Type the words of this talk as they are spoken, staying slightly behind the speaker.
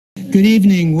Good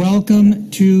evening. Welcome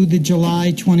to the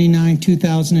July 29,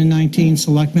 2019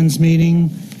 Selectmen's Meeting.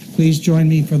 Please join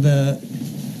me for the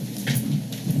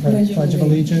Pledge of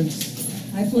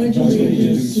Allegiance. I pledge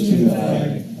allegiance to the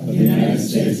flag of the United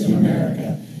States of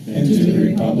America and to the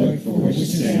republic for which it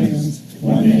stands,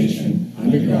 one nation,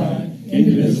 under God,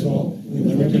 indivisible,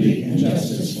 with liberty and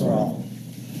justice for all.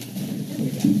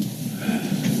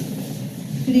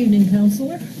 Good evening,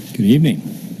 Counselor. Good evening.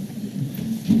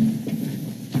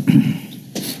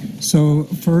 So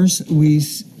first we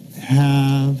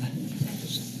have,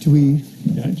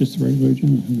 Yeah, just the regular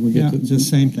agenda. We get to just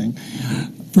same thing.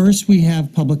 First we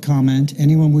have public comment.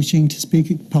 Anyone wishing to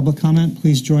speak public comment,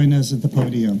 please join us at the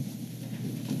podium.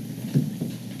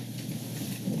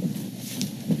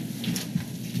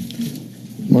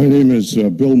 My name is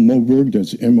Bill Moberg,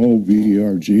 that's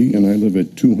M-O-B-E-R-G, and I live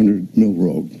at 200 Mill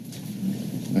Road.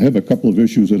 I have a couple of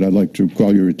issues that I'd like to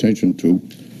call your attention to.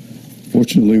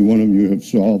 Fortunately, one of you have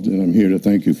solved, and I'm here to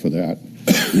thank you for that.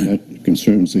 And that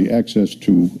concerns the access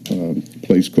to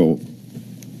Place Cove.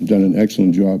 You've done an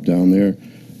excellent job down there.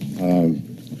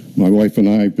 My wife and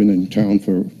I have been in town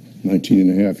for 19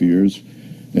 and a half years,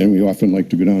 and we often like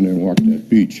to go down there and walk that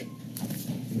beach.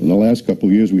 In the last couple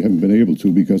of years, we haven't been able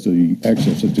to because the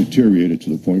access has deteriorated to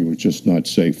the point where it's just not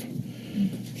safe.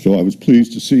 So I was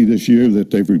pleased to see this year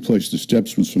that they've replaced the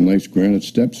steps with some nice granite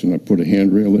steps, and I put a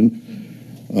handrail in.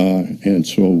 And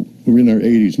so we're in our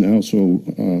 80s now, so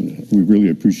we really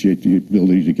appreciate the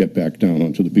ability to get back down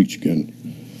onto the beach again.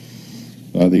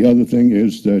 The other thing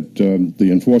is that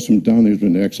the enforcement down there has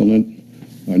been excellent.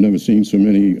 I've never seen so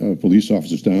many police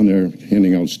officers down there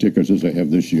handing out stickers as I have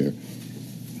this year.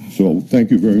 So thank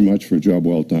you very much for a job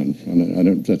well done.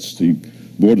 And that's the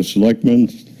Board of Selectmen,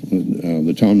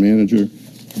 the town manager,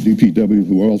 DPW,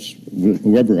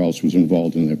 whoever else was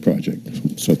involved in that project.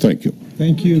 So thank you.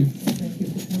 Thank you.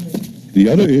 The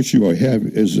other issue I have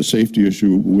is a safety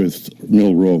issue with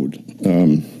Mill Road.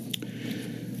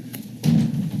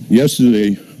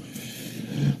 Yesterday,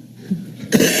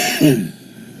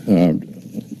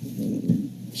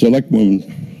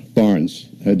 Selectwoman Barnes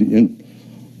had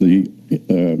the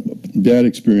bad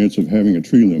experience of having a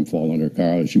tree limb fall on her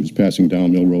car as she was passing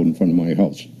down Mill Road in front of my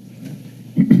house.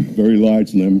 Very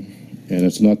large limb, and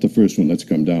it's not the first one that's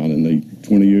come down. In the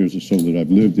 20 years or so that I've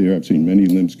lived there, I've seen many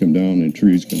limbs come down and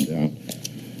trees come down.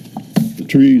 The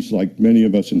trees, like many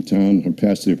of us in town, are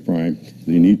past their prime.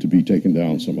 They need to be taken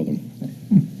down, some of them.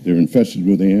 They're infested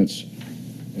with ants,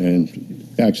 and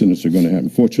accidents are going to happen.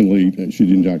 Fortunately, she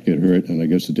did not get hurt, and I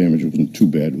guess the damage wasn't too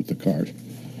bad with the car.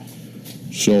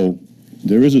 So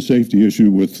there is a safety issue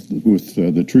with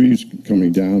the trees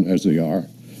coming down as they are.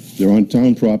 They're on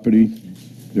town property.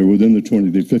 They're within the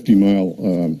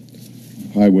 50-mile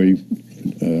highway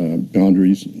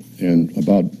boundaries, and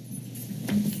about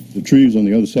the trees on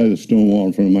the other side of the stone wall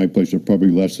in front of my place are probably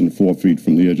less than 4 feet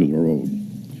from the edge of the road.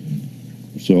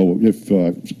 So if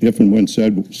and when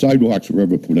sidewalks were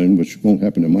ever put in, which won't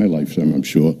happen in my lifetime, I'm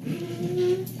sure,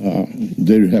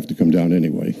 they'd have to come down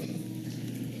anyway.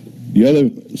 The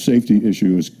other safety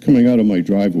issue is coming out of my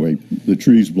driveway. The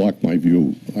trees block my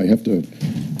view.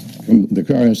 The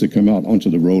car has to come out onto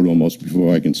the road almost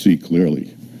before I can see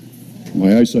clearly.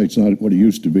 My eyesight's not what it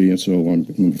used to be, and so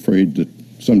I'm afraid that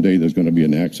someday there's going to be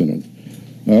an accident.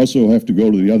 I also have to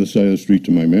go to the other side of the street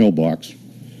to my mailbox,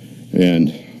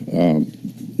 and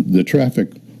the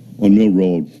traffic on Mill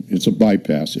Road, it's a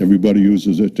bypass. Everybody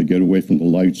uses it to get away from the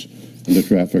lights and the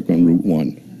traffic on Route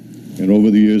 1. And over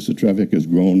the years, the traffic has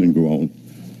grown and grown.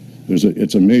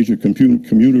 It's a major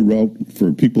commuter route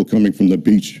for people coming from the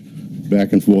beach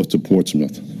back and forth to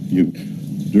Portsmouth.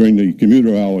 During the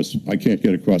commuter hours, I can't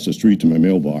get across the street to my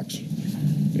mailbox.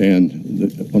 And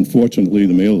unfortunately,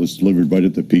 the mail is delivered right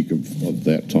at the peak of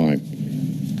that time.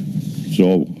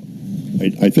 So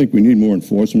I think we need more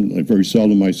enforcement. Very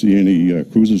seldom I see any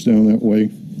cruisers down that way.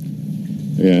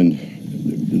 And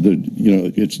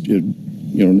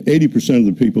 80% of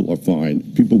the people are fine.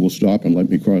 People will stop and let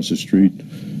me cross the street.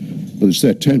 But it's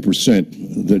that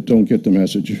 10% that don't get the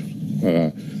message.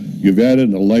 You've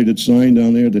added a lighted sign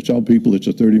down there to tell people it's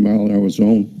a 30-mile-an-hour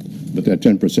zone, but that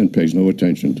 10% pays no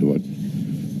attention to it.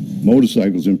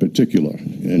 Motorcycles in particular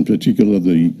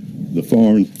the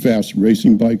foreign fast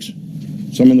racing bikes,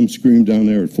 some of them scream down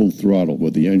there at full throttle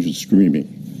with the engine screaming.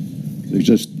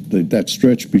 That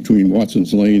stretch between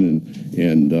Watson's Lane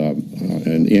and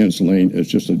Ann's Lane is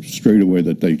just a straightaway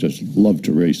that they just love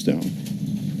to race down.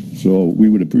 So we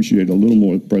would appreciate a little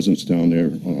more presence down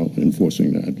there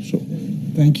enforcing that. So,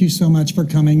 thank you so much for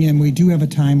coming in. We do have a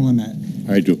time limit.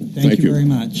 I do. Thank you very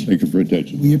much. Thank you for your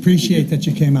attention. We appreciate that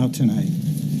you came out tonight.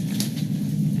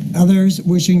 Others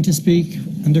wishing to speak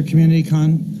under community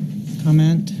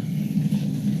comment?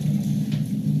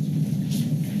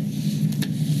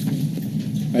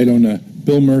 I don't know.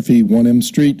 Bill Murphy, 1M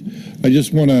Street. I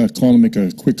just want to call and make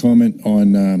a quick comment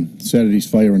on Saturday's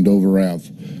fire in Dover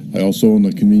Ave. I also own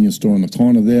the convenience store on the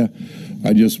corner there.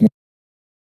 I just want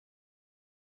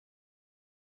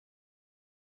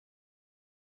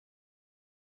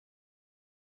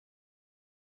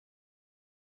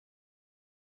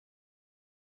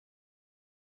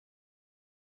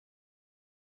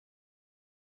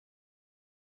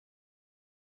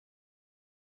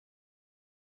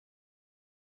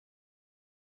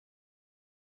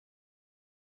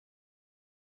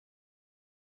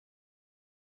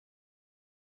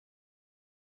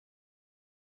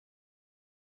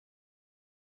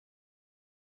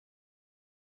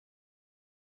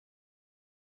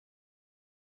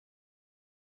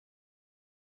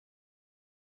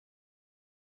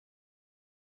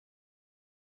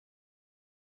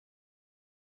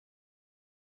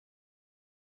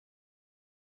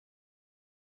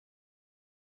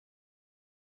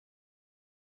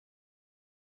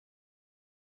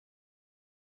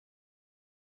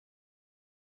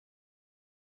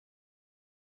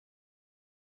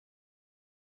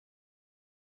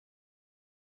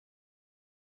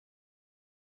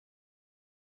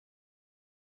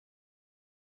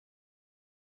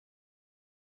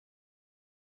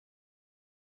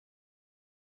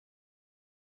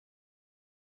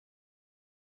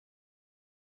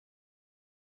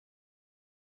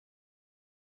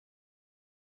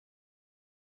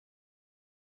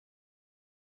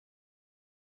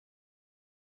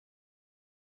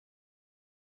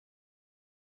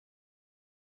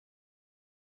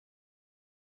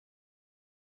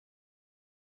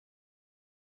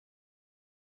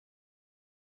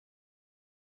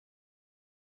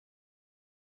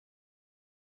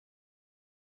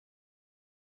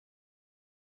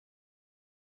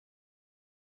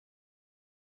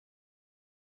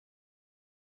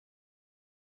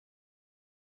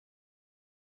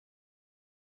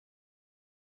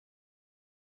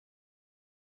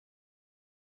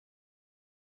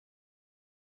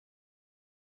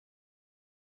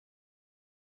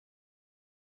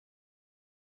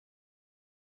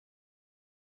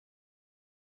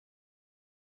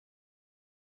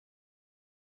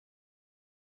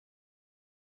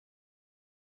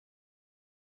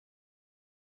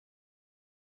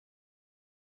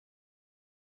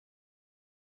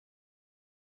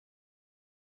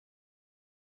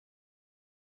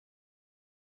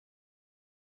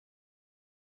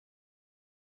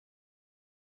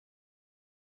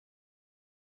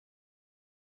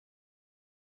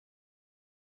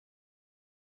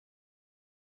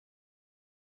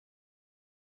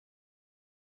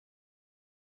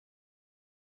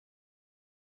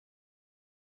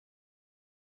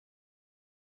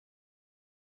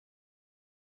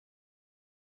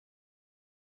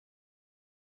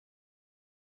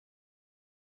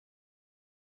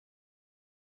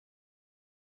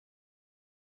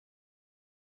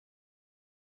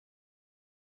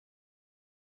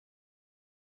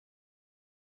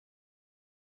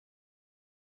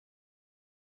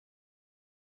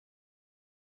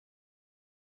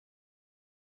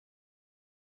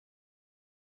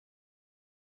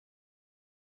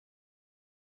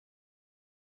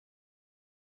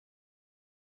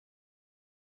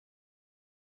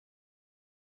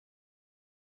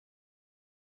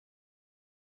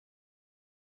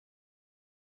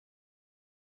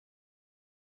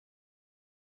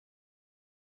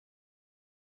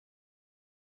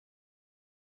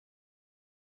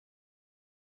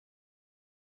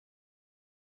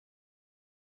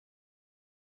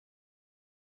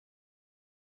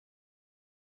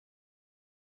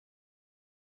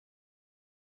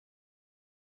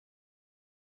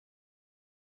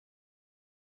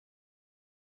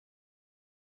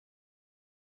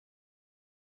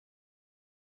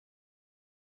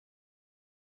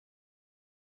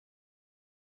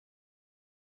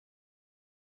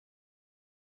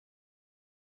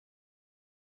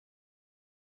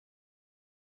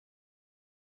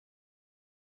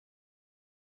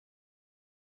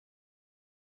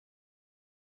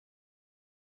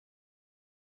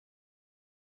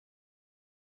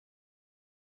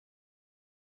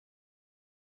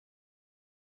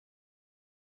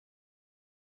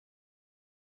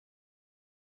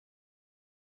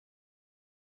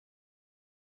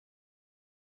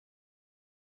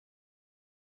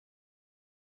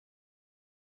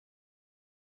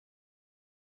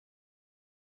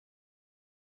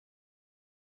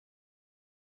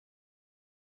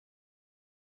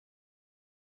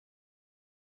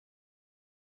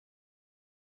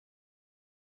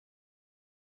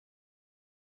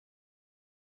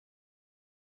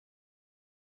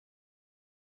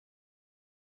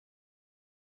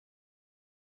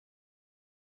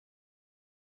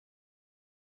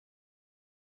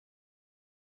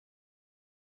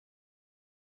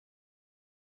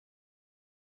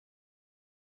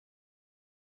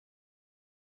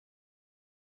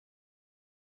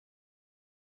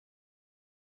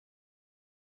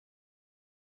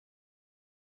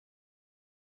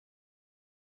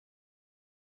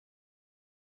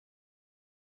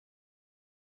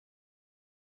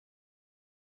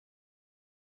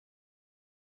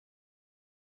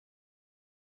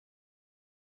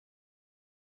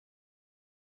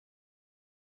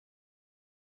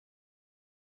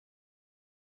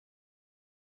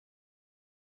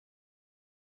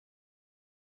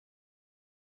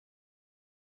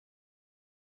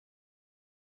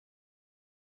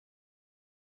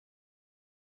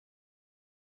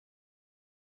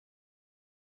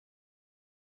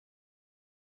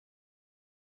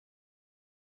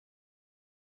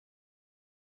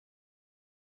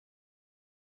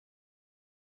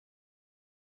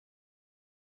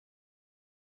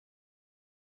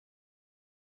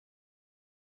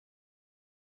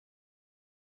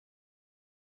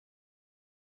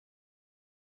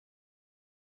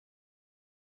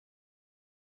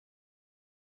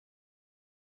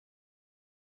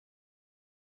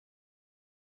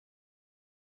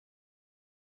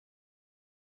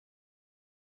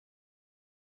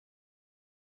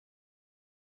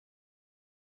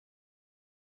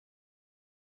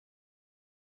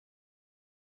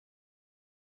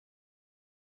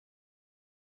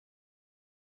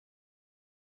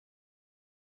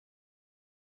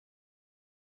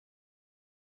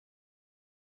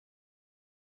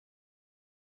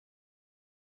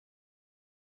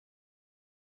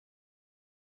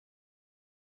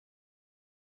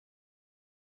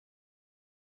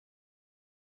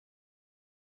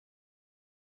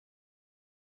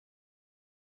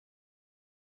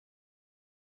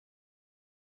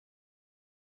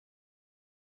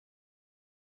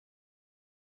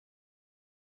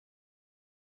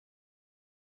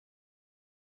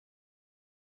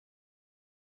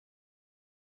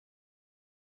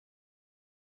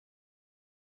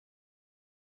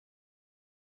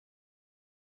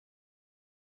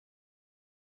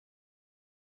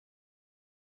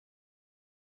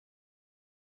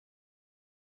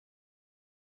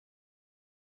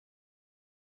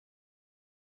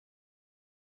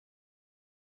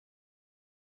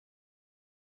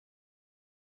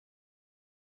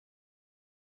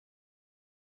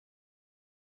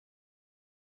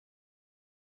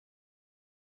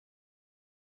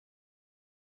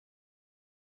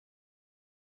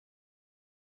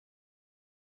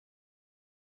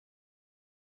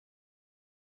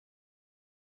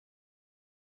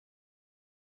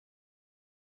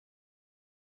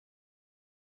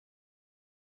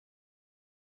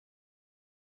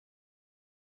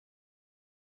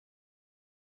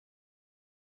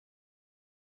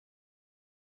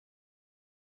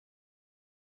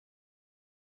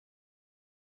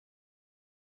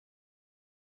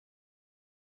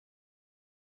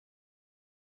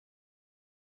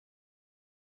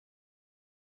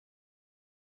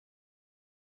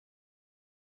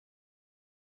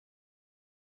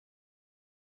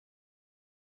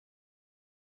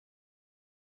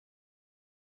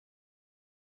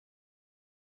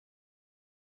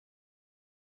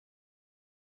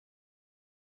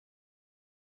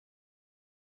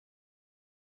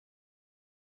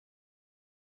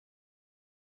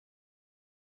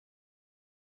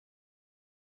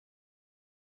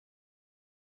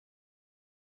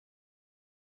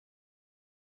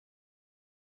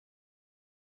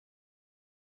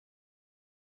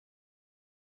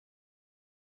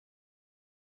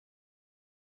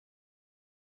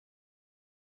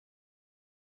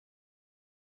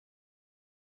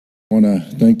I want to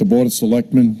thank the Board of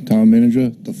Selectmen, Town Manager,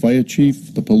 the Fire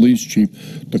Chief, the Police Chief,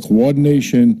 the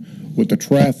coordination with the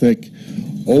traffic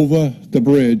over the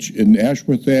bridge in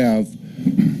Ashworth Ave,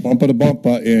 bumper to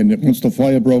bumper, and once the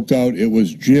fire broke out, it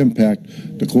was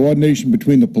jam-packed. The coordination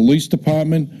between the police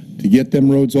department to get them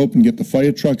roads open, get the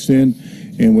fire trucks in,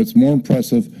 and what's more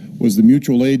impressive was the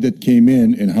mutual aid that came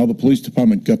in and how the police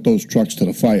department got those trucks to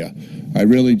the fire. I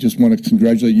really just want to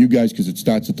congratulate you guys because it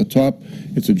starts at the top.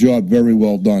 It's a job very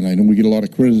well done. I know we get a lot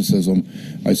of criticism.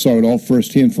 I saw it all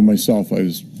firsthand for myself. I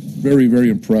was very, very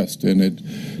impressed, and it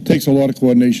takes a lot of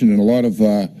coordination and a lot of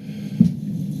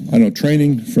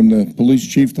training from the police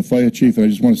chief, the fire chief, and I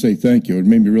just want to say thank you. It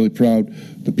made me really proud.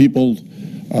 The people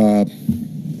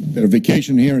that are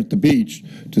vacationing here at the beach,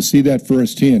 to see that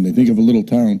firsthand, they think of a little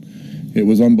town. It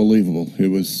was unbelievable. It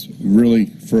was really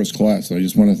first class. I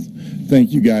just want to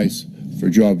thank you guys for a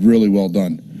job really well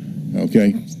done.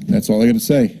 Okay, that's all I got to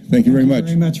say. Thank you very much.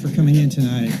 Thank you very much for coming in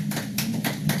tonight.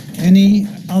 Any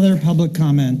other public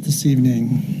comment this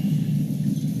evening?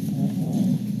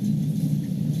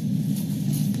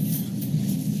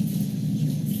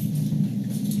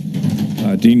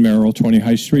 Dean Merrill, 20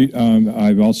 High Street.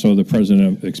 I'm also the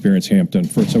president of Experience Hampton.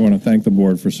 First, I want to thank the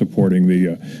board for supporting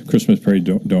the Christmas parade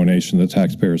donation the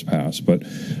taxpayers passed. But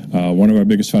one of our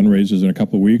biggest fundraisers in a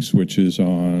couple of weeks, which is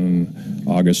on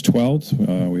August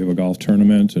 12th, we have a golf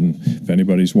tournament, and if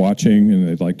anybody's watching and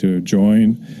they'd like to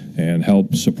join and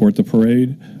help support the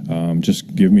parade,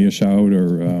 just give me a shout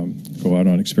or go out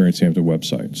on Experience Hampton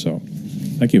website. So,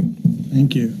 thank you.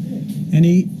 Thank you.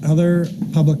 Any other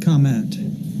public comment?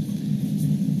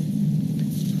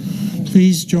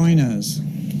 Please join us.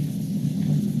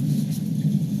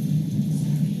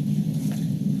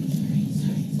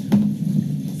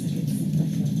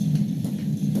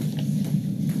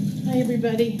 Hi,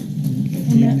 everybody.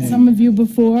 I met some of you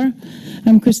before.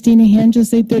 I'm Christina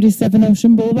Hangis, 837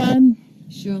 Ocean Boulevard.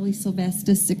 Shirley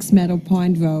Sylvester, 6 Meadow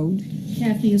Pond Road.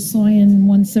 Kathy Asoyan,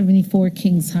 174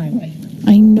 Kings Highway.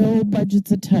 I know budgets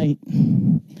are tight.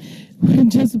 We're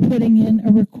just putting in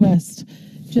a request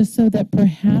just so that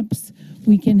perhaps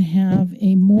we can have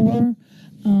a more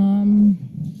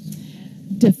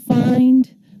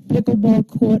defined pickleball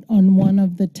court on one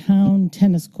of the town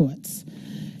tennis courts.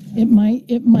 It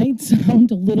might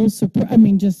sound a little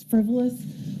just frivolous,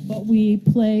 but we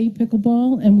play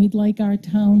pickleball and we'd like our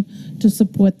town to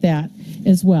support that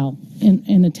as well.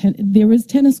 There is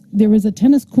a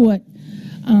tennis court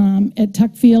at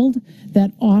Tuckfield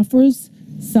that offers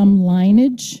some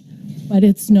lineage, but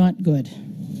it's not good.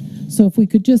 So if we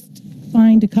could just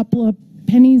find a couple of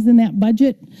pennies in that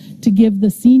budget to give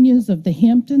the seniors of the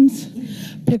Hamptons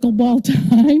pickleball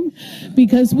time,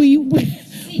 because we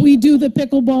do the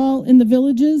pickleball in the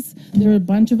villages. There are a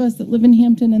bunch of us that live in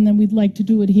Hampton, and then we'd like to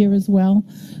do it here as well.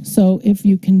 So if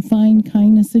you can find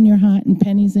kindness in your heart and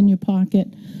pennies in your pocket,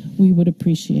 we would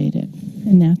appreciate it.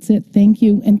 And that's it. Thank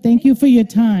you. And thank you for your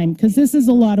time, because this is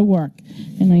a lot of work.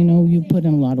 And I know you put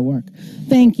in a lot of work.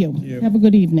 Thank you. Have a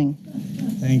good evening.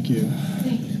 Thank you.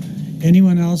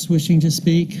 Anyone else wishing to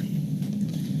speak?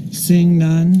 Seeing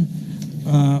none,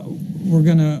 we're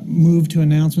going to move to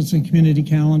announcements and community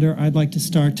calendar. I'd like to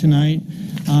start tonight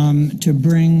to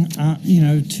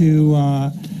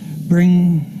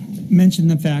mention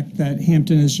the fact that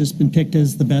Hampton has just been picked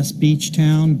as the best beach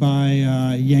town by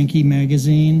Yankee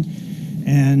Magazine,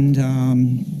 and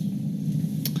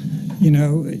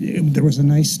there was a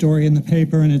nice story in the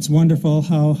paper, and it's wonderful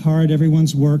how hard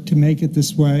everyone's worked to make it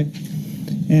this way.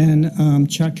 And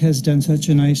Chuck has done such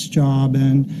a nice job,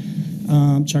 and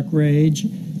Chuck Rage,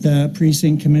 the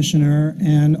precinct commissioner,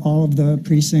 and all of the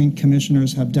precinct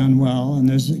commissioners have done well, and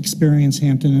there's Experience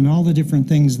Hampton and all the different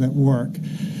things that work.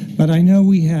 But I know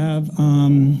we have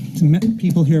some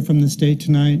people here from the state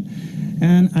tonight,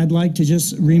 and I'd like to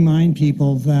just remind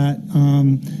people that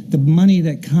the money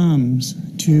that comes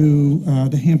to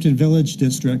the Hampton Village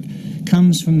District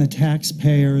comes from the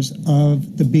taxpayers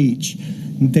of the beach.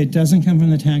 It doesn't come from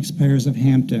the taxpayers of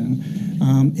Hampton.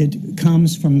 It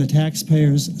comes from the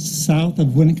taxpayers south of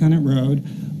Winnicott Road,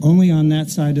 only on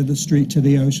that side of the street to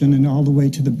the ocean and all the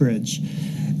way to the bridge.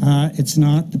 It's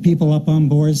not the people up on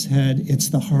Boar's Head, it's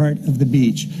the heart of the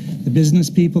beach. The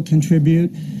business people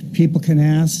contribute. People can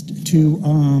ask to,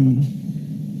 only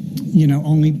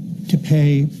to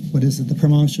pay, the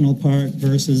promotional part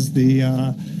versus the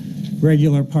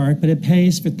regular part, but it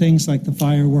pays for things like the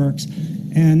fireworks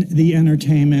and the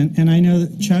entertainment. And I know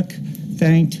that Chuck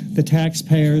thanked the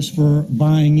taxpayers for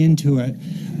buying into it,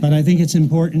 but I think it's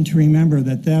important to remember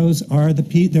that those are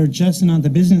they're just not the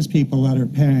business people that are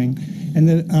paying. And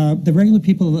the regular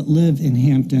people that live in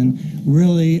Hampton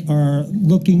really are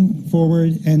looking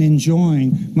forward and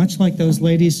enjoying, much like those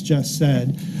ladies just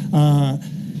said,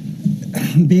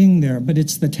 being there. But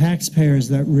it's the taxpayers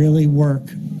that really work,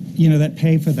 that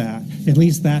pay for that, at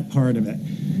least that part of it.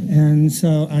 And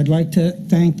so I'd like to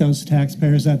thank those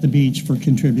taxpayers at the beach for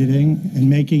contributing and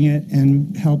making it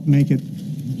and help make it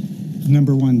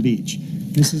 #1 beach.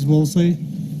 Mrs. Woolsey?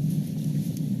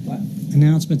 What?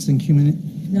 Announcements and community.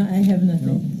 No, I have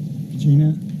nothing.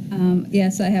 Gina?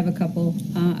 Yes, I have a couple.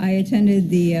 I attended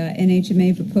the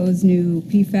NHMA proposed new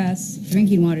PFAS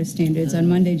drinking water standards on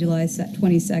Monday, July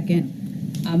 22nd.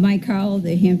 Mike Carl,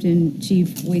 the Hampton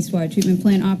Chief Wastewater Treatment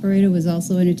Plant Operator, was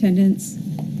also in attendance.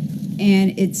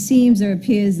 And it seems or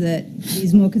appears that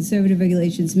these more conservative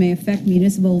regulations may affect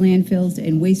municipal landfills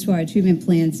and wastewater treatment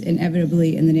plants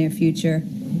inevitably in the near future,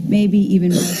 maybe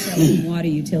even more so than water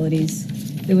utilities.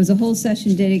 There was a whole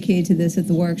session dedicated to this at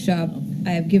the workshop.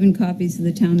 I have given copies to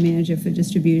the town manager for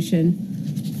distribution.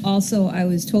 Also, I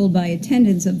was told by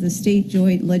attendants of the State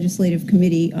Joint Legislative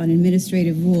Committee on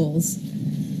Administrative Rules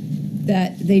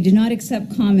that they did not accept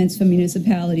comments from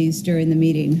municipalities during the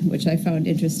meeting, which I found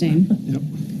interesting. Yep.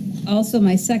 Also,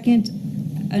 my second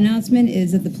announcement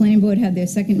is that the planning board had their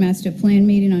second master plan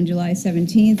meeting on July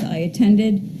 17th. I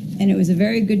attended, and it was a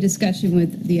very good discussion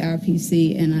with the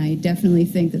RPC, and I definitely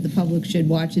think that the public should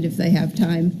watch it if they have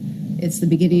time. It's the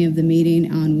beginning of the meeting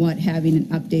on what having an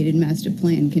updated master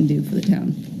plan can do for the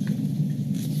town.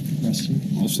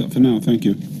 All set for now, thank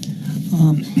you.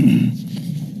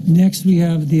 Next, we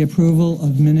have the approval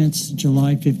of minutes,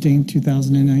 July 15,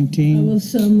 2019. I will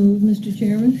so move, Mr.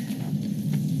 Chairman.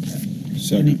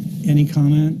 Second. Any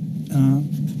comment?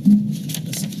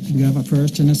 We have a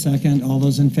first and a second. All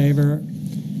those in favor?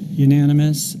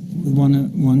 Unanimous.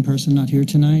 One person not here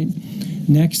tonight.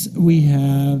 Next, we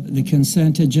have the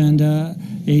consent agenda,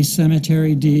 a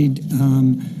cemetery deed,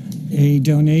 a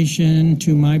donation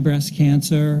to My Breast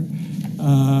Cancer,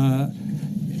 a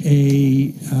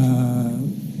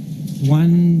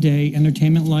one-day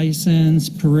entertainment license,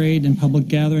 parade and public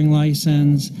gathering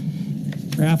license,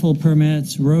 raffle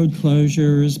permits, road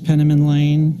closures, Penniman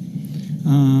Lane,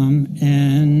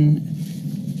 and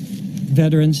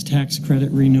veterans tax credit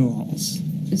renewals.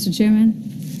 Mr. Chairman?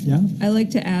 Yeah? I'd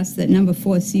like to ask that number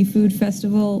 4 Seafood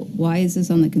Festival, why is this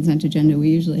on the consent agenda? We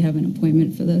usually have an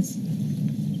appointment for this.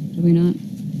 Do we not?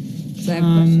 'Cause I have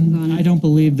questions on it. I don't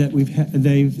believe that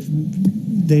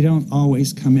they don't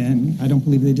always come in. I don't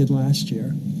believe they did last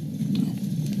year.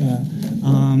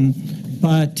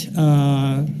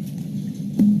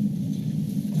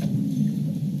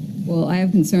 Well, I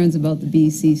have concerns about the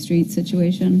BC Street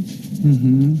situation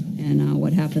and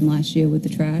what happened last year with the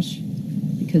trash,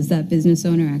 because that business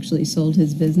owner actually sold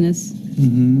his business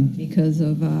because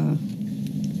of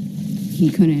he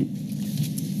couldn't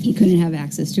have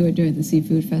access to it during the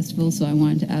seafood festival. So I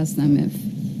wanted to ask them if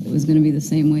it was going to be the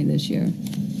same way this year.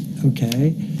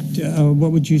 Okay.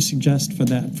 What would you suggest for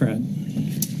that, Fred?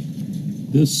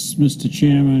 This, Mr.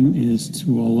 Chairman, is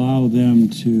to allow them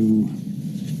to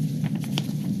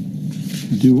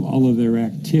do all of their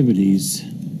activities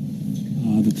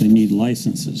that they need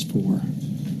licenses for.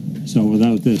 So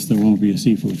without this, there won't be a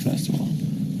seafood festival.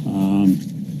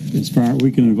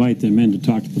 We can invite them in to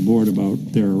talk to the board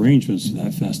about their arrangements for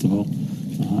that festival,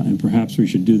 and perhaps we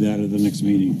should do that at the next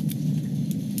meeting.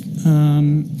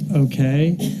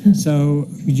 Okay. So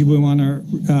you would want to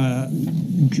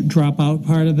drop out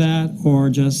part of that, or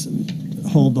just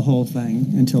hold the whole thing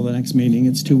until the next meeting?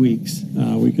 It's 2 weeks.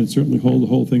 We can certainly hold the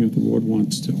whole thing if the board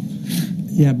wants to.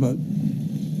 Yeah, but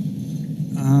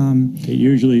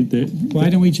Usually, why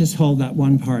don't we just hold that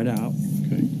one part out?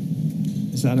 okay,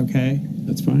 Is that okay?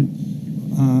 that's fine.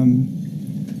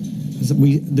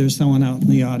 There's someone out in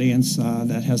the audience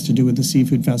that has to do with the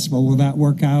seafood festival. Will that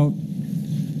work out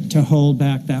to hold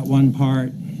back that one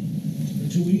part? For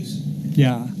 2 weeks?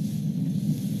 Yeah.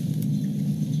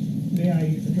 May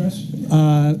I address?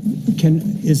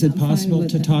 Is it I'm fine possible with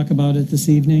to that. talk about it this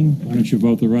evening? Why don't you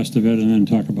vote the rest of it and then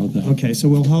talk about that? Okay, so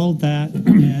we'll hold that,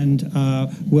 and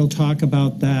we'll talk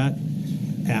about that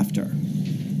after.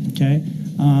 Okay?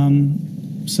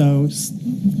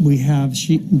 We have,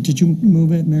 did you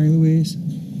move it, Mary Louise?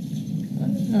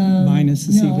 Minus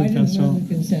the No, I seafood didn't festival? move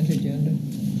the consent agenda.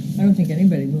 I don't think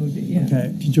anybody moved it yet.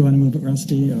 Okay, did you want to move it,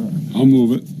 Rusty? Or I'll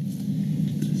move it.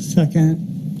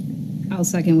 second? I'll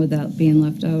second without being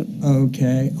left out.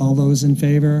 Okay, all those in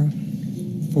favor?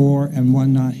 4 and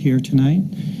 1 not here tonight.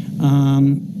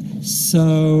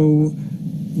 So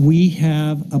we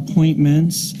have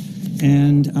appointments,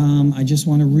 And I just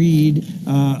want to read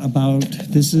about,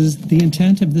 this is, the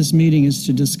intent of this meeting is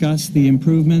to discuss the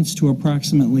improvements to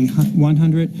approximately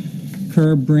 100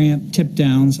 curb ramp tip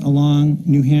downs along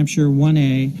New Hampshire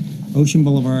 1A Ocean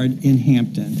Boulevard in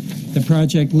Hampton. The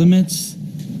project limits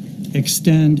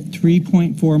extend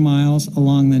 3.4 miles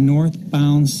along the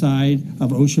northbound side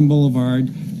of Ocean Boulevard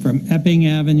from Epping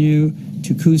Avenue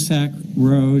to Coosac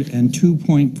Road and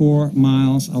 2.4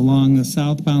 miles along the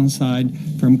southbound side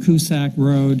from Coosac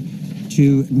Road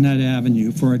to Nutt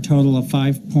Avenue for a total of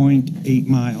 5.8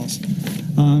 miles.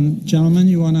 Gentlemen,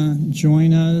 you want to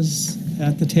join us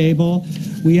at the table?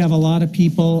 We have a lot of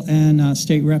people and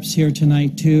state reps here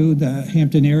tonight too. The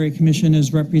Hampton Area Commission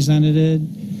is represented,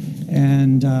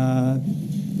 and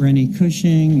Rennie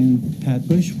Cushing and Pat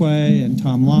Bushway and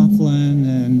Tom Laughlin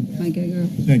and Mike Edgar.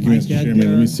 Thank you, Mike Mr. Chairman. Edgar.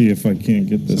 Let me see if I can't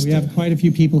get this. So we have quite a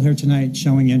few people here tonight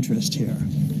showing interest here.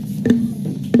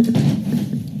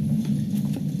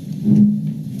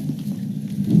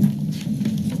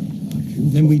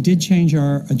 Then we did change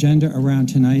our agenda around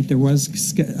tonight. There was,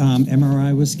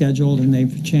 MRI was scheduled and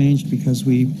they've changed because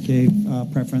we gave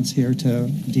preference here to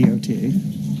DOT.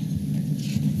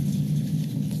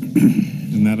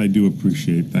 And that I do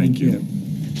appreciate. Thank you.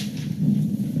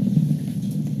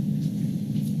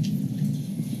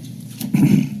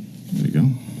 There you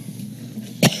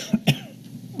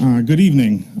go. Good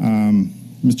evening,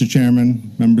 Mr.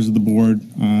 Chairman, members of the board,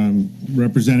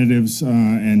 representatives,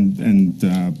 and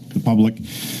the public.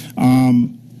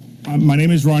 My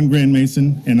name is Ron Grand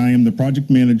Mason, and I am the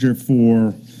project manager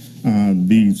for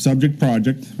the subject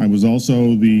project. I was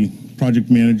also the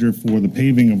project manager for the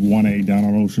paving of 1A down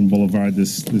on Ocean Boulevard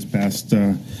this past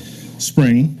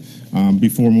spring,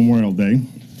 before Memorial Day.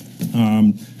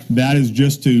 That is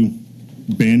just to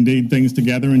Band-Aid things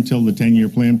together until the 10-year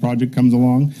plan project comes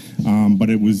along. But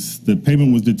the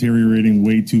pavement was deteriorating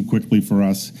way too quickly for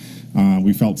us.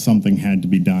 We felt something had to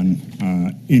be done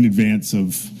in advance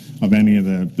of any of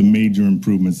the major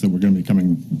improvements that were going to be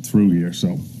coming through here.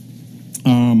 So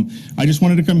I just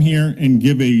wanted to come here and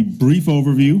give a brief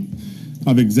overview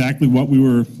of exactly what we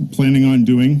were planning on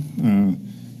doing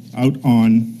out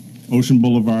on Ocean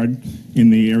Boulevard in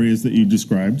the areas that you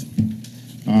described.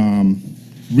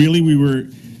 Really, we were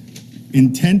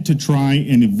intent to try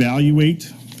and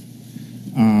evaluate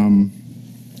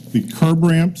the curb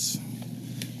ramps,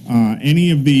 any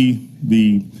of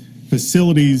the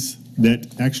facilities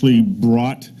that actually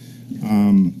brought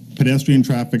pedestrian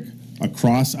traffic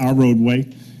across our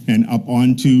roadway and up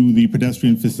onto the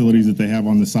pedestrian facilities that they have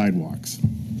on the sidewalks.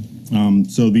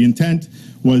 So the intent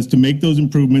was to make those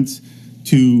improvements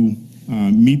to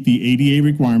meet the ADA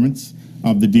requirements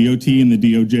of the DOT and the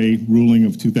DOJ ruling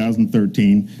of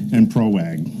 2013 and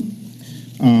PROAG.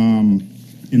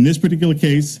 In this particular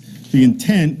case, the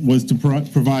intent was to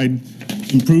provide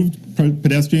improved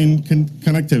pedestrian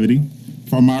connectivity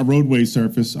from our roadway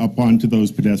surface up onto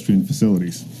those pedestrian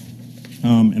facilities.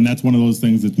 And that's one of those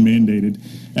things that's mandated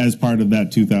as part of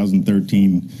that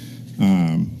 2013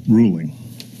 ruling.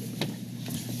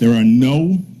 There are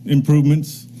no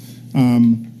improvements,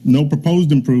 no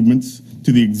proposed improvements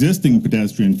to the existing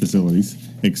pedestrian facilities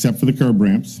except for the curb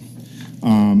ramps.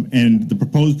 And the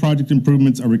proposed project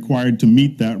improvements are required to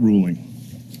meet that ruling.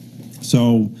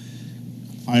 So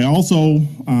I also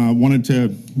wanted to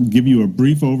give you a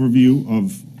brief overview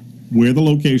of where the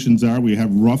locations are. We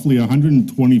have roughly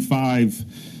 125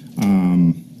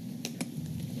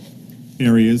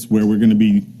 areas where we're going to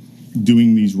be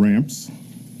doing these ramps.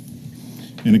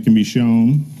 And it can be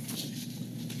shown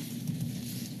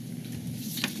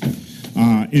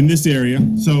in this area.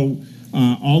 So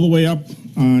all the way up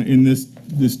in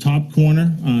this top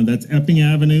corner, that's Epping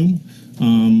Avenue,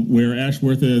 where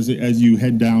Ashworth is as you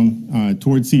head down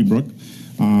towards Seabrook.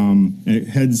 It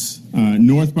heads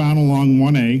northbound along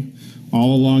 1A,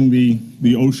 all along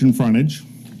the ocean frontage.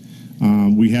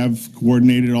 We have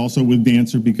coordinated also with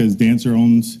Dancer because Dancer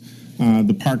owns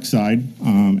the park side,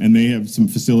 and they have some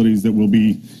facilities that will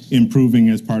be improving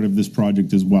as part of this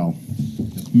project as well.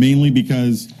 Mainly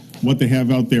because what they have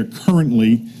out there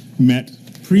currently met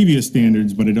previous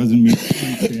standards, but it doesn't meet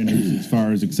current standards as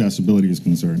far as accessibility is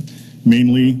concerned.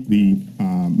 Mainly the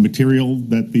material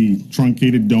that the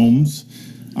truncated domes,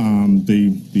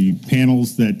 the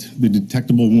panels that the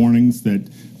detectable warnings that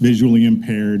visually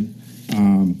impaired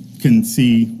can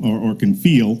see or can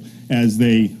feel as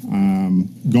they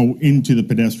go into the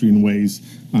pedestrian ways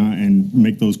and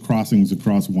make those crossings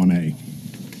across 1A.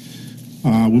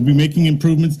 We'll be making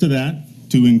improvements to that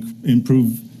to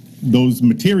improve those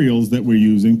materials that we're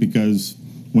using, because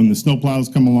when the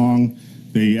snowplows come along,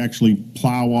 they actually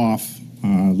plow off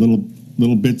little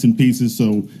little bits and pieces,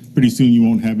 so pretty soon you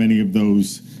won't have any of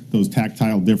those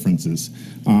tactile differences.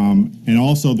 And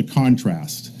also the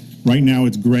contrast. Right now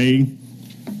it's gray,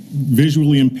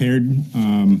 visually impaired.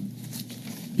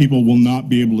 People will not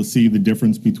be able to see the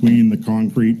difference between the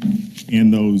concrete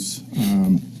and those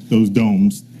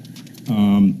domes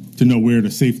to know where to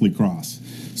safely cross.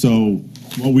 So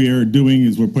what we are doing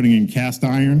is we're putting in cast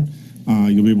iron.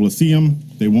 You'll be able to see them.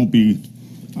 They won't be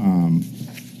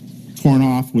torn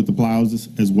off with the plows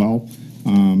as well.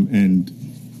 And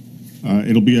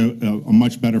it'll be a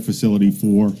much better facility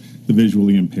for the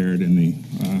visually impaired and the,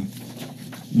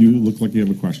 you look like you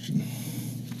have a question.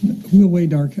 We'll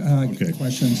wait our Okay.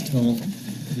 questions till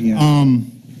the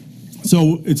end.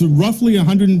 So it's roughly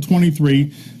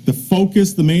 123.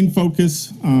 The main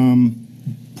focus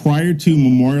prior to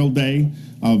Memorial Day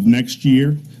of next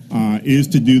year is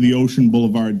to do the Ocean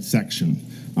Boulevard section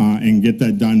and get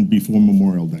that done before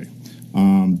Memorial Day,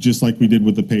 just like we did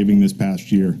with the paving this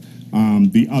past year.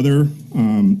 The other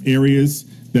areas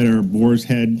that are Boar's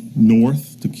Head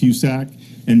north to Cusack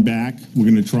and back, we're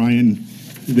going to try and,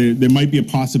 there might be a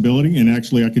possibility, and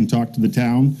actually I can talk to the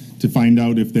town to find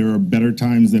out if there are better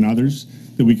times than others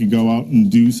that we could go out and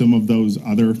do some of those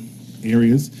other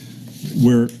areas.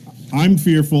 Where I'm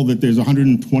fearful that there's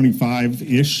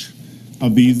 125-ish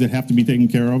of these that have to be taken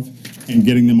care of, and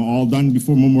getting them all done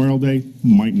before Memorial Day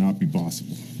might not be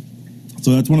possible.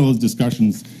 So that's one of those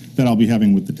discussions that I'll be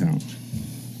having with the town.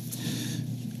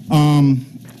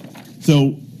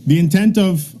 So the intent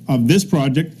of this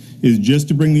project is just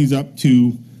to bring these up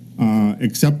to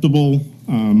acceptable,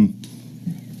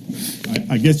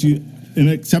 I guess an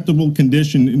acceptable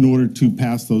condition in order to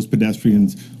pass those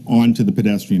pedestrians onto the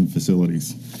pedestrian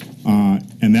facilities.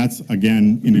 And that's,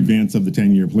 again, in advance of the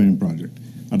 10-year plan project.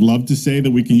 I'd love to say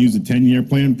that we can use a 10-year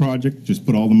plan project, just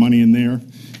put all the money in there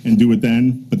and do it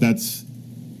then, but that's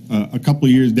a couple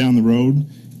of years down the road.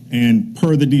 And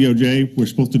per the DOJ, we're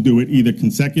supposed to do it either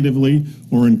consecutively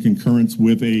or in concurrence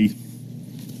with a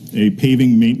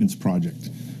paving maintenance project.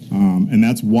 And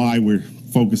that's why we're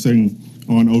focusing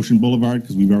on Ocean Boulevard,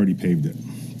 because we've already paved it.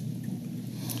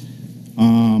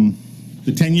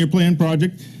 The 10-year plan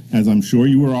project, as I'm sure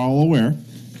you are all aware,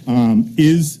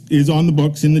 is on the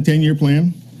books in the 10-year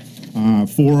plan,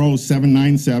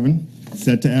 40797,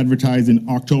 set to advertise in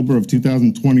October of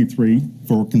 2023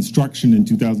 for construction in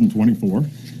 2024.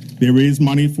 There is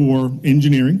money for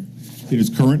engineering. It is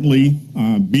currently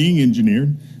being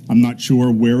engineered. I'm not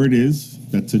sure where it is.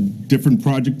 That's a different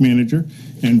project manager.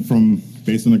 And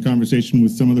based on the conversation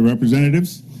with some of the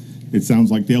representatives, it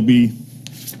sounds like they'll be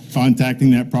contacting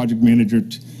that project manager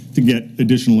to get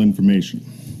additional information.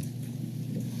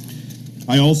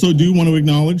 I also do want to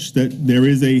acknowledge that there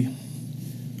is a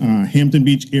Hampton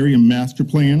Beach Area Master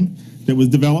Plan that was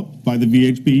developed by the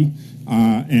VHB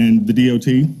and the DOT.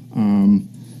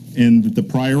 And the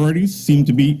priorities seem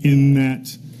to be in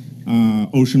that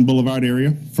Ocean Boulevard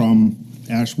area from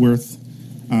Ashworth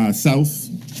south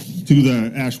to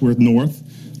the Ashworth north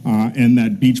and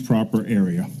that beach proper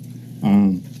area.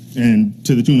 And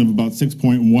to the tune of about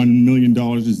 $6.1 million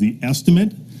is the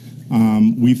estimate.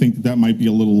 We think that might be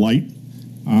a little light.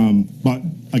 But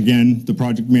again, the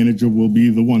project manager will be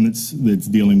the one that's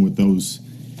dealing with those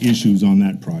issues on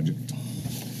that project.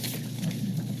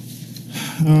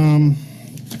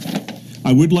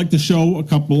 I would like to show a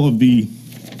couple of the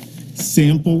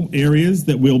sample areas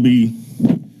that we'll be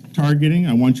targeting.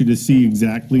 I want you to see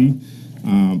exactly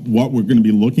what we're going to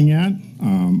be looking at.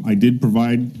 I did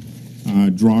provide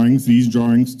these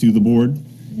drawings to the board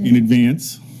in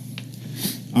advance.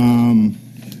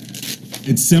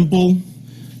 It's simple,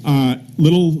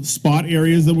 little spot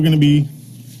areas that we're going to be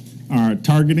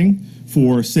targeting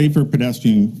for safer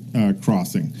pedestrian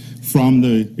crossing from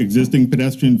the existing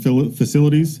pedestrian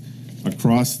facilities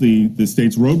across the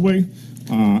state's roadway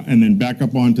and then back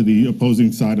up onto the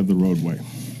opposing side of the roadway.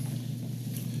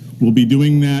 We'll be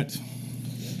doing that,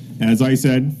 as I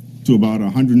said, to about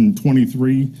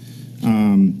 123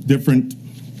 different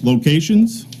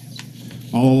locations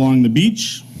all along the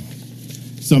beach.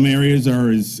 Some areas are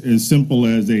as simple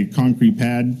as a concrete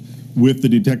pad with the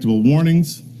detectable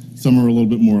warnings. Some are a little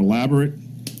bit more elaborate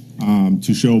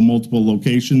to show multiple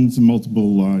locations and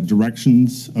multiple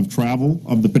directions of travel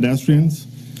of the pedestrians.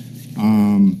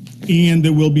 And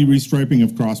there will be restriping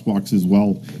of crosswalks as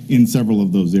well in several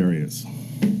of those areas.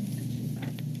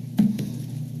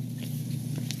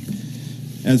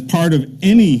 As part of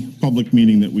any public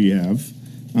meeting that we have,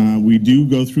 we do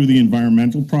go through the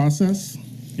environmental process.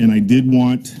 And I did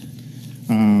want,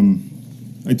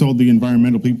 I told the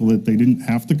environmental people that they didn't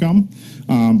have to come,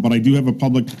 but I do have a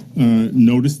public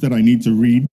notice that I need to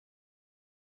read.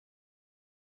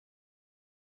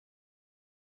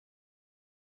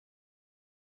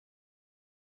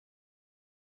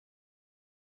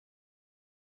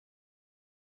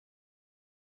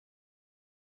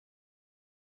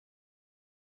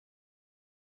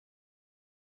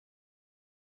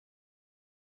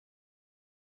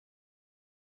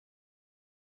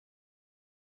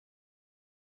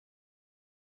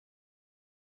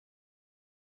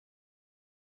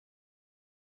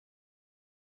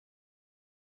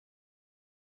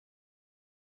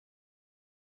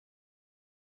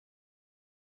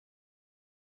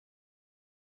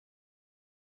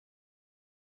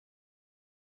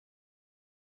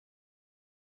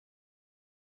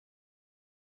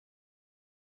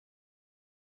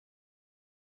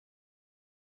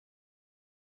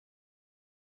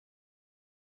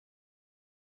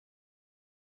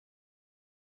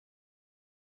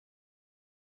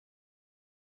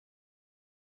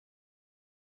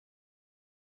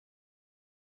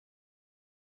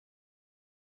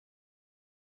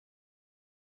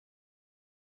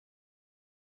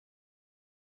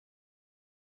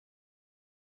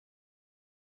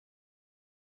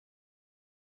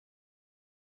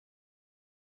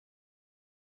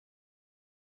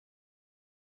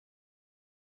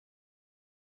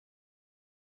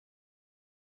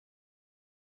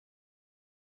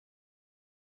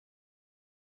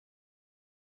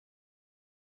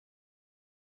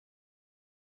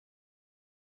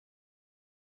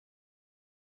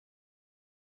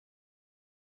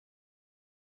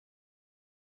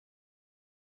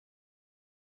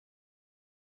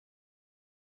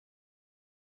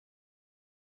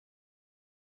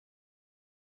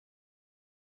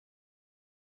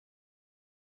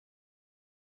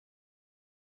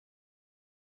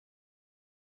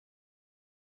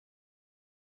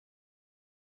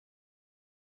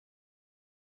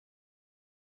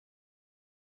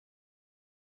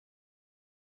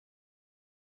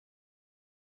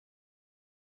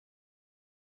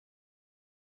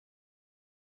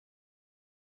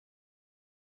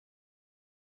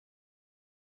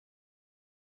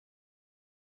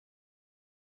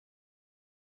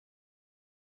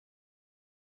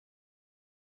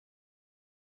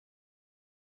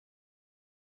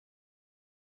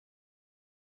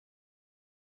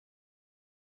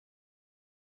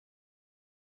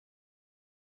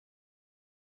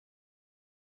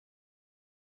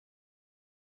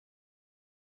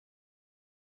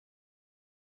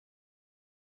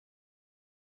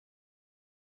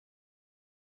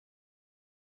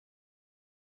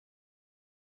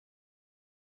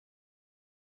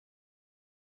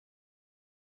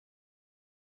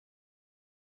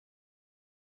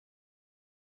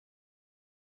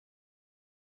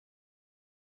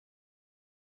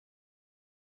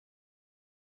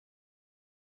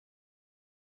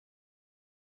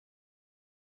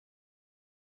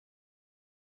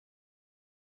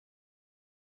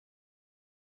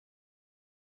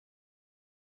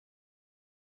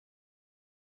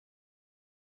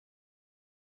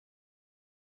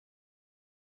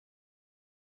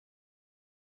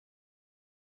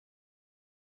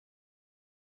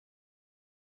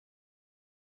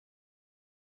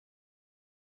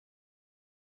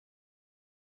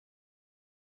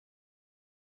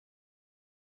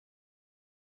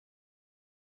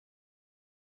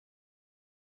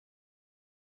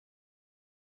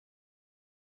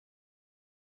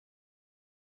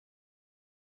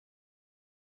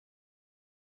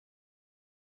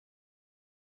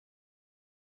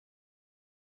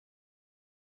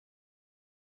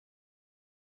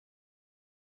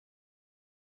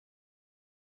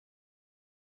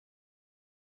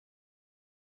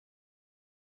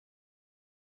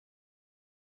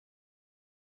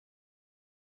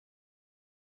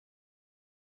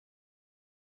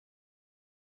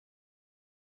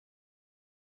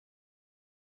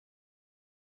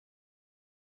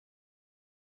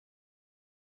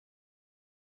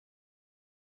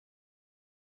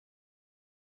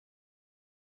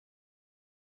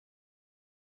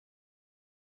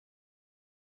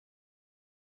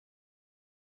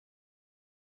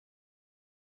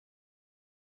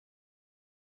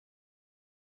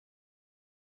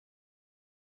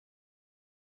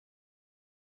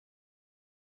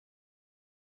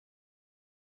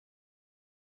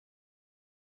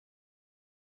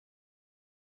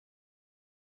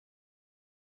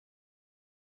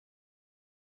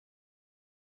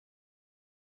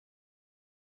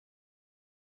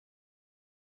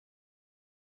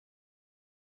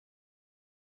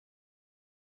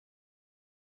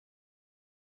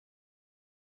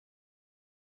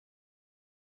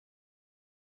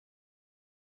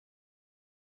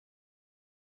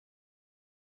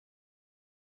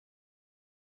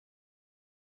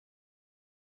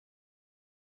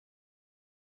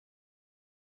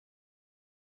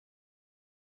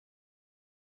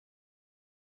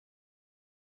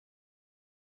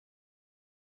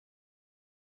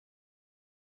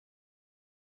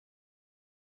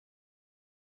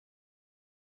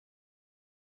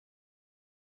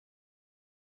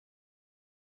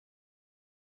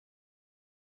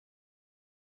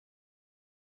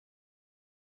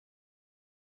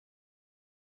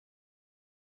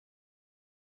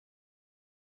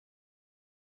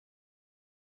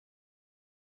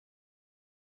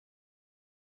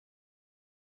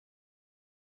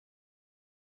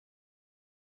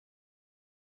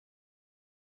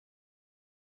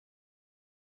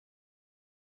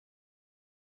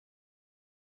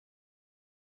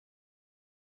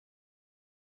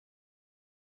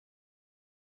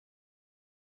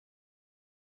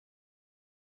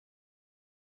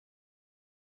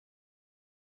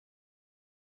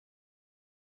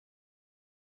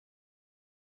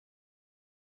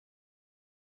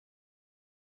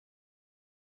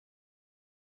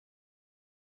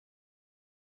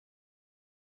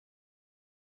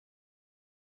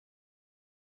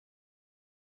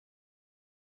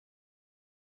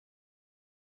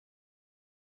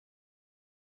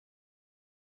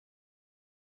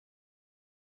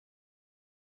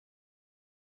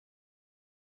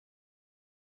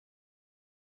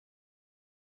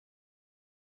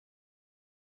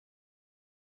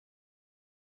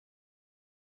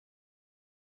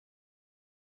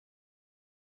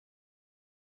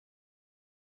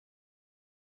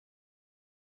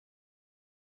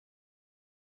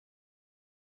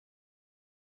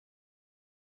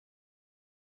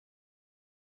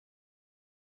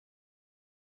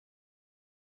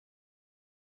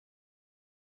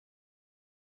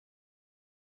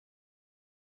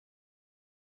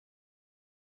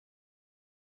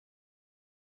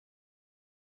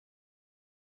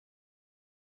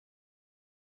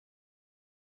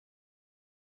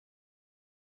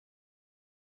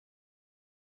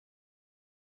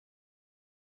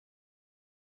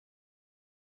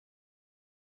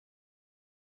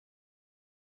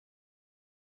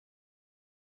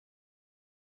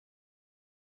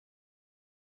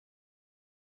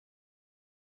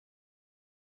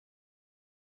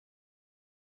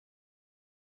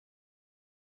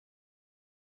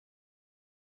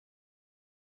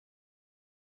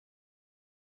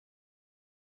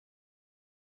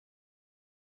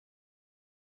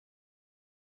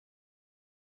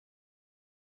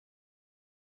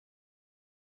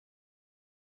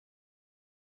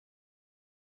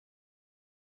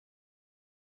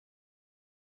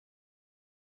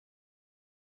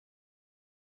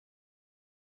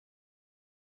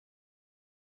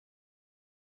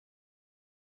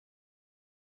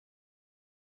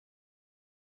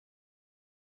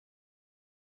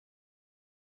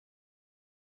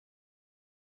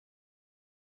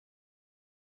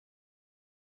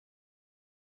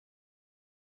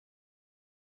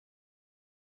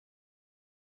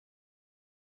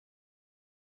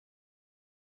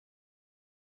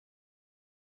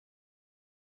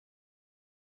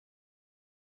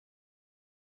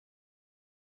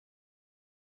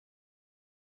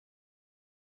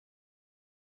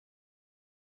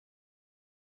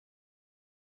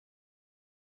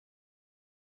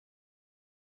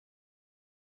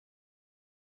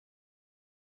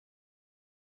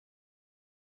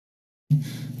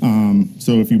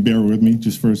 So if you bear with me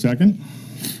just for a second.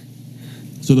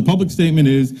 So the public statement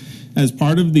is, as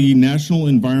part of the National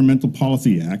Environmental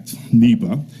Policy Act,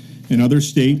 NEPA, and other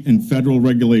state and federal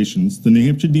regulations, the New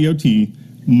Hampshire DOT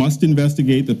must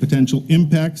investigate the potential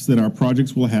impacts that our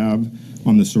projects will have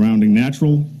on the surrounding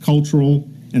natural, cultural,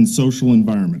 and social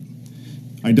environment.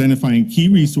 Identifying key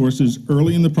resources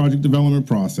early in the project development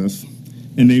process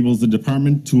enables the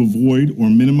department to avoid or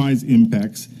minimize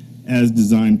impacts as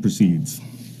design proceeds.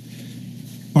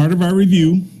 Part of our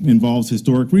review involves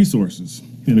historic resources.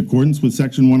 In accordance with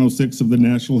Section 106 of the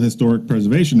National Historic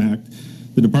Preservation Act,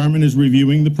 the department is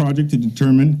reviewing the project to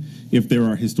determine if there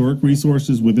are historic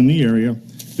resources within the area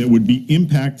that would be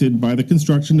impacted by the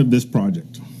construction of this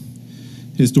project.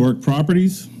 Historic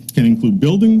properties can include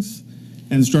buildings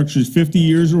and structures 50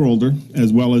 years or older,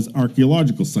 as well as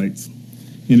archaeological sites.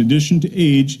 In addition to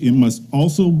age, it must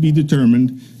also be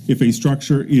determined if a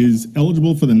structure is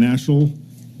eligible for the National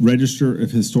Register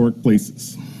of Historic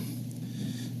Places.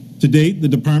 To date, the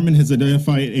department has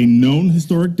identified a known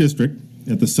historic district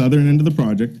at the southern end of the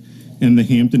project and the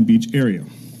Hampton Beach area.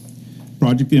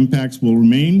 Project impacts will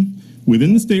remain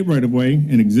within the state right-of-way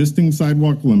and existing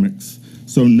sidewalk limits,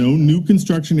 so no new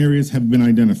construction areas have been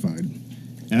identified.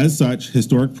 As such,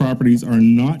 historic properties are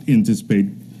not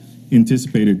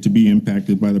anticipated to be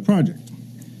impacted by the project.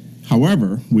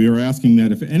 However, we are asking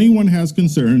that if anyone has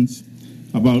concerns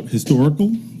about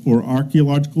historical or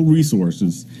archaeological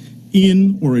resources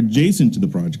in or adjacent to the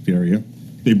project area,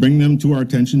 they bring them to our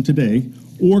attention today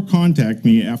or contact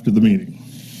me after the meeting.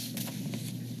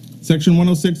 Section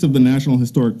 106 of the National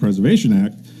Historic Preservation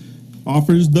Act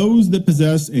offers those that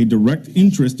possess a direct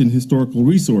interest in historical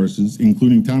resources,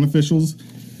 including town officials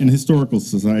and historical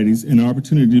societies, an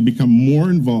opportunity to become more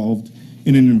involved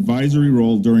in an advisory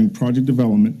role during project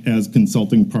development as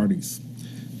consulting parties.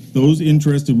 Those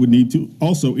interested would need to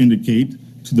also indicate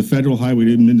to the Federal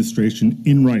Highway Administration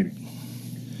in writing.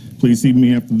 Please see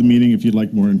me after the meeting if you'd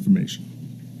like more information.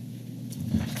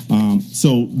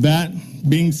 So that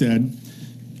being said,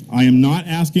 I am not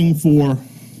asking for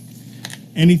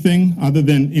anything other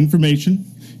than information,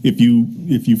 if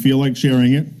you feel like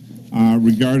sharing it,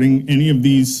 regarding any of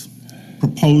these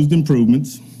proposed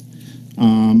improvements.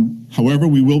 However,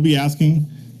 we will be asking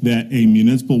that a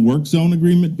municipal work zone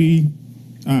agreement be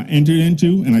entered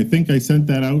into, and I think I sent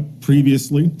that out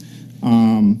previously.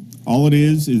 All it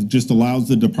is just allows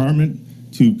the department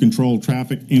to control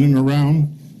traffic in and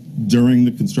around during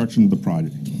the construction of the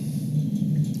project.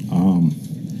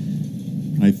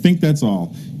 I think that's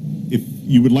all. If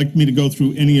you would like me to go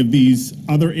through any of these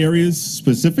other areas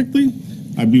specifically,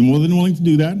 I'd be more than willing to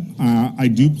do that. I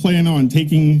do plan on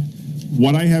taking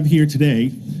what I have here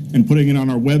today and putting it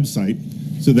on our website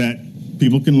so that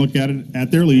people can look at it at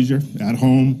their leisure, at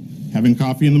home, having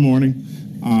coffee in the morning,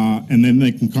 and then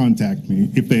they can contact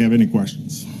me if they have any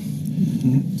questions.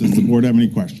 Does the board have any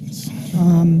questions?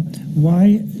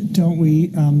 Why don't we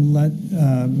let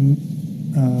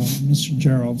Mr.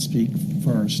 Gerald speak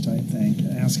first, I think,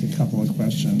 ask a couple of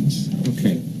questions.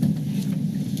 Okay.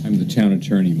 I'm the town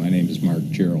attorney. My name is Mark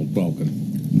Gerald. Welcome.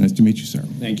 Nice to meet you, sir.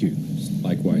 Thank you. I'm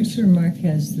Likewise. sure Mark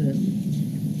has the,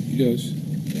 He does.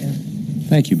 yeah,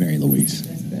 Thank you, Mary Louise.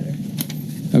 that's better.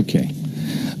 Okay.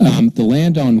 The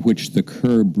land on which the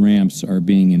curb ramps are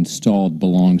being installed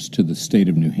belongs to the state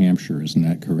of New Hampshire, isn't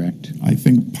that correct? I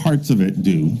think parts of it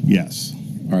do, yes.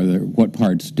 What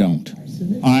parts don't?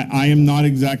 I am not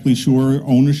exactly sure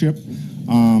ownership,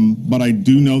 but I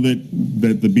do know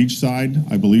that the beach side,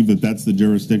 I believe that's the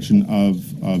jurisdiction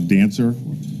of Dancer,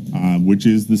 which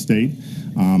is the state.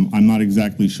 I'm not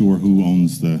exactly sure who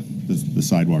owns the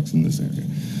sidewalks in this area.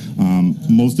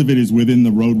 Most of it is within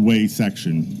the roadway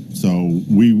section, so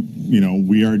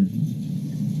we are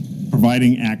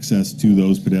providing access to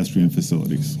those pedestrian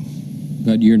facilities.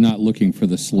 But you're not looking for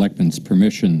the selectmen's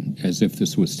permission as if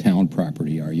this was town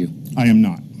property, are you? I am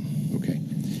not. Okay.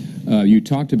 You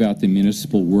talked about the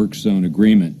municipal work zone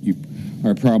agreement. You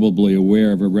are probably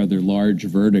aware of a rather large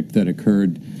verdict that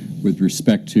occurred with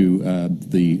respect to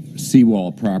the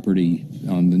seawall property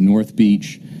on the North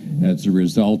Beach as a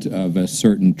result of a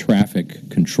certain traffic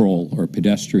control or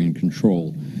pedestrian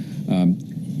control.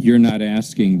 You're not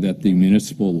asking that the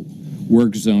municipal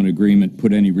work zone agreement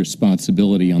put any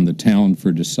responsibility on the town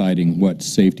for deciding what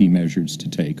safety measures to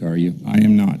take, are you? I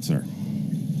am not, sir.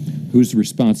 Whose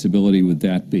responsibility would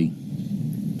that be?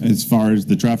 As far as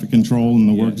the traffic control in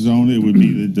the work zone, it would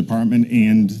be the department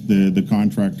and the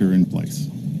contractor in place.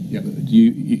 Yeah,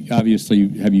 you obviously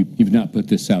you've not put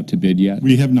this out to bid yet?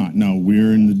 We have not. No,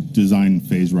 we're in the design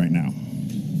phase right now.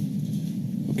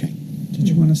 Okay. Did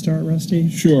you want to start, Rusty?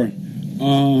 Sure.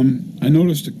 I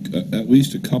noticed at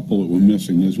least a couple that were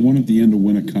missing. There's one at the end of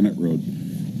Winnicott Road,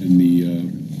 and the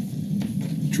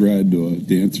Dread or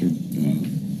Dancer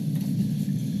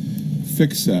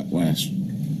fixed that last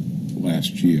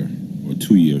year or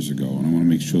 2 years ago, and I want to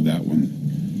make sure that one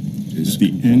is at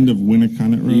the end of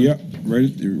Winnicott Road. Yep,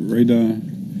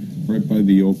 right by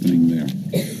the opening there.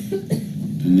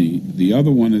 And the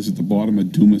other one is at the bottom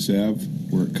of Dumas Ave,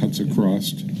 where it cuts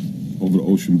across over to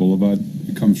Ocean Boulevard.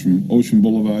 It comes from Ocean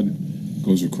Boulevard,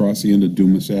 goes across the end of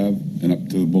Dumas Ave, and up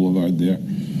to the boulevard there.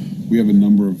 We have a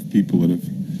number of people that have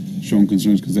shown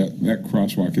concerns because that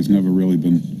crosswalk has never really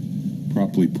been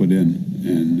properly put in,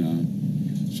 and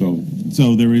so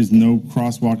there is no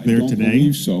crosswalk there today? I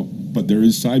believe so, but there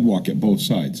is sidewalk at both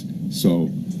sides. So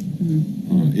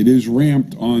it is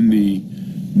ramped on the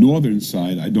northern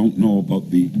side. I don't know about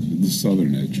the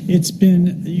southern edge. It's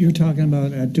been, you're talking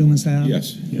about at Dumas Ave?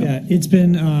 Yes. Yeah, it's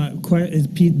been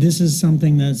this is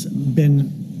something that's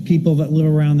been, people that live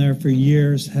around there for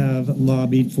years have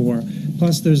lobbied for.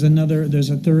 Plus, there's a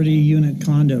 30-unit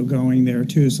condo going there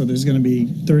too, so there's going to be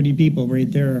 30 people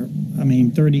right there. I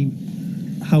mean, 30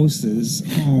 houses,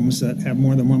 homes that have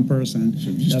more than one person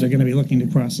that are going to be looking to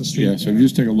cross the street. Yeah, so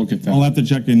just take a look at that. I'll have to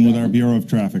check in with our Bureau of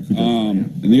Traffic.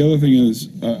 And the other thing is,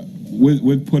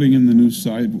 with putting in the new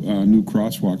new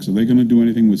crosswalks, are they going to do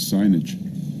anything with signage?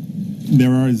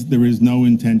 There is no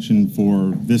intention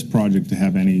for this project to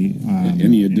have any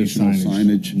additional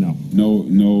signage. No.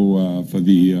 No for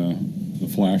the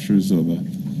flashers or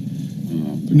the.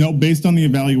 No, based on the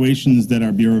evaluations that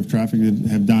our Bureau of Traffic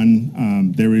have done,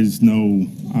 there is no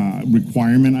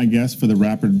requirement, I guess, for the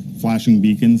rapid flashing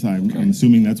beacons. I'm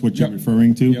assuming that's what you're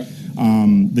referring to. Yep.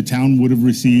 The town would have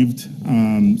received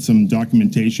some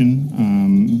documentation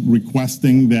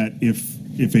requesting that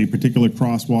if a particular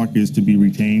crosswalk is to be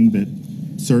retained, that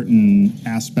certain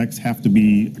aspects have to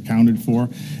be accounted for.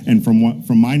 And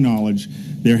from my knowledge,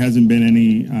 there hasn't been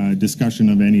any discussion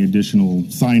of any additional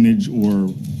signage or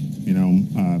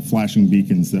flashing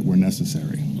beacons that were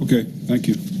necessary. Okay, thank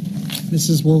you.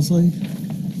 Mrs. Woolsey?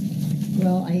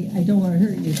 Well, I don't want to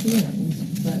hurt your feelings,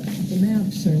 but the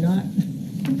maps are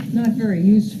not very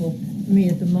useful to me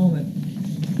at the moment.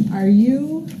 Are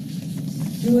you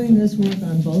doing this work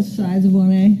on both sides of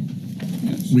 1A?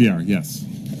 Yes. We are, yes.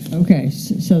 Okay,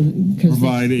 so because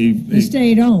the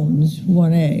state owns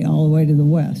 1A all the way to the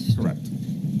west. Correct.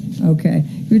 Okay.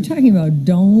 You're talking about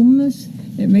domes.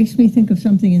 It makes me think of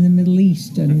something in the Middle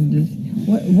East. And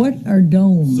what are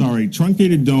domes? Sorry,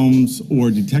 truncated domes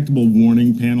or detectable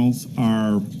warning panels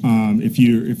are if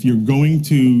you're going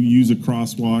to use a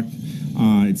crosswalk,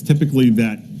 it's typically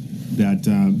that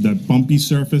bumpy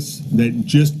surface that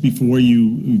just before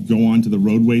you go onto the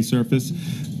roadway surface.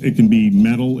 It can be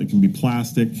metal, it can be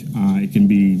plastic, it can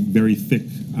be very thick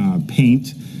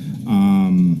paint.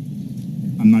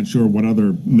 I'm not sure what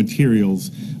other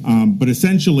materials, but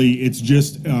essentially it's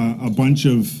just a bunch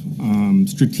of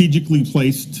strategically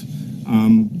placed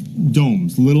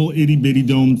domes, little itty bitty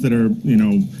domes that are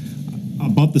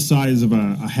about the size of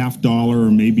a $50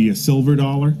 or maybe a silver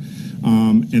dollar.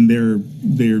 And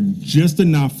they're just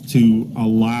enough to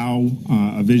allow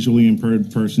a visually impaired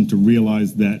person to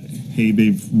realize that, hey,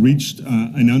 they've reached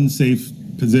an unsafe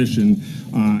position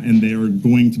and they are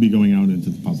going to be going out into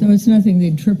the public. So it's nothing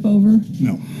they'd trip over?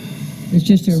 No. It's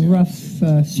just a rough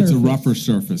surface? It's a rougher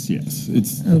surface, yes.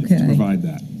 It's to provide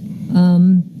that.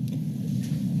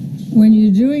 When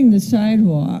you're doing the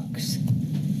sidewalks,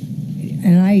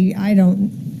 and I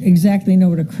don't exactly know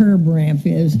what a curb ramp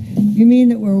is. You mean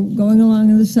that we're going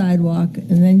along the sidewalk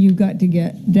and then you've got to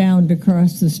get down to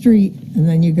cross the street and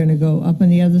then you're going to go up on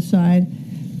the other side?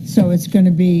 So it's going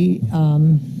to be,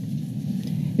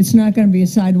 it's not going to be a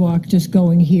sidewalk just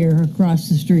going here across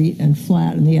the street and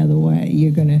flat in the other way.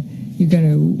 You're going to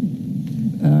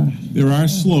there are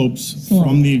slopes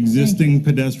from the existing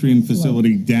pedestrian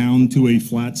facility down to a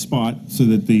flat spot, so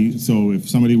that if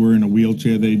somebody were in a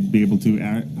wheelchair, they'd be able to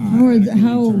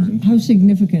how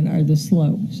significant are the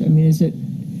slopes? I mean, is it?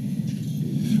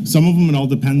 Some of them, it all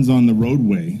depends on the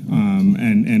roadway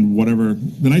and whatever.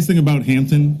 The nice thing about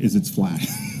Hampton is it's flat.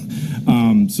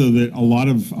 So that a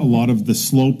lot of the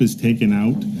slope is taken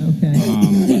out. Okay.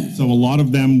 So a lot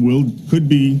of them could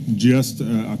be just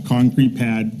a concrete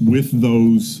pad with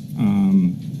those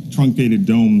truncated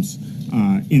domes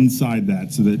inside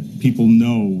that, so that people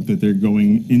know that they're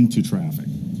going into traffic.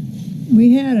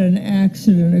 We had an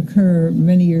accident occur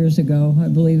many years ago, I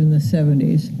believe in the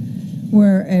 70s,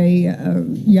 where a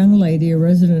young lady, a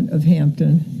resident of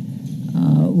Hampton,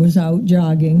 was out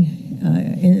jogging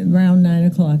around 9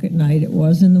 o'clock at night. It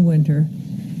was in the winter,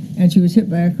 and she was hit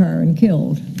by a car and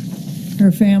killed.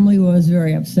 her family was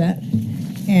very upset,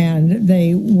 and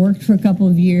they worked for a couple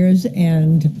of years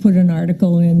and put an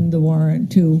article in the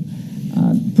warrant to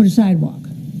put a sidewalk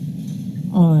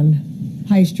on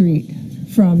High Street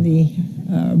from the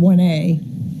 1A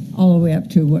all the way up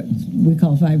to what we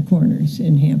call Five Corners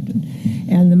in Hampton.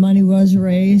 And the money was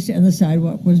raised and the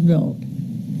sidewalk was built.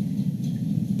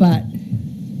 But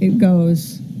it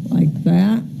goes like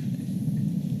that,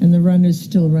 and the runners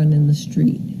still run in the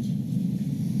street.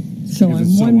 So Because I'm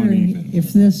it's so wondering uneven.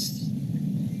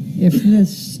 if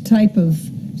this type of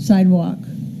sidewalk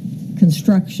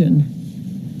construction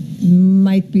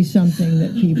might be something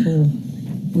that people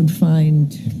would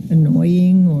find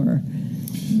annoying, or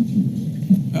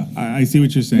I see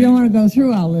what you're you saying. don't want to go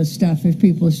through all this stuff if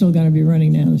people are still going to be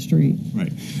running down the street.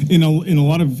 Right. In a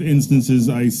lot of instances,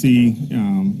 I see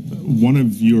one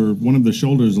of the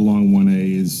shoulders along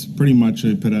 1A is pretty much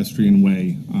a pedestrian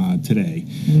way today.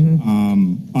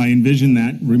 I envision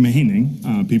that remaining.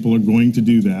 People are going to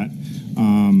do that.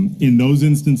 In those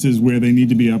instances where they need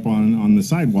to be up on the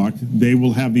sidewalk, they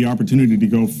will have the opportunity to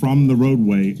go from the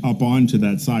roadway up onto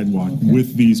that sidewalk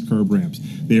with these curb ramps.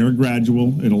 They are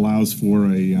gradual. It allows for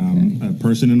a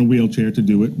person in a wheelchair to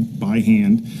do it by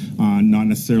hand, not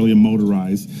necessarily a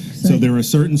motorized. So there are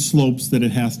certain slopes that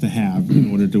it has to have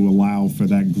in order to allow for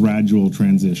that gradual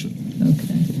transition.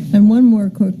 Okay. And one more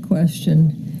quick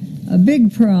question. A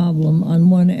big problem on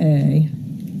 1A,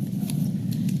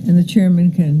 and the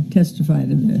chairman can testify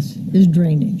to this, is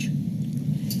drainage.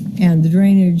 And the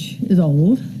drainage is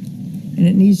old, and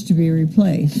it needs to be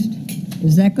replaced.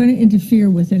 Is that going to interfere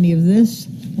with any of this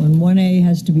when 1A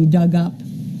has to be dug up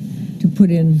to put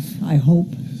in, I hope,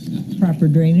 proper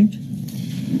drainage?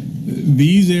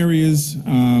 These areas,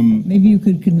 maybe you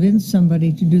could convince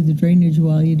somebody to do the drainage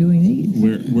while you're doing these.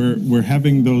 we're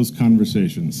having those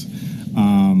conversations.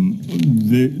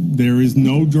 There is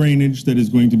no drainage that is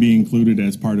going to be included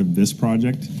as part of this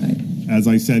project. Right. As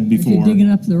I said If before, you're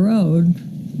digging up the road,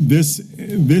 this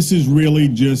is really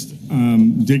just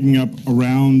digging up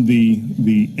around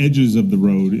the edges of the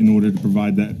road in order to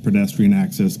provide that pedestrian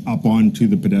access up onto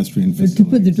the pedestrian but to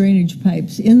facility. put the drainage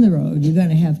pipes in the road, you're going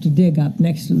to have to dig up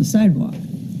next to the sidewalk.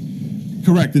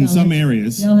 Correct, in some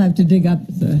areas. They'll have to dig up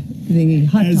the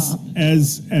hot top.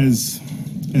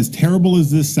 As terrible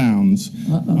as this sounds,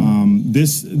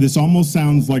 this almost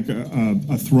sounds like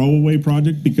a throwaway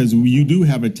project, because you do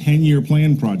have a 10-year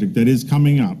plan project that is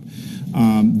coming up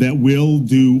that will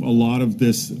do a lot of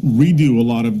this, redo a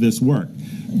lot of this work.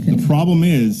 Okay. The problem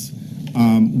is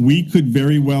we could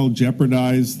very well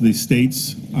jeopardize the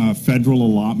state's federal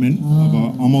allotment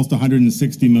of almost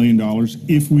 $160 million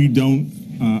if we don't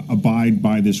abide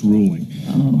by this ruling.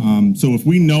 So if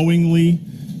we knowingly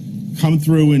come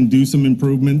through and do some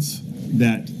improvements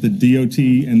that the DOT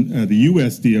and the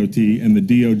U.S. DOT and the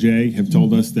DOJ have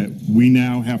told us that we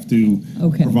now have to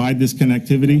provide this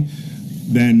connectivity,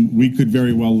 then we could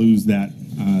very well lose that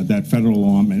that federal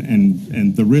allotment,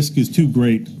 and the risk is too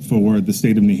great for the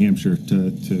state of New Hampshire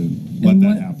to let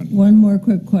that happen. One more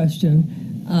quick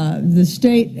question. The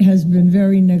state has been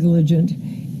very negligent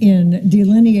in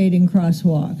delineating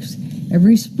crosswalks.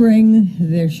 Every spring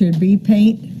there should be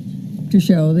paint to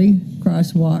show the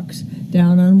crosswalks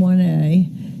down on 1A,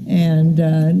 and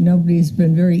nobody's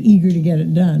been very eager to get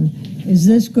it done. Is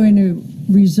this going to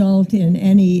result in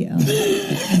any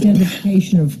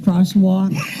identification of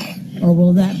crosswalk, or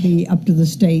will that be up to the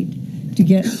state to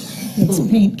get its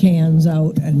paint cans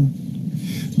out? And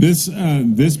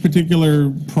this particular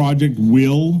project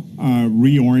will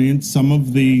reorient some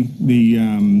of the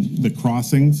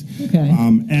crossings. Okay.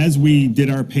 As we did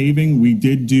our paving, we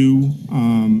did do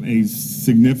a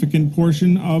significant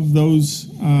portion of those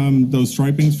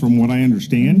stripings, from what I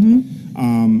understand,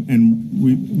 and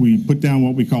we put down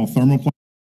what we call thermoplastic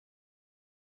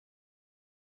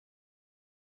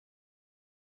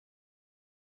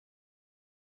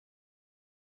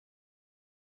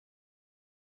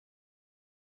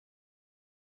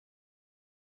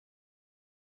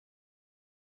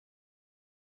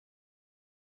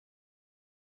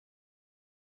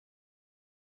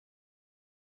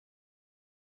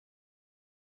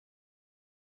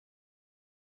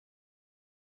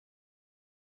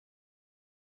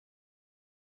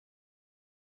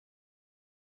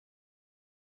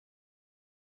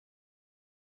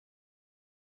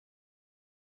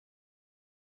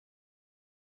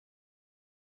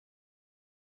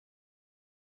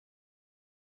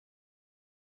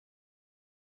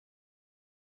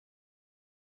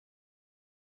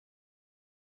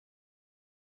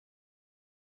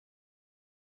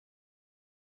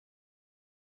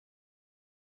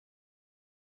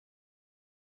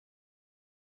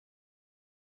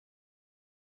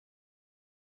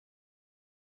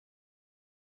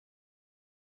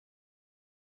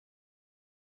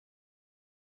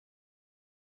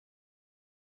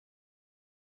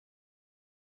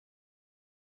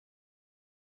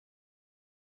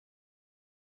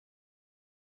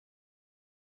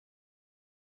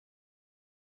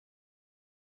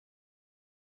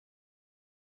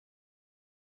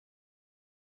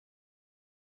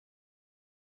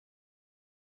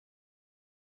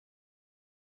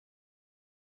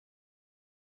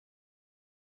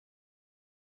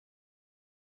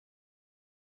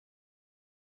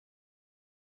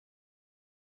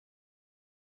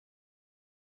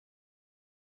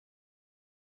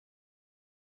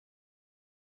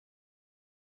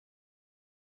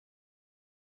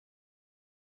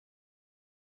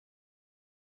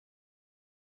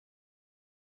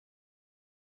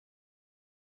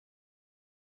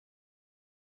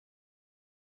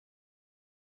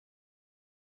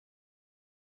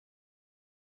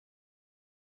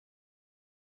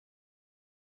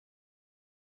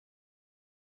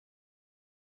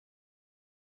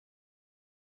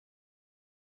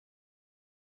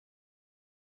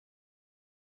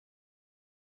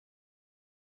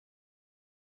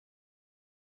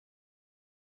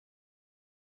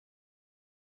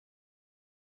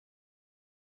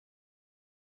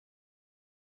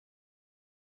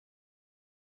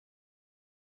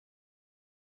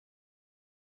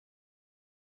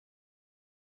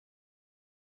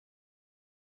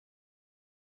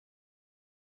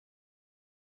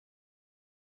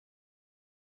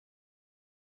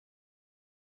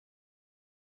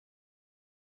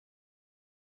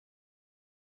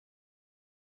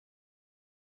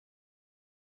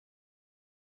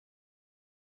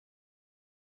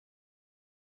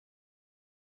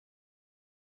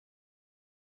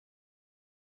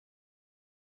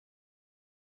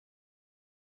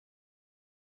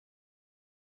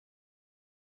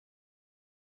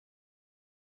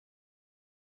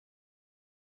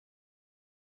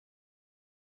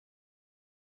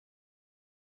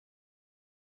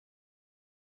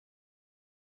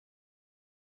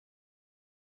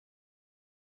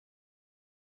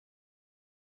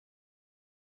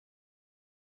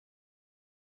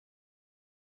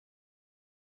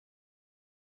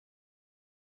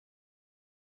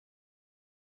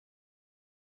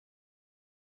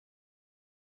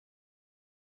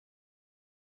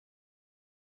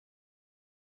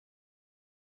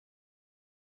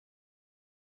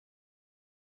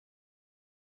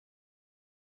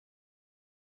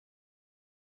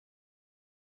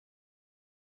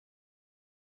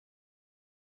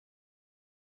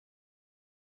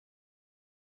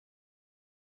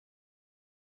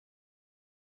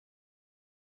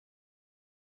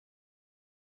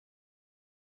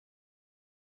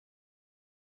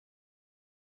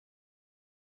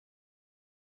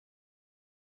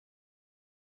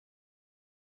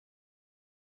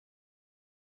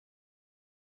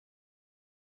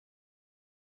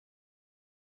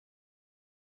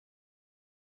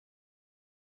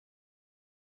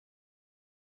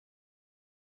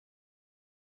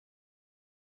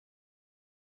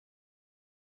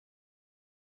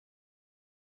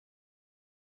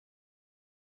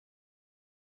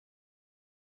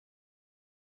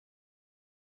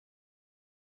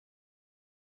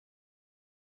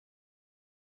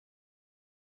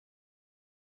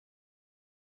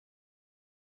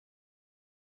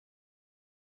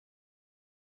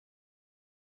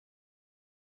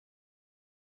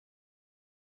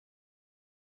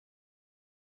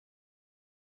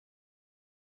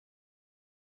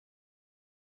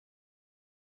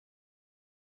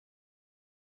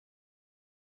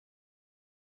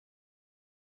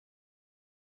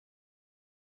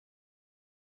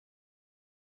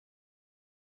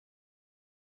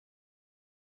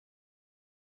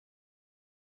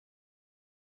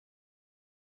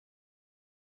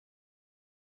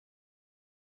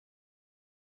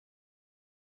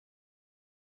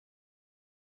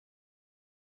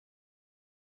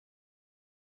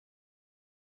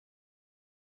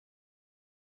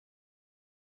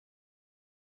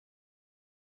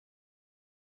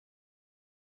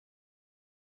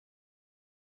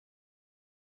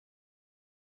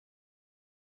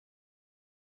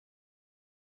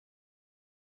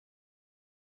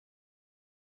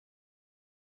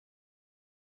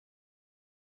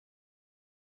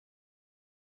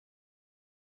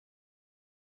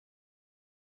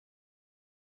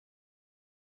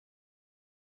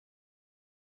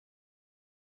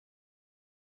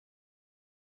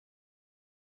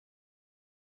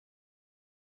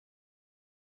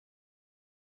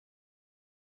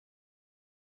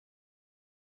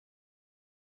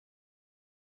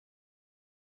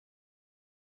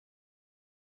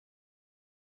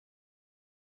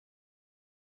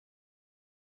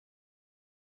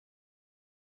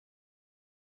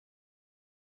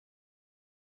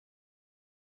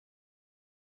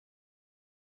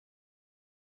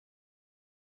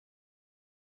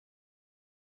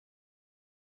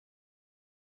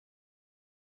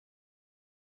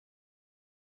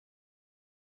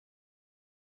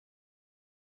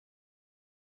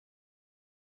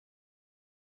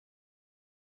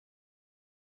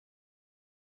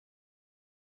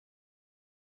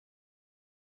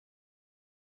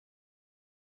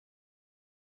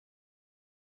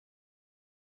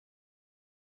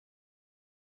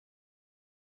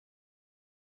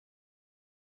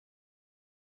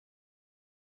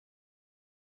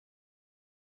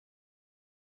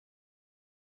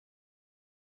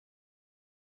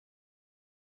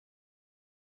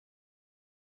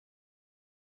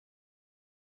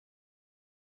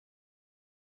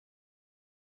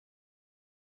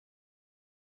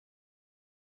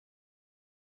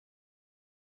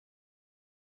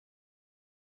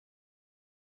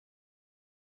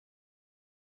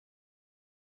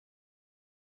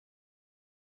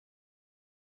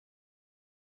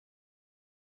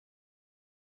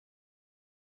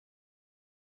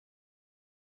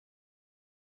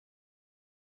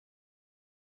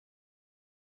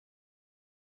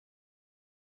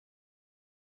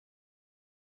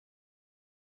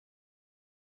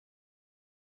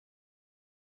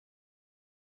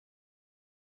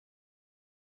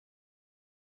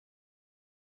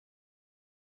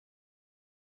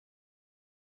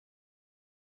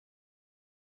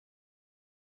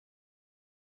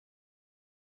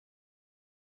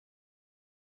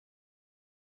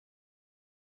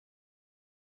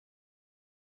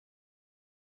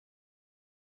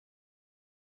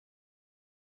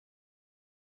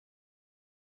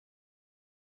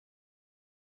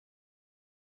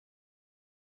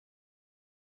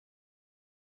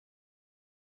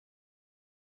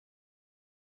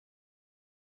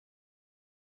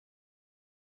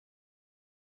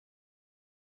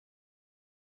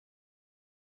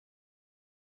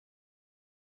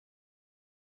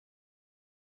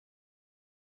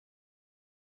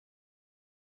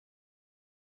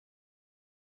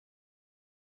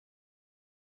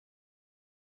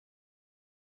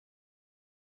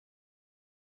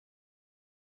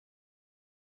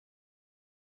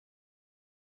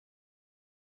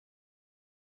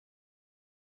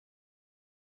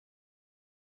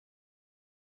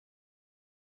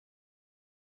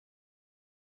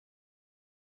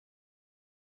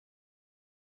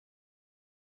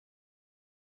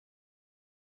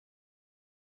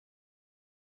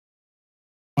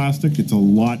plastic. It's a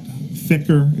lot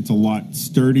thicker. It's a lot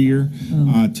sturdier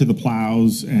to the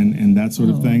plows and that sort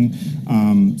of thing.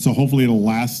 So hopefully it'll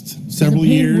last several The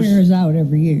paint years. wears out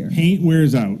every year. Paint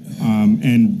wears out,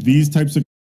 and these types of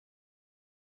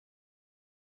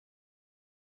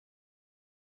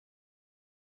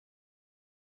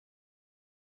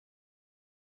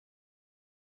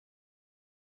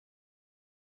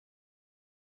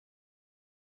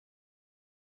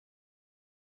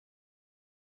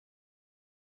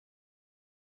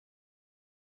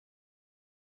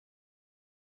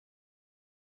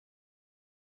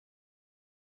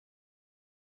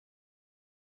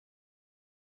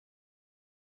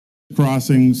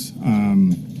crossings,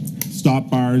 stop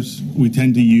bars, we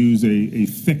tend to use a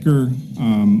thicker,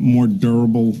 more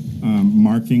durable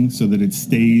marking so that it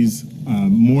stays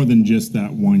more than just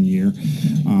that 1 year,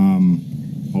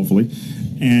 hopefully.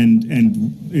 And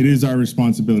it is our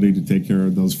responsibility to take care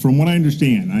of those. From what I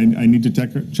understand, I need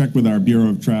to check with our Bureau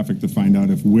of Traffic to find out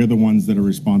if we're the ones that are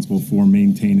responsible for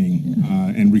maintaining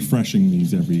and refreshing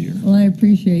these every year. Well, I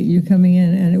appreciate you coming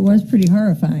in, and it was pretty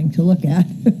horrifying to look at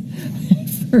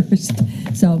first.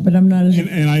 So, but I'm not as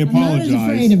And I apologize. I'm not as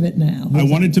afraid of it now. I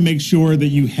wanted to make sure that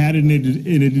you had it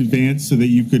in advance so that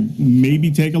you could maybe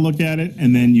take a look at it,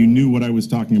 and then you knew what I was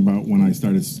talking about when I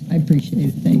started. I appreciate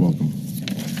it. Thank you. You're welcome.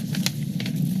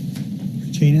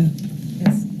 Gina?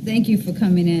 Yes, thank you for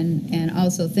coming in, and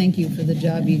also thank you for the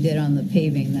job you did on the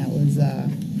paving. That was,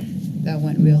 that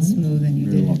went real smooth, and you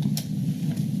You're did welcome.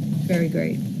 very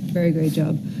great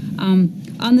job.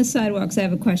 On the sidewalks, I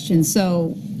have a question.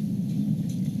 So,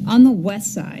 on the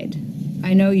west side,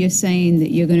 I know you're saying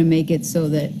that you're gonna make it so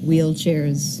that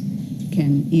wheelchairs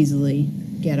can easily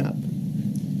get up,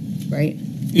 right?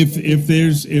 If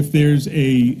there's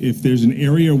an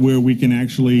area where we can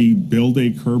actually build a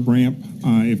curb ramp,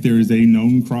 if there is a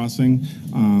known crossing,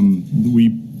 we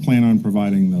plan on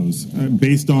providing those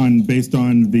based on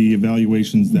the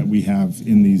evaluations that we have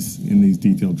in these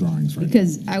detailed drawings. Right.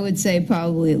 Because I would say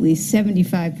probably at least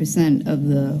 75% of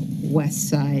the west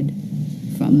side,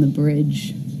 from the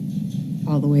bridge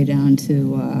all the way down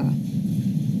to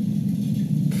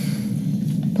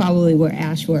probably where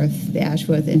the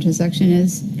Ashworth intersection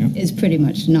is pretty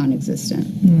much non-existent.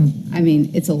 I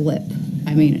mean, it's a lip.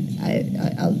 I mean,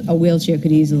 a wheelchair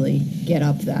could easily get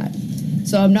up that.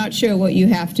 So I'm not sure what you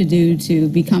have to do to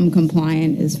become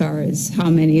compliant as far as how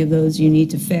many of those you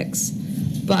need to fix.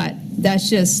 But that's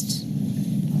just,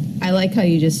 I like how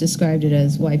you just described it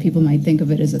as why people might think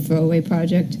of it as a throwaway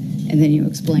project, and then you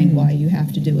explained why you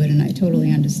have to do it, and I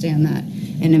totally understand that,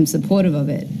 and I'm supportive of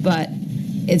it. But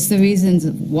it's the reasons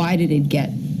of why did it get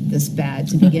this bad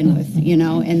to begin with, you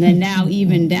know? And then now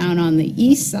even down on the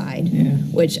east side,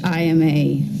 which I am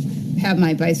have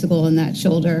my bicycle on that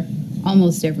shoulder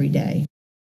almost every day.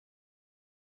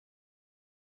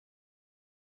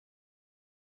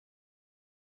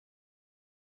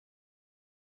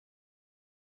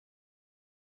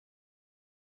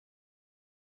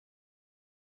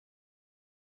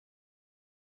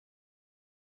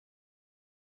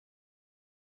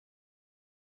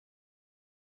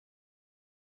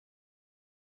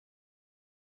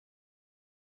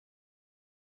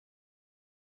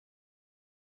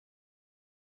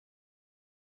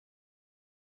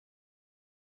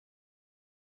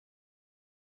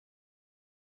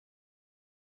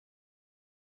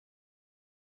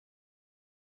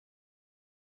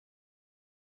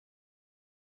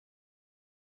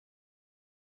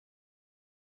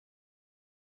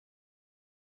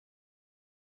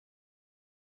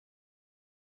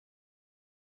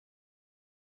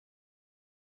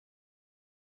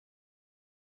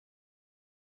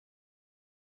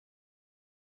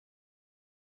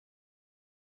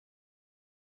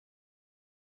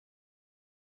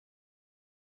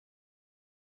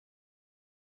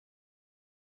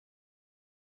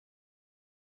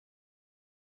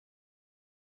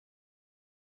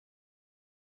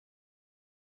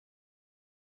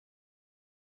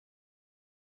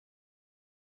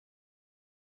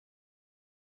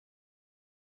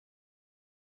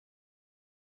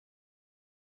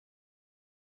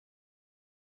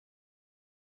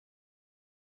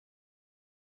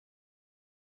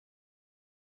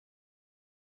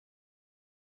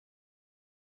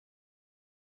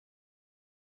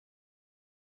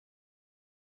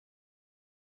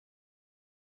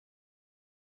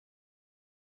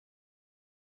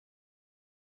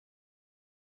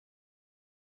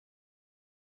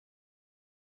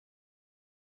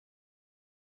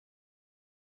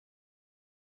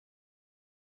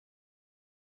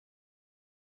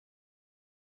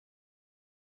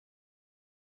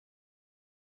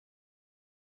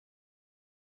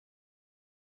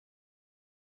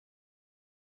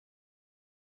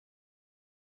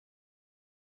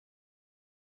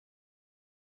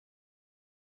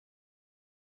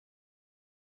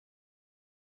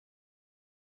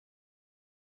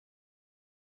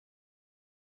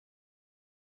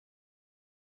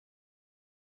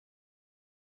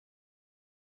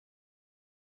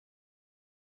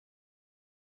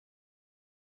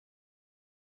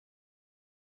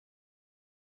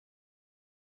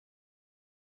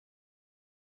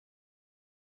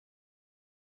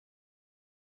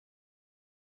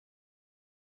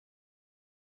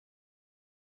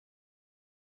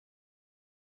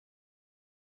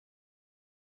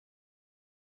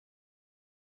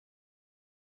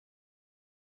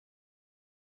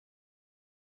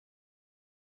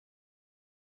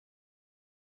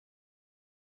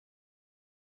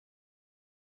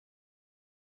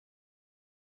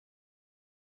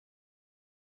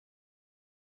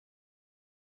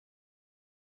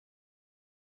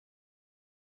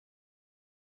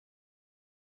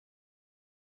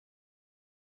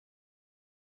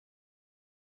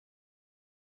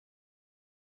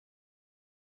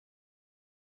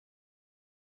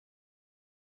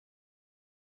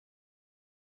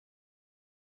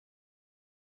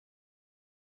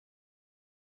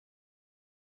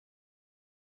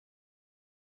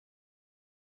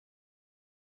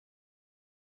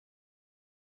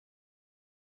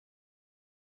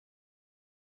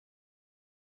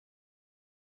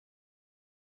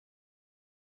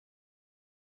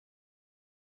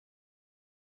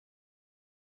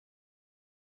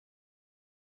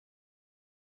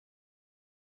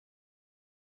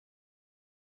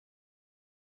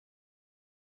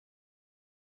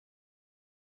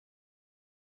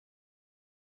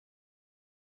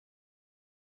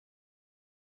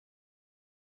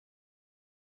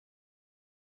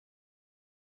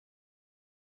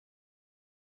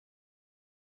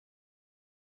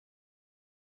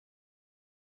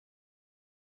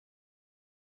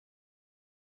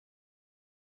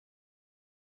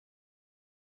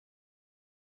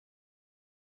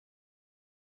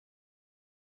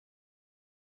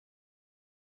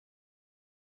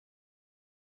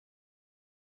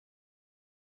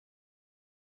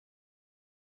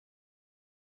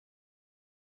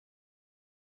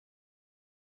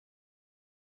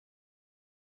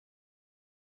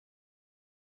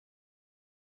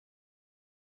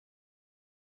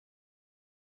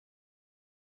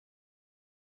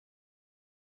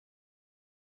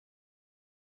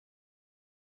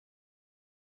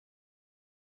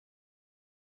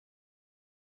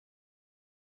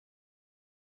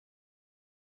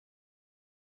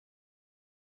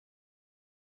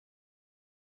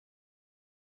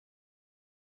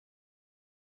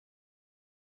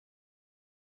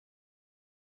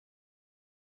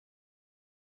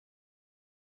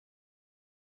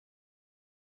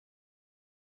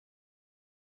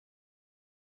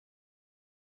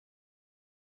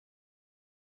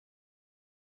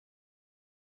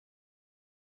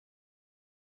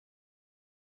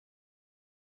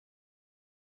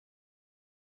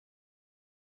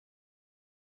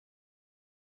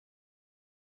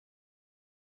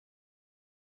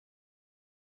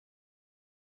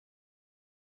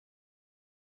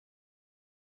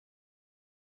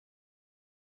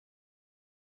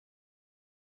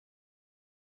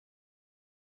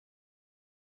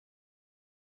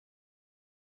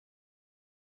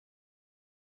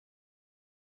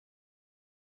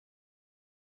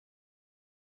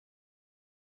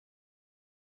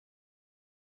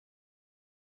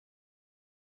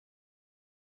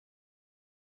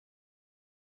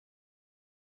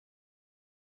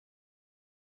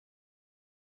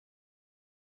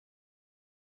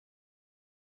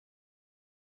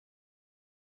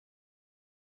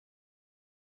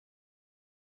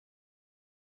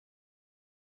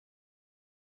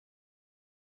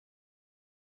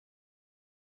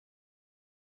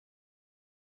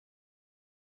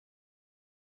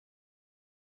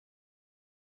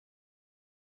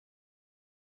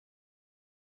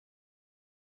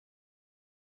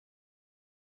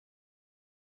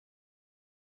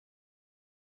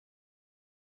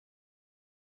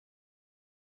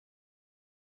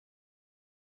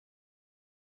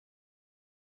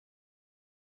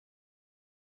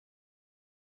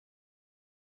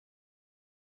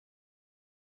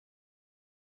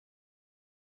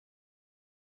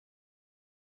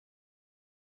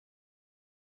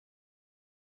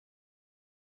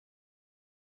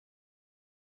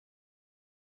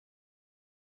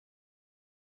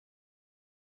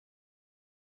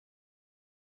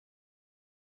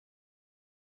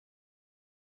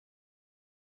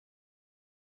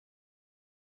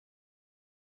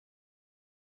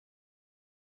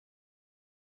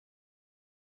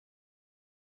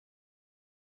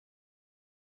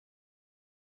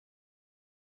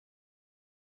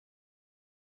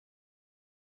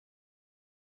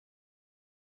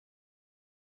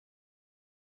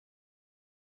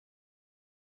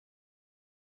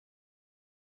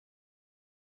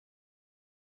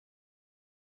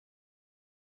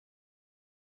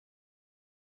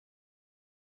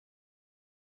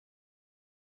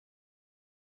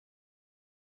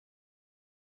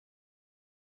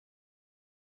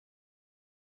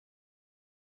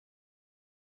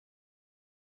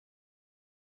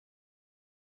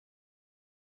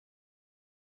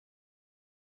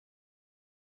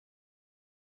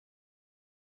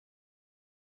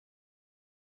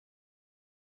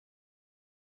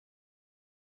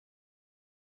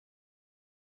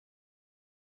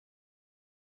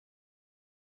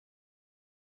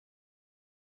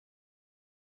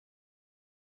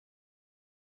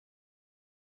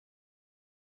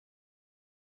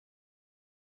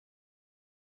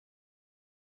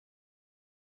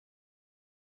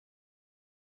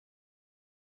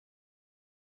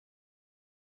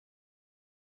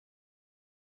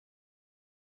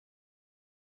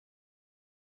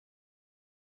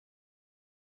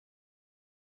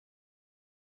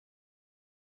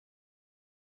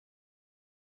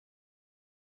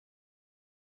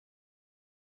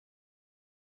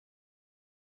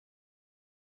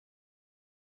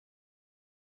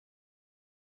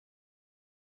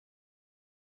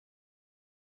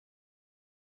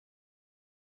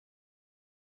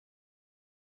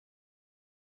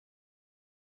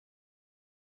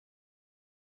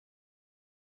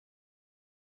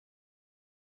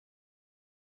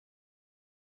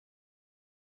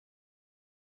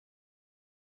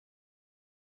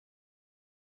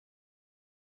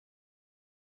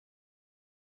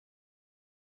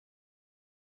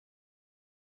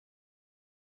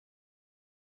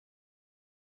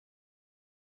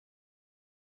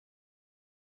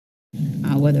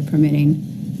 weather permitting,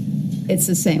 it's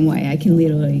the same way. I can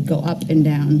literally go up and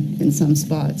down in some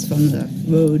spots from the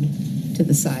road to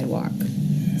the sidewalk.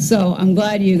 So I'm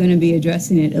glad you're going to be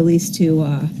addressing it at least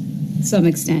to some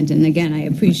extent. And again, I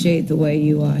appreciate the way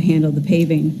you handle the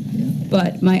paving.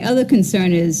 But my other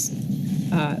concern is,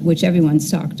 which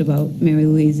everyone's talked about, Mary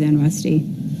Louise and Rusty,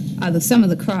 some of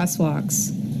the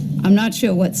crosswalks. I'm not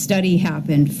sure what study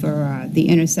happened for the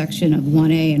intersection of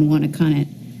 1A and Winnicott,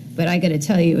 but I got to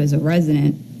tell you, as a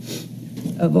resident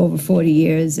of over 40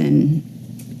 years and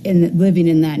living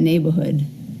in that neighborhood,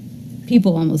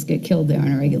 people almost get killed there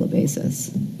on a regular basis.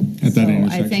 At that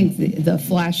intersection. I think the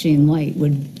flashing light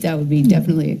would be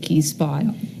definitely a key spot.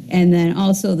 And then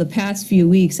also the past few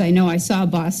weeks, I know I saw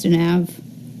Boston Ave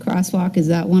crosswalk. Is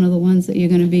that one of the ones that you're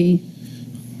going to be?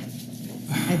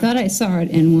 I thought I saw it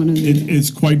in one of the.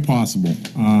 It's quite possible.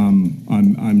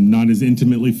 I'm not as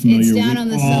intimately familiar down on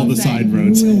with the all south the bank. side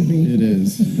roads. It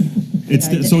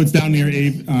is. So it's down near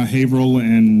Haverhill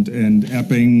and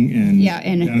Epping and Yeah,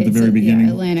 and down at the it's very beginning.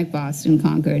 Atlantic, Boston,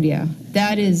 Concord. Yeah,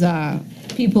 that is.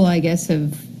 People, I guess,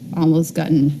 have almost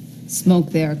gotten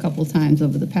smoked there a couple times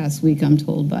over the past week. I'm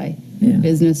told by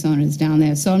business owners down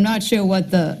there. So I'm not sure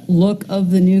what the look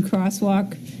of the new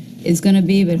crosswalk is going to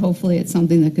be, but hopefully it's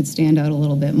something that could stand out a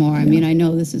little bit more. I mean, I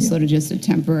know this is sort of just a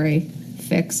temporary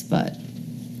fix, but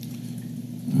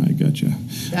I gotcha.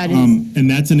 that is And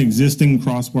that's an existing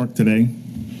crosswalk today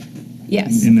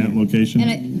yes. in that location?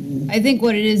 And I think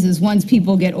what it is once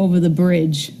people get over the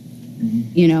bridge,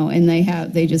 you know, and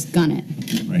they just gun it.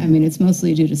 Right. I mean, it's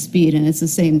mostly due to speed, and it's the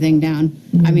same thing down.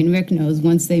 I mean, Rick knows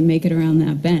once they make it around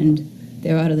that bend,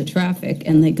 they're out of the traffic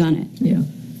and they gun it. Yeah.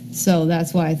 So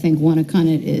that's why I think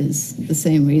Winnicott is the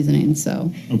same reasoning.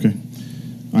 So, Okay.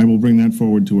 I will bring that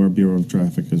forward to our Bureau of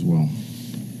Traffic as well.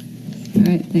 all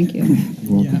right, thank you.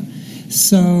 You're welcome.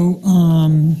 So,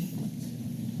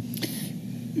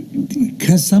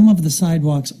 because some of the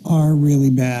sidewalks are really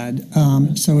bad.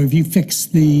 So if you fix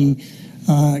the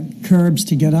curbs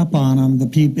to get up on them,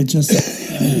 it just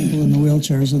people in the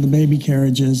wheelchairs or the baby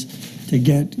carriages to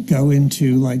go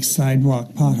into like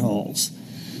sidewalk potholes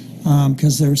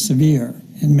because they're severe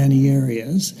in many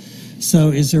areas.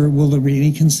 So will there be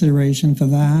any consideration for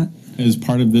that? As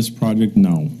part of this project,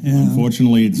 no. Yeah.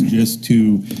 Unfortunately, it's just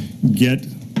to get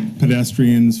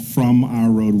pedestrians from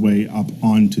our roadway up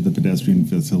onto the pedestrian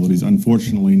facilities.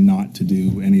 Unfortunately, not to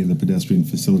do any of the pedestrian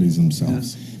facilities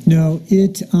themselves. No,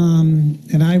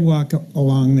 and I walk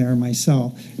along there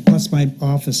myself, plus my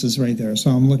office is right there,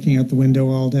 so I'm looking out the window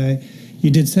all day.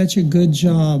 You did such a good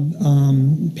job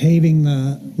paving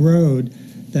the road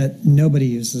that nobody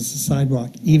uses the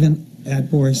sidewalk, even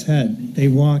at Boar's Head. They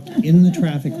walk in the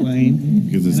traffic lane,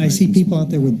 Because it's and I nice see and people smooth.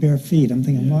 out there with bare feet. I'm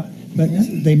thinking, what? But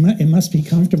it must be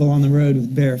comfortable on the road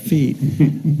with bare feet.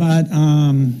 But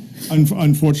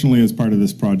Unfortunately, as part of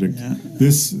this project, Yeah.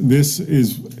 this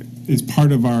is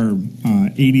part of our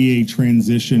ADA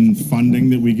transition funding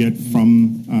that we get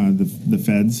from the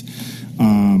feds.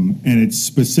 And it's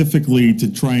specifically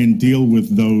to try and deal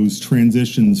with those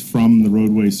transitions from the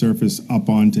roadway surface up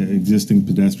onto existing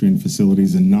pedestrian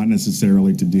facilities and not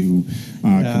necessarily to do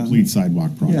complete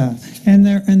sidewalk yeah, projects. and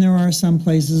there are some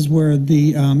places where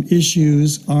the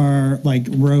issues are like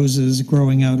roses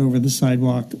growing out over the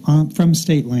sidewalk from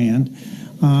state land,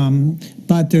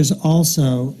 but there's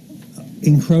also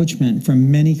encroachment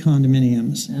from many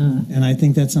condominiums, and I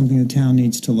think that's something the town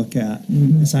needs to look at.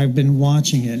 As I've been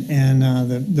watching it, and I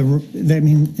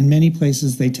mean, in many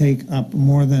places they take up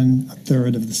more than a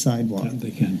third of the sidewalk. They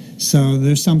can. So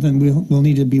there's something we'll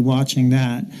need to be watching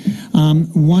that.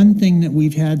 One thing that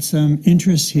we've had some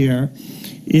interest here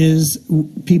is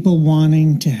people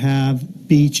wanting to have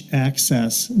beach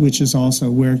access, which is also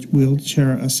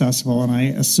wheelchair accessible, and I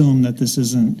assume that this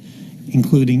isn't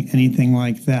including anything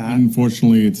like that.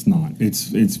 Unfortunately, it's not.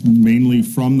 It's mainly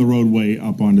from the roadway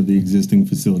up onto the existing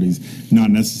facilities, not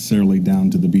necessarily down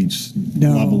to the beach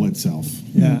No. level itself.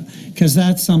 Yeah, because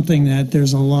that's something that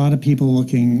there's a lot of people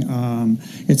looking.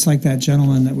 It's like that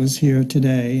gentleman that was here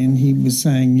today, and he was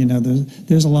saying, you know,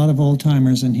 there's a lot of old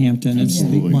timers in Hampton. It's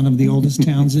one of the oldest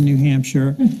towns in New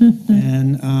Hampshire,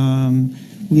 and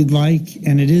we'd like,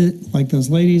 and it is like those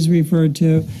ladies referred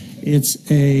to. It's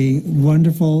a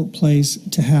wonderful place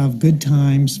to have good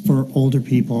times for older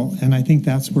people, and I think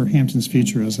that's where Hampton's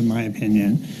future is, in my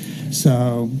opinion.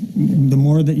 So the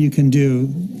more that you can do,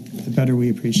 the better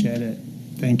we appreciate it.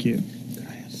 Thank you.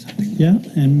 Yeah,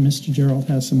 and Mr. Gerald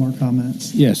has some more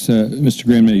comments. Yes, Mr.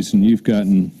 Grand Mason, you've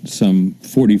gotten some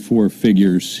 44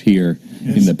 figures here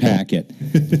in the packet.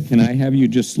 Can I have you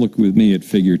just look with me at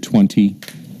figure 20?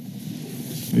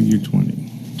 Figure 20.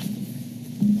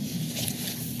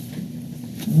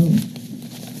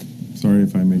 Sorry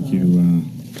if I make you.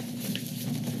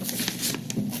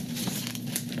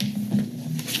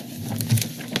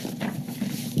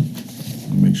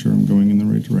 Make sure I'm going in the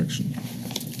right direction.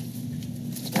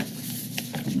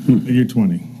 Figure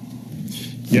 20.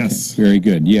 Yes. Very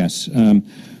good. Yes.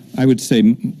 I would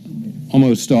say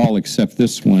almost all except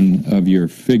this one of your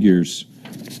figures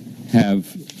have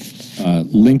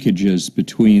linkages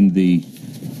between the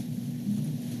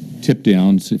tip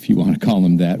downs, if you want to call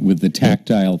them that, with the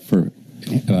tactile for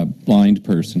blind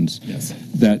persons. Yes.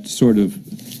 That sort of,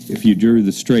 if you drew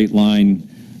the straight line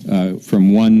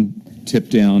from one tip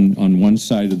down on one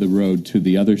side of the road to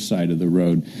the other side of the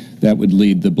road, that would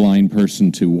lead the blind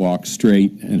person to walk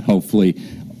straight and hopefully,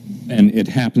 and it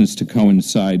happens to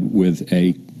coincide with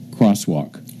a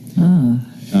crosswalk.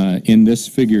 In this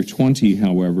figure 20,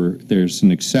 however, there's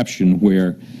an exception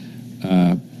where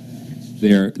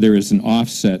there is an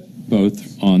offset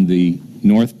both on the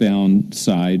northbound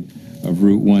side of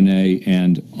Route 1A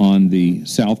and on the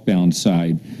southbound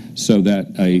side, so that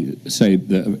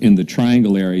in the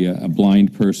triangle area, a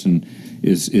blind person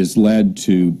is led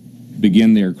to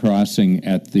begin their crossing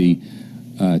at the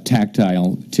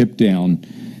tactile tip down,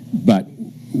 but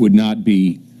would not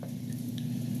be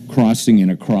crossing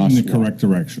in a crosswalk. In the correct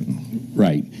direction.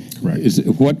 Right. Correct.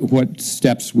 What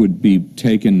steps would be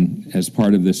taken as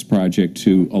part of this project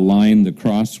to align the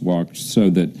crosswalks so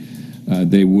that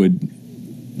there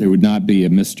would not be a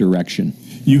misdirection?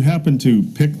 You happen to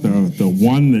pick the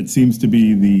one that seems to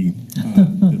be the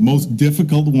most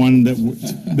difficult one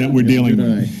that we're dealing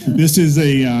with. This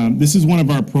is one of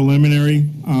our preliminary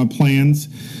plans,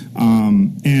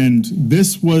 and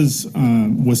this was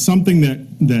something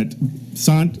that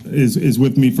Sant is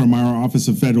with me from our Office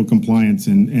of Federal Compliance,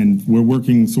 and we're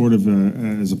working sort of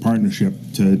as a partnership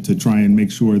to try and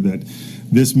make sure that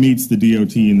this meets the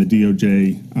DOT and the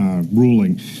DOJ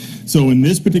ruling. So in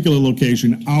this particular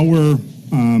location,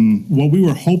 what we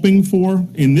were hoping for,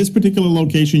 in this particular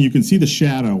location, you can see the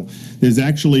shadow. There's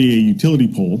actually a utility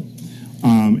pole,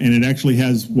 and it actually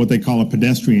has what they call a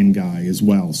pedestrian guy as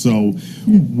well. So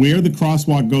where the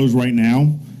crosswalk goes right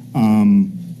now,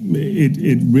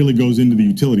 it really goes into the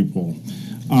utility pole.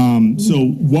 So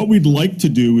what we'd like to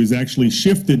do is actually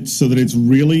shift it so that it's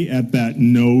really at that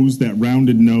nose, that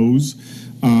rounded nose,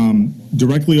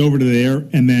 directly over to there,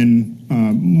 and then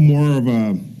more of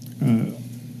a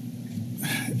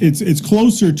it's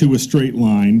closer to a straight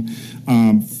line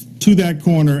to that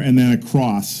corner and then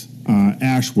across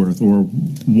Ashworth or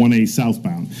 1A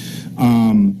southbound,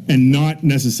 and not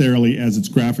necessarily as it's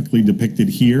graphically depicted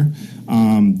here.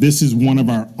 This is one of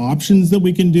our options that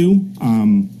we can do.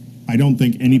 I don't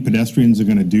think any pedestrians are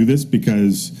going to do this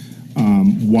because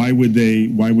why would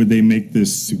they make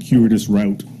this circuitous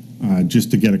route just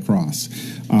to get across?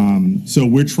 So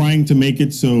we're trying to make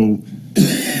it so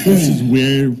this is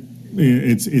where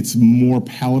it's more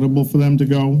palatable for them to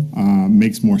go,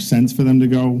 makes more sense for them to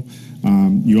go.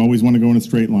 You always want to go in a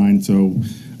straight line, so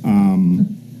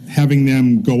having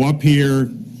them go up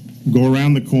here, go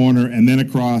around the corner, and then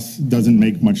across doesn't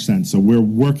make much sense. So we're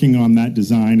working on that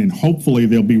design, and hopefully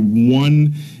there'll be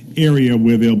one area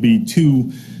where there'll be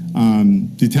two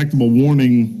detectable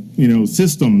warning,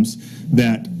 systems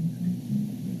that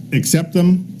accept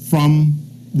them from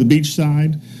the beach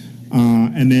side,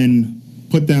 and then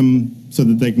put them so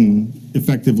that they can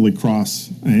effectively cross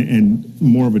and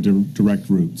more of a direct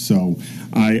route. So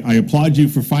I applaud you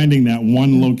for finding that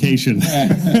one location.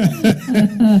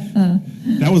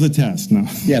 That was a test. No.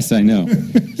 Yes, I know.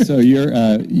 So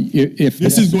if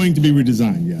this is going to be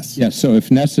redesigned, yes. Yes. So if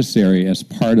necessary, as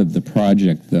part of the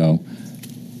project, though,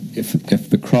 if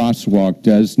the crosswalk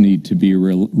does need to be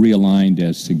realigned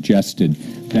as suggested,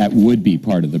 that would be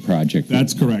part of the project.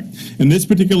 That's correct. In this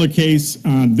particular case,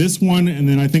 this one, and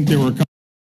then I think there were a couple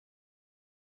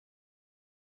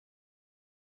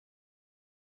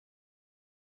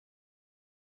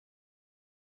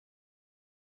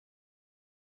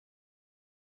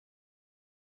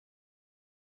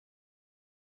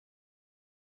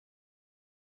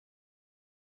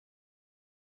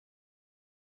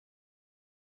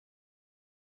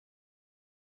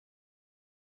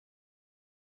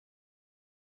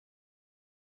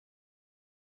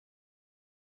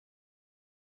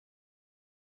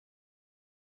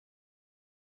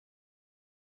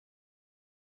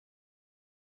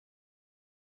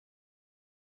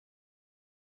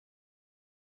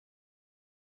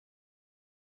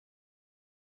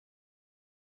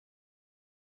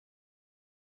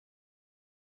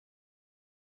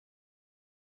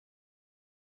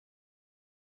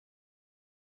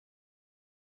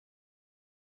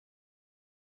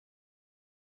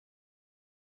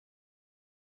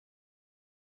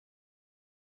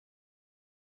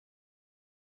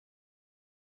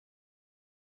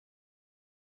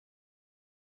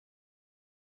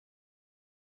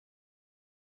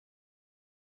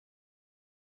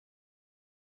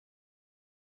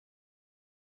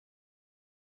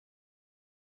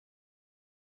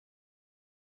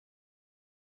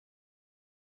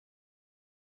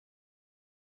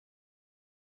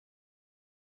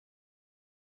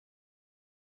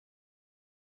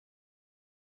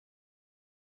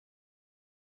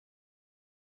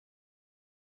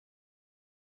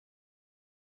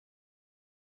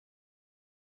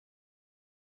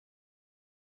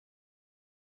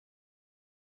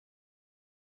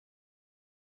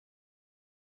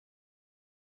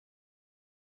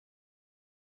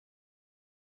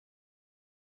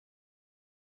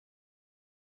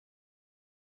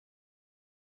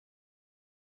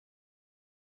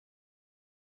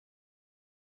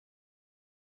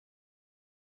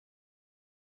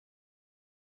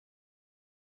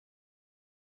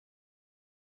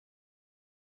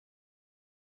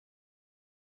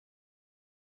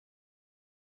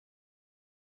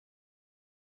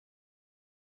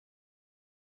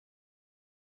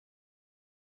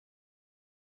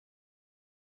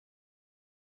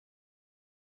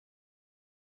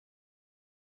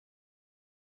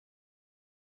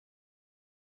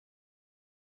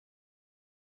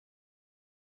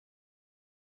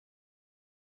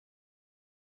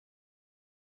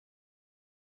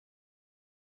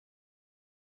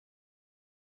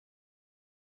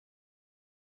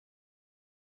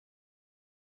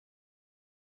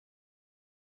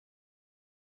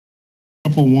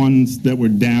couple ones that were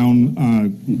down,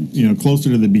 closer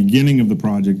to the beginning of the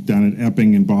project down at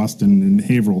Epping and Boston and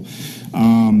Haverhill,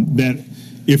 that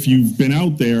if you've been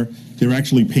out there, they're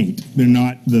actually paint. They're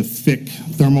not the thick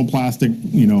thermoplastic,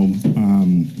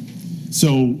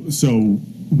 so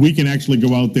we can actually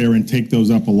go out there and take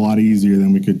those up a lot easier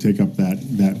than we could take up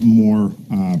that more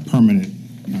permanent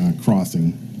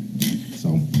crossing. So,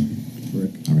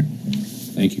 all right.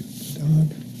 Thank you.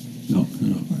 No.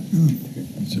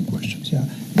 Some questions. Yeah.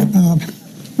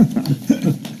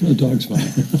 The dog's fine.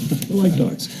 I like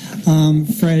dogs.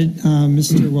 Fred,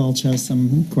 Mr. Welch has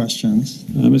some questions.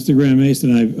 Mr. Graham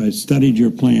Mason, I've studied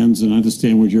your plans and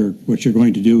understand what you're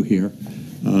going to do here.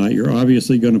 You're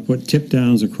obviously going to put tip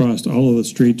downs across all of the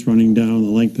streets running down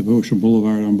the length of Ocean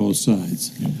Boulevard on both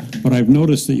sides. But I've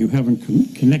noticed that you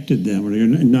haven't connected them, or you're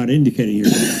not indicating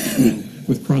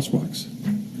with crosswalks.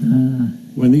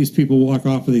 When these people walk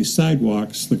off of these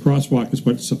sidewalks, the crosswalk is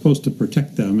what's supposed to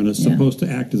protect them, and it's supposed to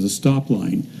act as a stop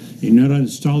line. You're not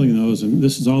installing those, and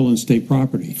this is all on state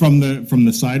property. From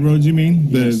the side roads, you mean?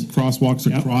 Yes. The crosswalks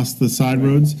across the side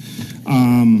roads?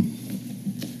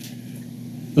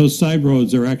 Those side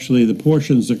roads are actually the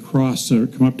portions that cross or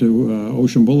come up to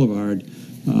Ocean Boulevard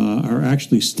are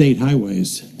actually state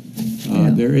highways.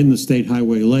 They're in the state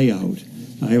highway layout.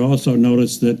 I've also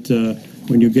noticed that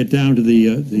when you get down to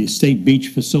the state beach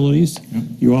facilities,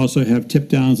 you also have tip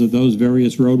downs of those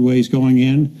various roadways going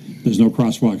in. There's no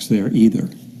crosswalks there either.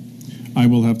 I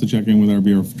will have to check in with our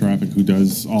Bureau of Traffic, who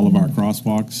does all of our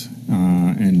crosswalks,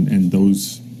 and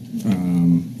those.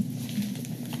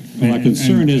 Well, my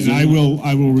concern is I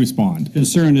will respond.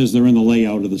 Concern is they're in the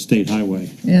layout of the state highway.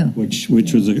 Yeah. Which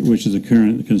is a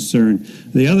current concern.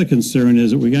 The other concern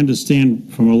is that we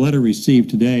understand from a letter received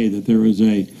today that there is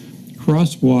a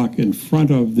crosswalk in front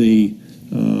of the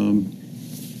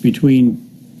between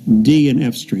D and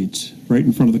F streets, right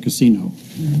in front of the casino,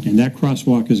 and that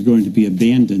crosswalk is going to be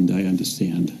abandoned. I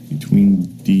understand. Between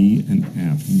D and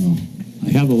F. No. I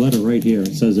have the letter right here.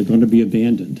 It says they're going to be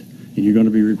abandoned, and you're going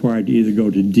to be required to either go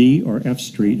to D or F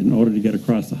Street in order to get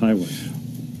across the highway.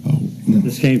 Oh.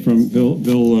 This came from Bill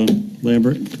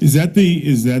Lambert. Is that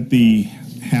the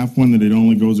half one that it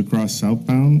only goes across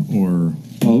southbound, or?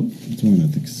 Well, it's one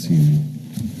at the casino.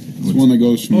 It's one that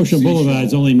goes from Ocean Boulevard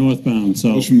is only northbound,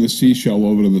 so goes from the seashell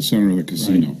over to the center of the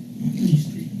casino. Right.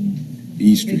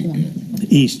 E Street.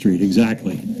 E Street,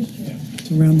 exactly.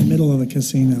 It's around the middle of the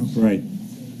casino. Right.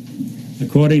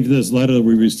 According to this letter that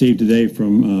we received today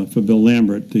from for Bill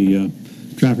Lambert, the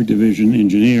traffic division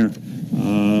engineer,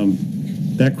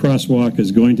 that crosswalk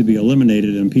is going to be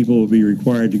eliminated, and people will be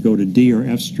required to go to D or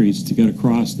F streets to get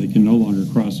across. They can no longer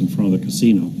cross in front of the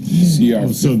casino.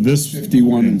 CR. So this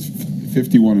 51 and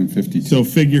 52. So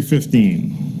figure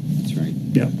 15. That's right.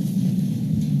 Yeah.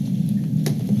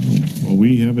 Well,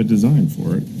 we have a design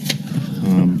for it.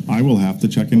 I will have to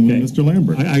check in with Mr.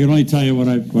 Lambert. I can only tell you what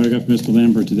I got from Mr.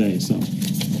 Lambert today. So.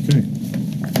 Okay.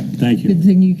 Thank you. Good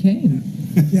thing you came.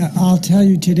 Yeah, I'll tell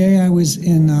you, today I was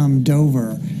in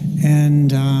Dover,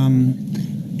 and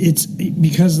it's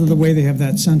because of the way they have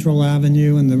that Central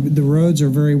Avenue, and the roads are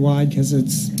very wide because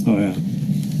it's... Oh, yeah.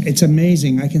 It's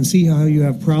amazing. I can see how you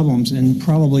have problems in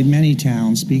probably many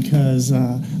towns, because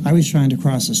I was trying to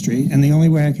cross the street, and the only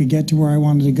way I could get to where I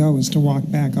wanted to go was to walk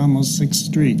back almost 6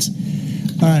 streets.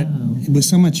 But with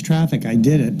so much traffic, I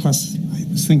did it. Plus, I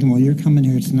was thinking, well, you're coming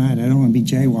here tonight. I don't want to be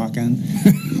jaywalking.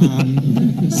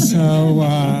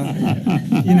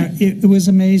 It was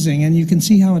amazing. And you can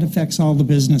see how it affects all the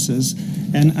businesses.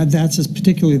 And that's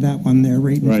particularly that one there,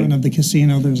 right in front of the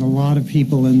casino. There's a lot of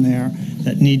people in there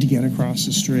that need to get across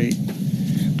the street.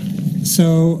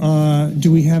 So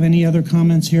do we have any other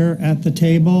comments here at the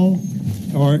table?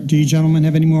 Or do you gentlemen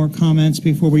have any more comments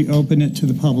before we open it to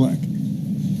the public?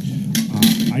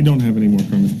 I don't have any more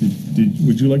comments.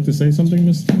 Would you like to say something,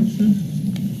 Mr.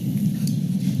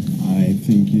 I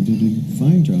think you did a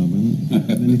fine job. I don't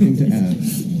have anything to add.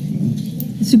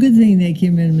 It's a good thing they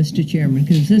came in, Mr. Chairman,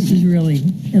 because this is really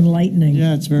enlightening.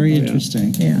 Yeah, it's very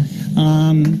interesting. Yeah.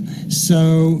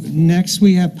 So next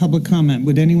we have public comment.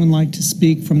 Would anyone like to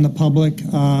speak from the public?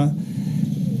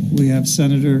 We have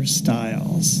Senator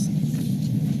Stiles.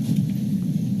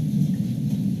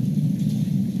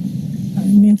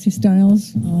 Nancy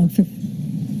Stiles, 1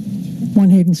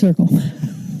 Hayden Circle.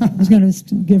 I was going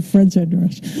to give Fred's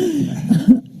address.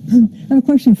 I have a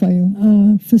question for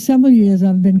you. For several years,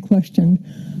 I've been questioned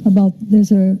about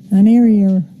there's an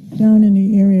area down in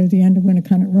the area of the end of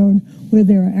Winnicott Road where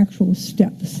there are actual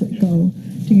steps that go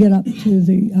to get up to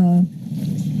the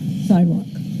sidewalk.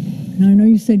 And I know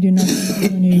you said you're not going to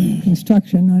do any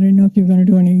construction. I didn't know if you were going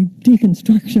to do any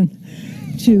deconstruction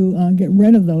to get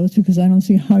rid of those because I don't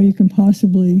see how you can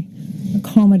possibly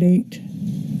accommodate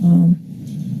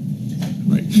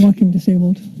walking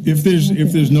disabled. If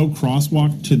there's no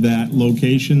crosswalk to that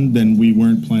location, then we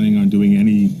weren't planning on doing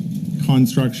any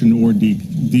construction or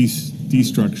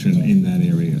destruction in that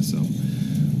area. So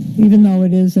Even though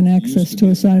it is an access to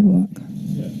a sidewalk.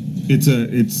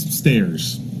 it's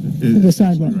stairs. To the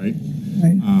sidewalk. Right.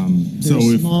 Right. So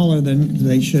They're if smaller than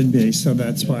they should be, so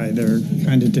that's why they're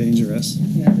kind of dangerous.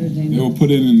 They were put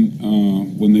in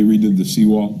when they redid the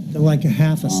seawall. They're like a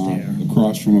half a stair.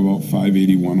 Across from about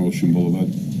 581 Ocean Boulevard.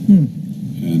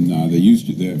 And they used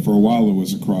to, there for a while there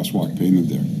was a crosswalk painted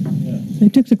there. They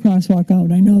took the crosswalk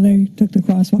out. I know they took the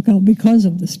crosswalk out because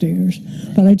of the stairs,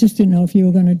 but I just didn't know if you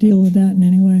were going to deal with that in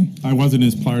any way. I wasn't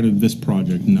as part of this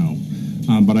project, no.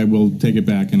 But I will take it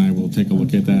back and I will take a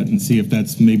look at that and see if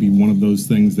that's maybe one of those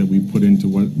things that we put into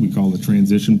what we call the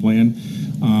transition plan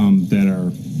that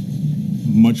are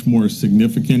much more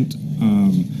significant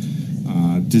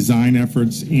design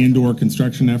efforts and/or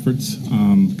construction efforts.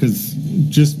 Because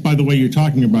just by the way you're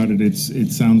talking about it,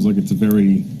 it sounds like it's a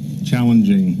very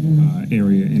challenging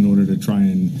area in order to try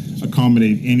and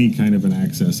accommodate any kind of an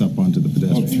access up onto the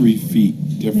pedestrian. About 3 feet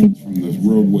difference from the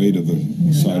roadway to the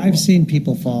sidewalk. I've seen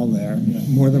people fall there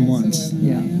more than once.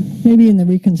 Maybe in the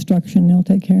reconstruction they'll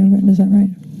take care of it. Is that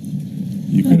right?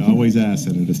 You can always ask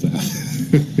it at a staff.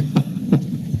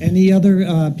 Any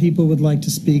other people would like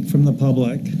to speak from the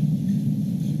public?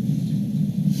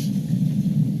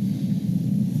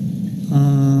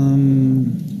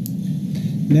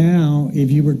 Now,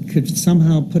 if you could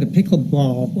somehow put a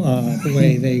pickleball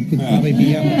away, they could probably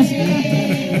be able to speak.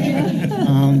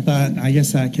 But I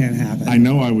guess that can't happen. I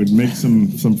know I would make some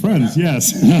friends,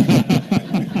 yes.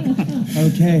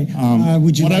 Okay.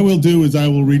 What I will do is I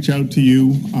will reach out to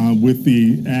you with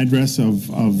the address of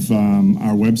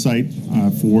our website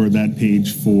for that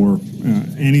page for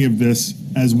any of this,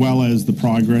 as well as the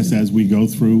progress as we go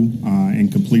through and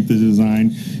complete the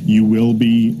design. You will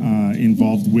be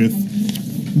involved with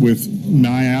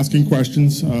my asking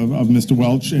questions of Mr.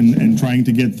 Welch and trying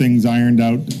to get things ironed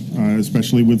out,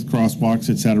 especially with crosswalks,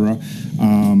 et cetera.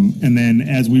 And then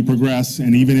as we progress,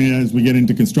 and even as we get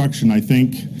into construction, I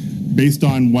think, based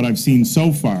on what I've seen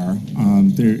so far,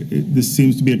 this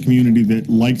seems to be a community that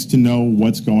likes to know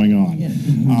what's going on.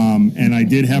 And I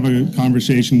did have a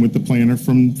conversation with the planner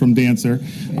from Dancer,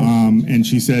 and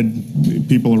she said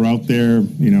people are out there,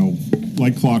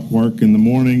 like clockwork in the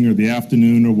morning or the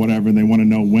afternoon or whatever, and they want to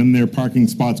know when their parking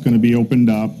spot's going to be opened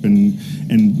up and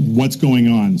what's going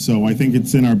on. So I think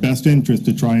it's in our best interest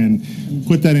to try and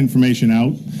put that information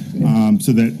out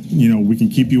so that, we can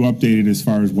keep you updated as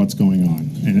far as what's going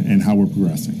on and how we're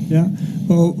progressing. Yeah.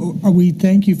 Well, we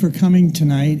thank you for coming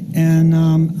tonight, and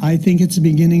I think it's the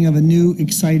beginning of a new,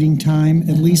 exciting time.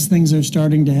 At least things are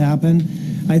starting to happen.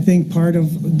 I think part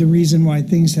of the reason why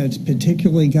things had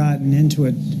particularly gotten into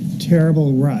a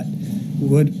terrible rut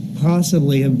would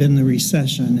possibly have been the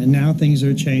recession, and now things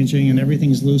are changing and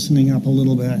everything's loosening up a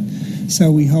little bit.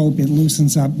 So we hope it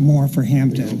loosens up more for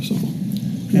Hampton.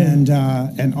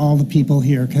 And all the people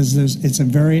here, because it's a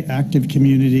very active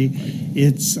community.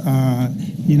 It's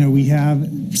we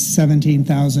have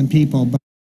 17,000 people, but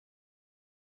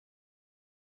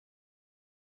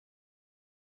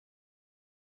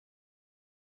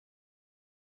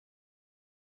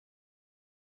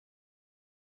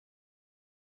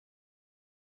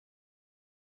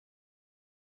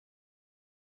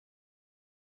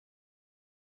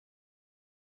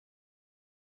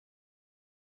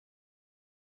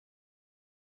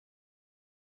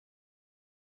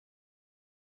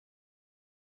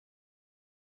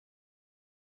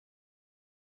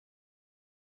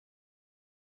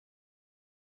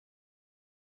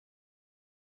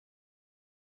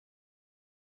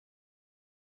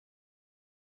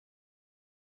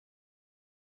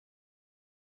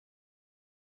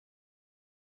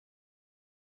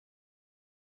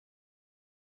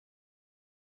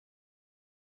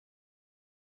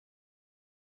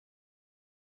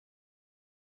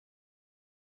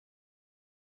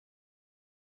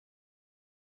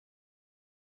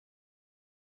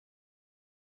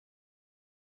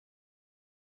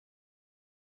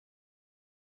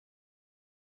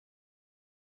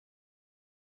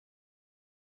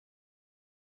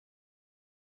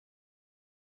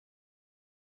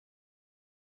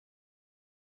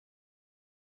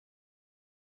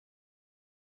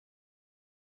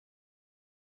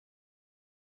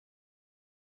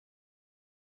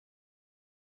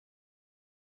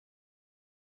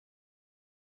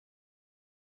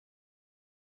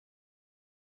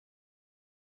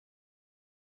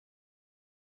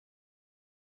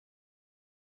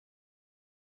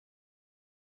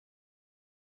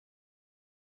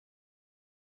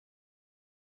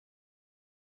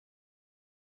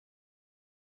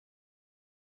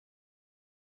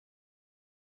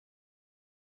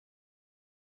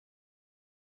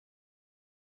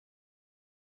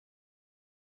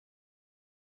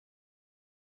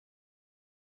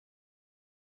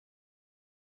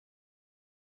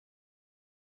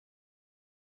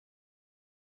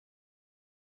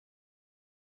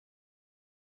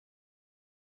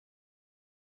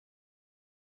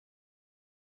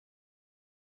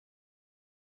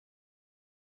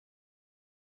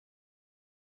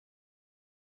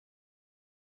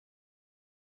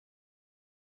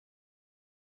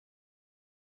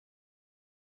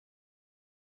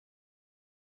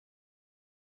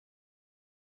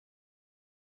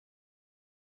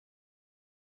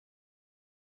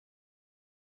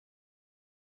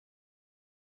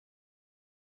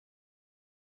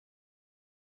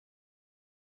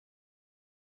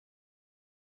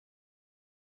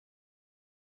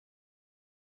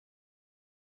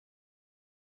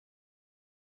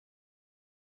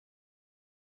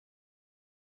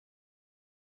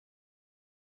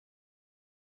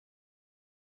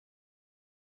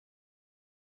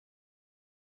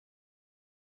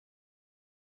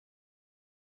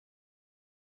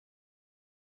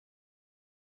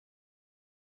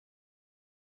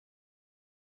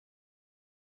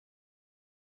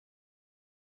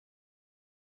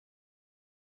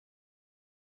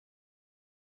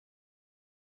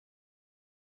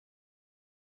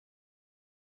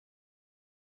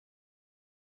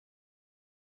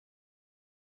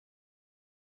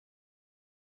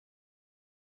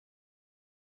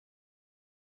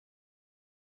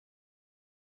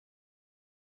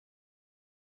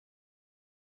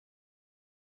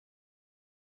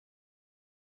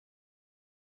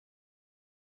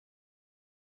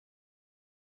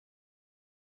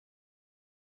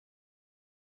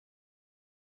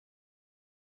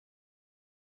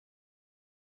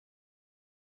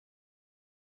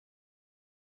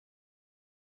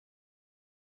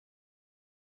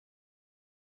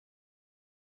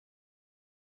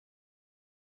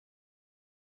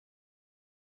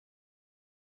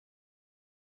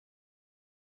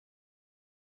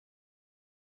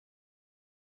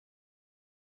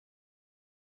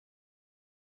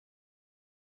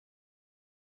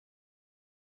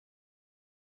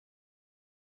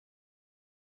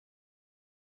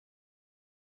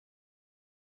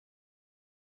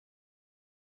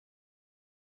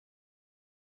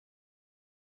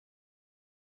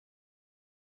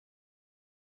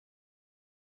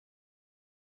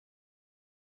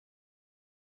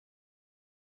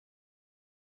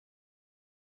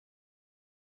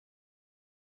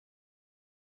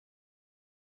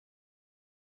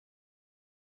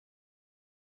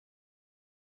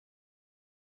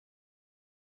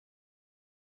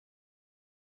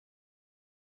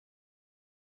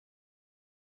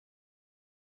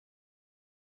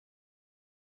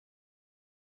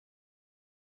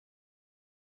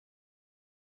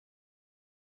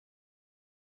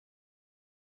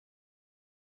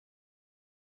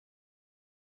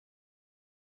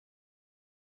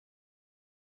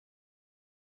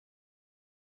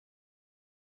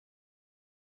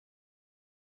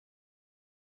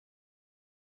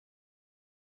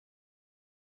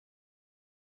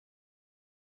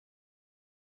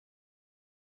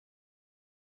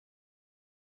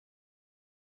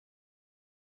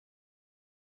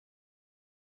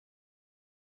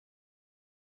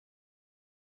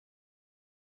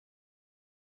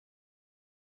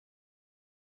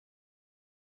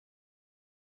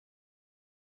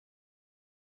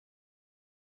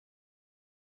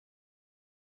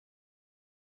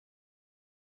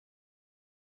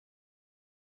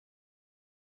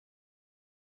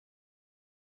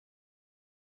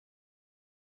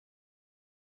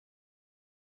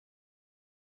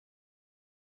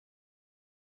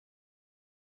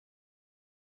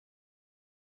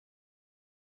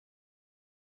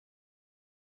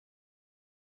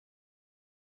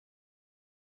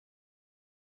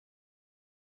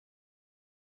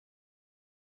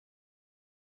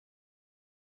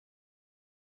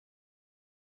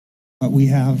but we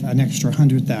have an extra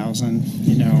 100,000,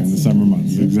 you know. In the summer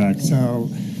months, exactly.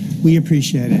 So we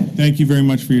appreciate it. Thank you very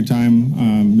much for your time,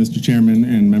 Mr. Chairman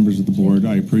and members of the board.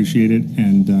 I appreciate it,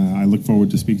 and I look forward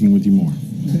to speaking with you more.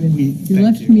 You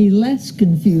left me less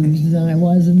confused than I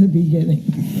was in the beginning.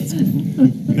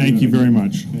 Thank you very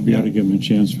much. Maybe I ought to give them a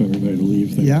chance for everybody to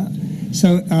leave. Yeah.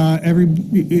 So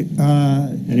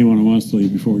Anyone who wants to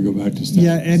leave before we go back to staff.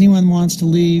 yeah, anyone wants to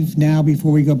leave now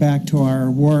before we go back to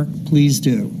our work, please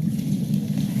do.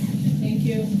 Thank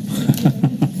you.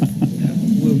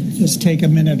 We'll just take a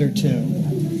minute or two.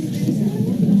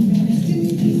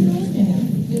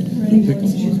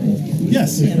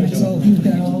 Yes.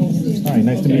 Hi,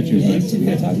 nice to meet you.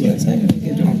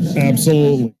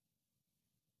 Absolutely.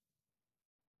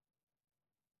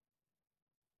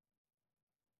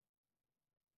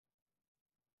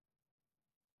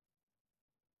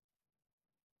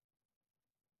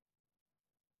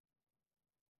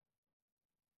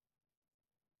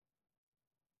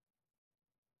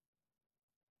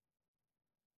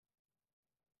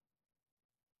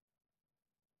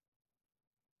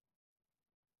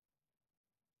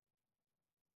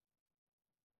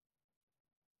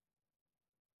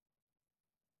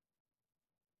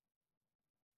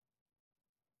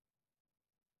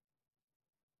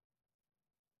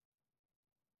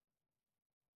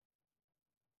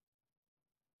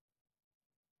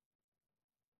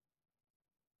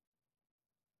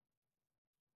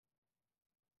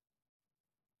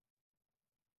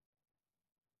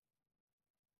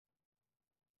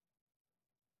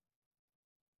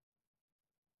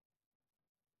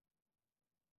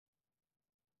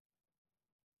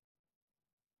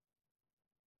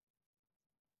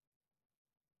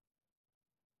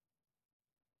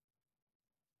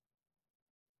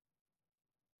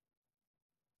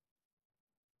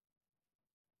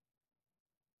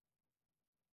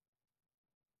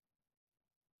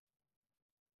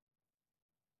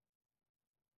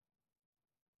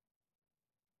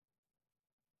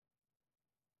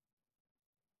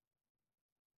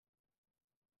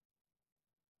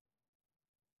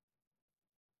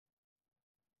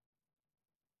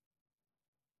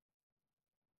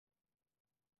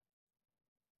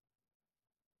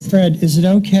 Fred, is it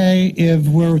okay if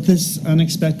where this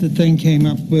unexpected thing came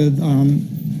up with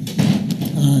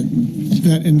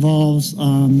that involves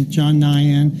John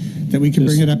Nyan, that we can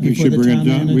bring it up before the town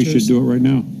managers? We should do it right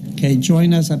now. Okay,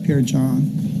 join us up here, John.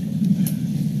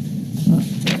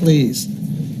 Please.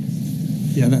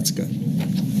 Yeah, that's good.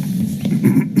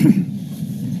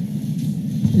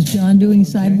 Is John doing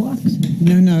sidewalks?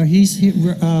 No, he's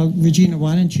here. Regina,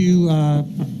 why don't you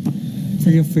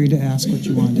feel free to ask what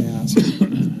you wanted to ask.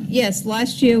 Yes,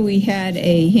 last year we had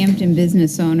a Hampton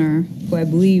business owner who I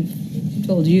believe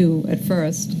told you at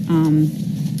first.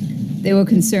 They were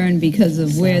concerned because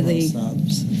of where the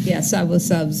Sabo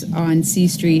Subs on C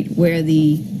Street, where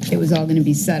it was all going to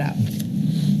be set up.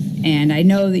 And I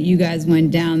know that you guys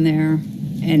went down there,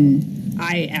 and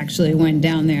I actually went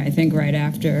down there, I think right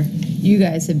after you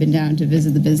guys had been down to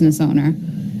visit the business owner.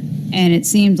 And it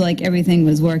seemed like everything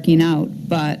was working out.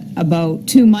 But about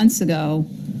 2 months ago,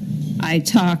 I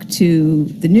talked to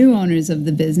the new owners of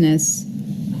the business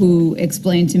who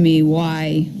explained to me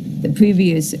why the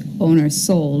previous owner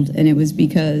sold, and it was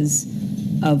because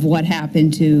of what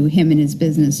happened to him and his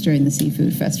business during the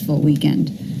Seafood Festival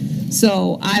weekend.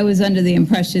 So I was under the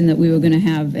impression that we were going to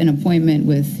have an appointment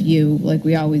with you, like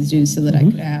we always do, so that I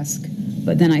could ask.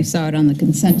 But then I saw it on the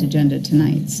consent agenda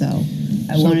tonight, so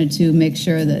I wanted to make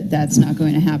sure that that's not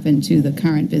going to happen to the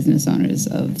current business owners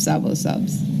of Sabo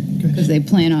Subs, because they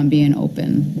plan on being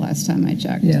open last time I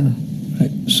checked. Yeah.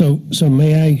 So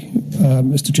may I,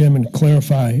 Mr. Chairman,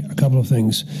 clarify a couple of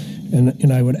things?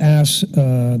 And I would ask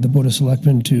the Board of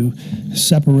Selectmen to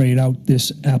separate out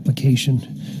this application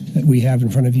that we have in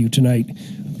front of you tonight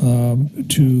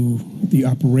to the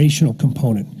operational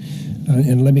component.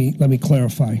 And let me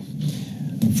clarify.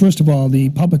 First of all, the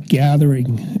public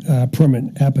gathering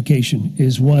permit application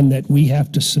is one that we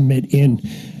have to submit in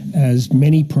as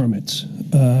many permits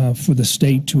for the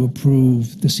state to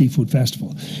approve the Seafood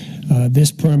Festival.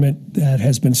 This permit that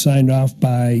has been signed off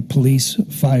by Police,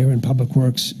 Fire, and Public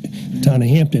Works, Town of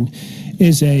Hampton,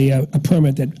 is a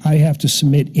permit that I have to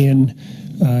submit in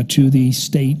to the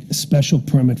state special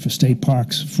permit for state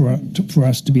parks for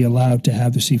us to be allowed to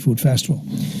have the Seafood Festival.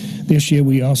 This year,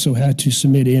 we also had to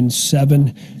submit in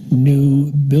 7 new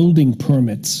building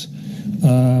permits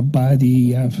by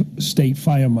the state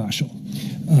fire marshal.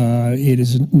 It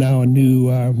is now a new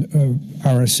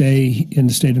RSA in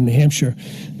the state of New Hampshire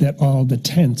that all the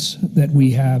tents that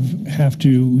we have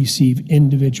to receive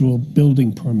individual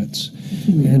building permits.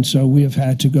 And so we have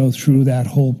had to go through that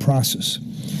whole process.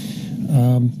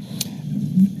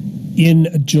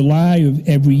 In July of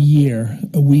every year,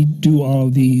 we do all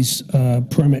of these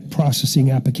permit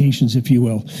processing applications, if you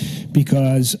will,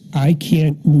 because I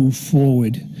can't move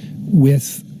forward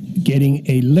with getting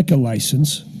a liquor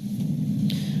license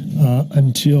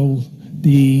until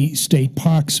the state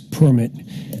parks permit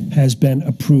has been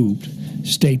approved.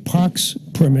 State parks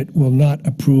permit will not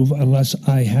approve unless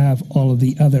I have all of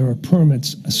the other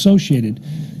permits associated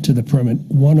to the permit,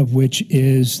 one of which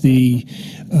is the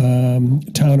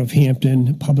Town of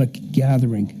Hampton public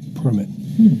gathering permit.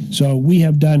 So we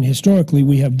have done, historically,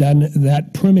 we have done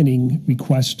that permitting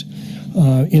request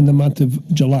in the month of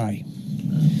July.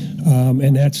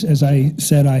 And that's, as I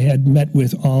said, I had met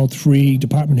with all three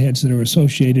department heads that are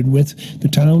associated with the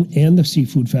town and the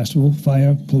Seafood Festival,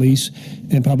 Fire, Police,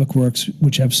 and Public Works,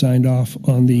 which have signed off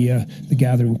on the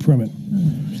gathering permit.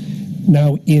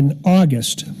 Now, in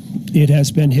August, it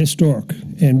has been historic,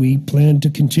 and we plan to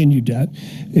continue that,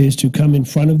 is to come in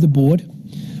front of the board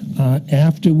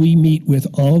after we meet with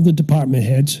all of the department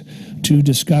heads to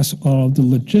discuss all of the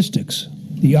logistics,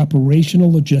 the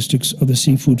operational logistics of the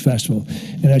Seafood Festival.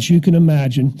 And as you can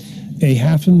imagine, a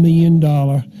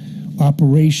 $500,000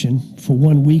 operation for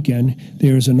one weekend,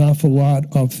 there is an awful lot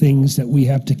of things that we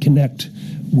have to connect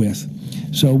with.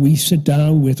 So we sit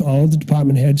down with all of the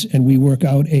department heads and we work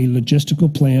out a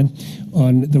logistical plan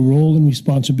on the role and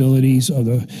responsibilities of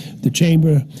the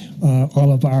chamber,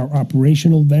 all of our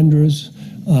operational vendors,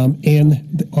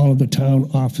 and all of the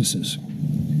town offices.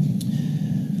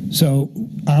 So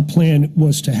our plan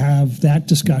was to have that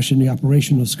discussion, the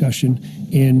operational discussion,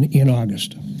 in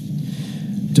August.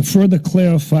 To further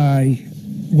clarify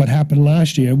what happened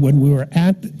last year, when we were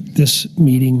at this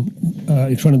meeting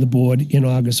in front of the board in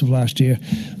August of last year,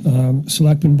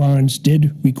 Selectman Barnes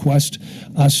did request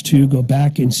us to go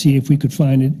back and see if we could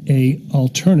find an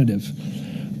alternative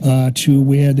to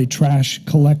where the trash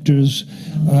collectors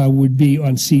would be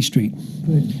on C Street.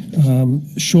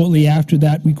 Shortly after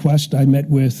that request, I met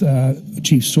with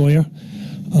Chief Sawyer,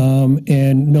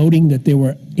 and noting that there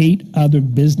were 8 other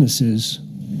businesses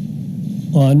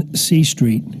on C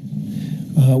Street,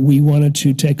 we wanted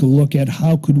to take a look at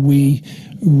how could we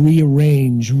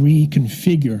rearrange,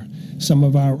 reconfigure some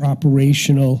of our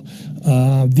operational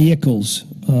vehicles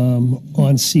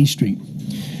on C Street.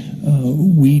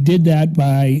 We did that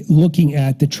by looking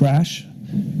at the trash,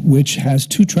 which has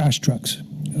 2 trash trucks.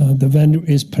 The vendor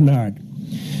is Pennard.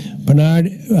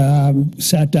 Pennard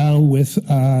sat down with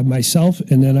myself,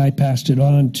 and then I passed it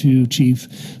on to Chief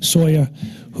Sawyer,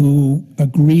 who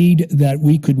agreed that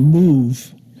we could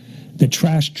move the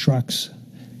trash trucks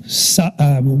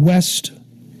west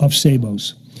of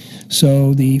Sabos.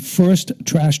 So the first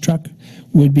trash truck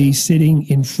would be sitting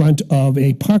in front of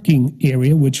a parking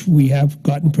area, which we have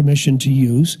gotten permission to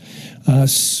use,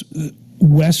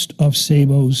 west of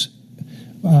Sabos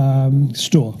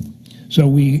store. So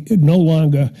we no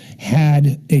longer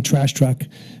had a trash truck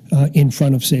in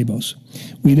front of Sabos.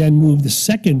 We then moved the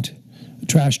second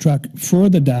trash truck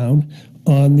further down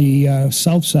on the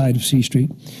south side of C Street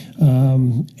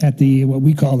at the what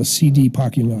we call the CD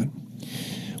parking lot.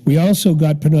 We also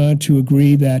got Pennard to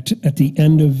agree that at the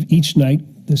end of each night,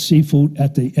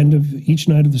 at the end of each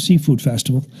night of the Seafood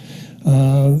Festival,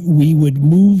 we would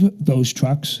move those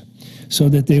trucks so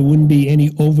that there wouldn't be any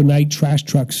overnight trash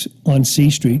trucks on C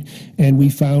Street, and we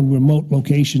found remote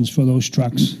locations for those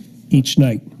trucks each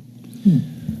night.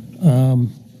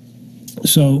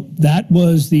 So that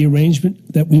was the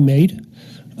arrangement that we made,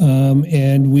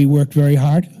 and we worked very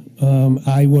hard.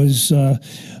 I was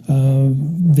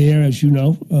there, as you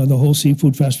know, the whole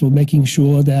Seafood Festival, making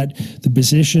sure that the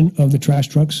position of the trash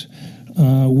trucks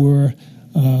were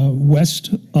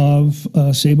west of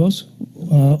Sabos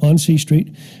on C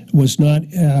Street, was not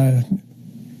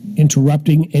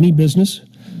interrupting any business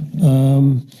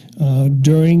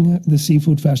during the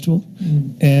Seafood Festival.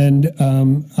 And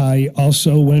I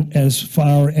also went as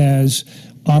far as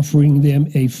offering them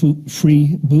a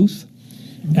free booth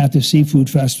at the Seafood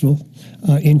Festival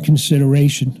in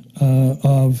consideration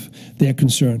of their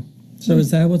concern. So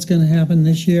is that what's going to happen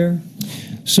this year?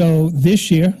 So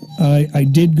this year, I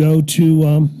did go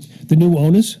to the new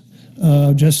owners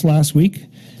just last week,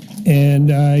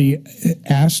 and I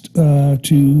asked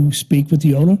to speak with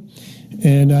the owner,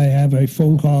 and I have a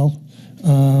phone call.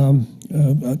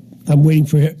 I'm waiting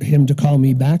for him to call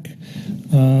me back.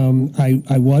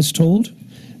 I was told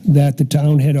that the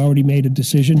town had already made a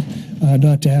decision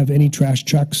not to have any trash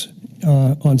trucks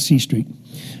on C Street,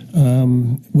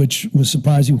 which was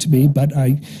surprising to me, but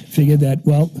I figured that,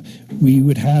 well, we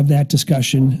would have that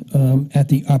discussion at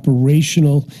the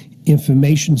operational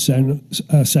information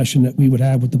session that we would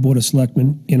have with the Board of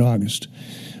Selectmen in August.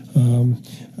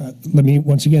 Let me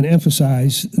once again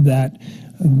emphasize that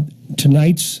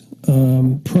tonight's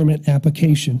permit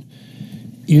application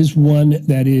is one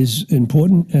that is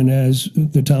important, and as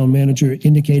the town manager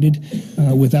indicated,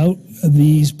 without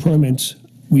these permits,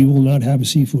 we will not have a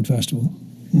seafood festival.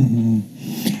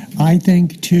 I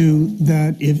think, too,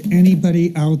 that if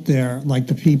anybody out there, like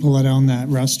the people that own that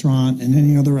restaurant and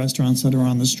any other restaurants that are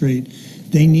on the street,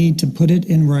 they need to put it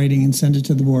in writing and send it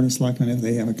to the Board of Selectmen if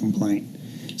they have a complaint,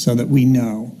 so that we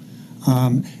know.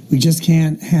 We just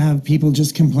can't have people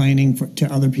just complaining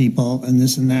to other people and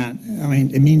this and that. I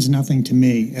mean, it means nothing to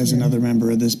me as another member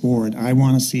of this board. I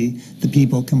want to see the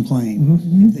people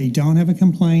complain. If they don't have a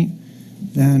complaint,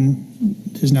 then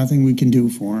there's nothing we can do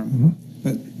for them.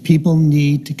 But people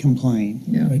need to complain.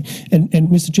 Right. And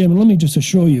Mr. Chairman, let me just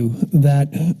assure you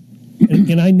that,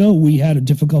 and I know we had a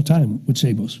difficult time with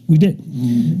Sabos. We did.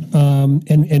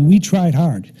 And we tried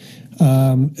hard.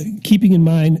 Keeping in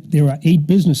mind there are 8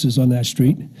 businesses on that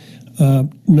street.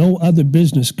 No other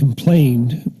business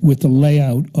complained with the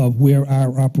layout of where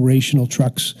our operational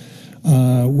trucks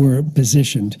were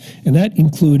positioned. And that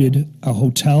included a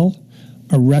hotel,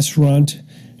 a restaurant,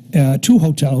 2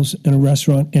 hotels, and a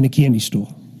restaurant, and a candy store.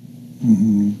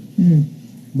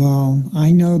 Well,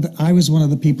 I know that I was one of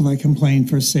the people that complained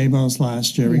for Sabos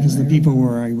last year because the people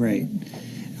were irate.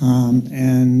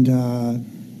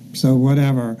 So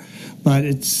whatever. But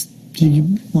do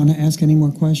you want to ask any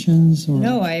more questions? Or?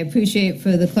 No, I appreciate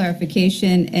for the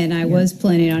clarification, and I was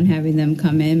planning on having them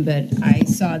come in, but I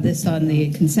saw this on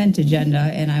the consent agenda,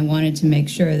 and I wanted to make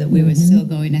sure that we were still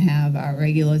going to have our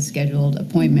regular scheduled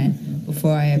appointment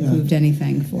before I approved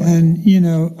anything for it. And, you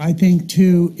know, I think,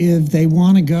 too, if they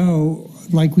want to go,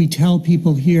 like we tell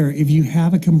people here, if you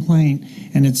have a complaint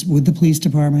and it's with the police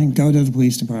department, go to the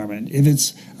police department. If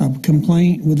it's a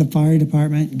complaint with the fire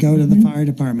department, go to the fire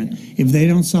department. If they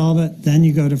don't solve it, then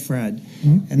you go to Fred.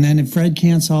 And then if Fred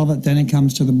can't solve it, then it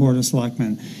comes to the Board of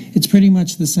Selectmen. It's pretty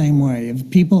much the same way. If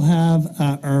people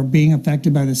are being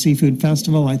affected by the Seafood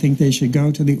Festival, I think they should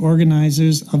go to the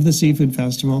organizers of the Seafood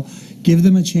Festival, give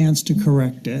them a chance to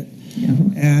correct it.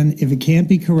 And if it can't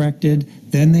be corrected,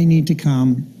 then they need to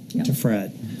come to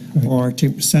Fred, or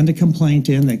to send a complaint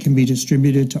in that can be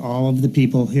distributed to all of the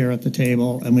people here at the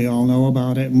table, and we all know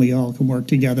about it, and we all can work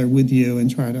together with you and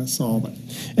try to solve it.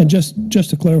 And just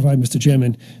to clarify, Mr.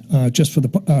 Chairman, just for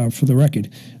the record,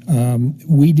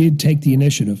 we did take the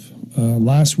initiative.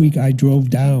 Last week, I drove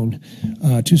down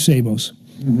to Sabos,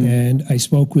 and I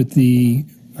spoke with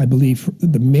I believe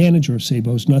the manager of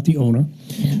Sabos, not the owner,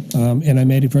 and I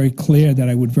made it very clear that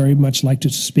I would very much like to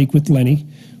speak with Lenny,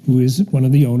 who is one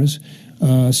of the owners,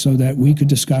 so that we could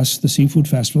discuss the Seafood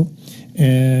Festival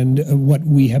and what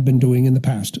we have been doing in the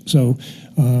past. So,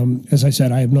 as I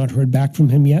said, I have not heard back from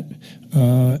him yet,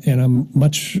 and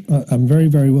I'm very,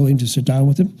 very willing to sit down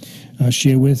with him,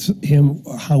 share with him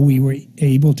how we were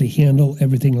able to handle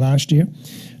everything last year,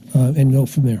 and go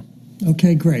from there.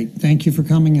 Okay, great. Thank you for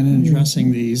coming in and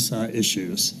addressing these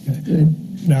issues.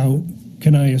 Good. Now,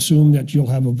 can I assume that you'll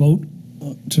have a vote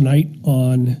tonight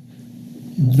on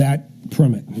that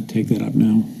permit? I'd take that up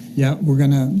now. Yeah, we're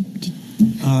going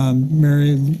to,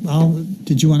 Mary,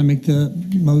 did you want to make the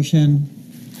motion?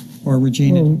 Or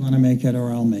Regina, do you want to make it,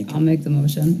 or I'll make it? I'll make the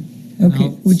motion. Okay,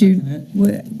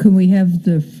 can we have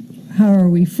how are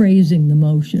we phrasing the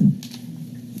motion?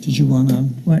 Did you want to?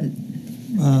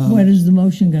 What is the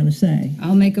motion going to say?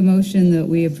 I'll make a motion that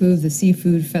we approve the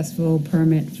Seafood Festival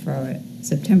permit for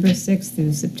September 6th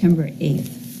through September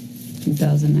 8th,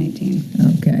 2019.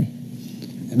 Okay.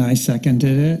 And I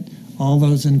seconded it. All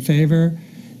those in favor?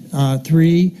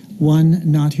 3,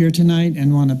 1 not here tonight,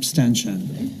 and 1 abstention.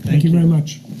 Thank you very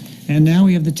much. And now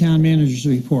we have the town manager's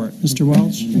report. Mr.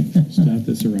 Welch? Start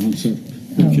this around so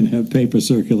we can have paper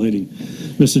circulating.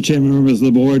 Mr. Chairman, members of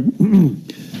the board,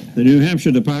 the New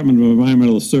Hampshire Department of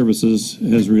Environmental Services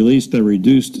has released a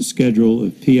reduced schedule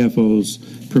of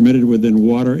PFOs permitted within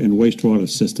water and wastewater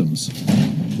systems.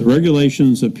 The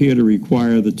regulations appear to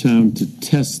require the town to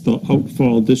test the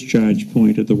outfall discharge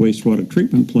point at the wastewater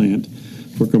treatment plant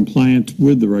for compliance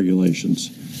with the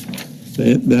regulations.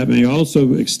 That may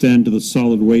also extend to the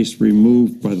solid waste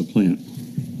removed by the plant.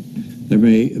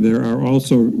 We are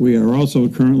also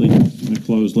currently in a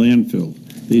closed landfill.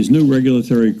 These new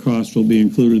regulatory costs will be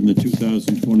included in the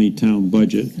 2020 town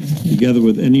budget, together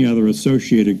with any other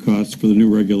associated costs for the new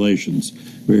regulations.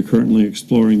 We are currently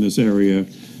exploring this area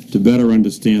to better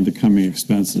understand the coming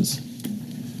expenses.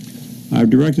 I've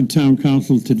directed town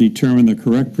council to determine the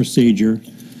correct procedure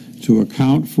to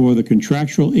account for the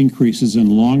contractual increases in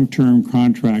long-term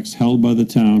contracts held by the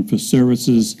town for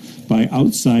services by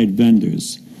outside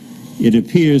vendors. It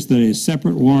appears that a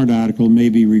separate warrant article may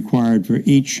be required for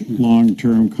each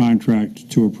long-term contract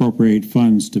to appropriate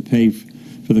funds to pay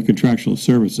for the contractual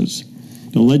services.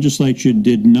 The legislature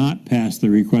did not pass the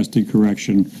requested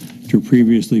correction to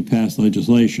previously passed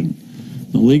legislation.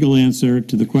 The legal answer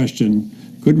to the question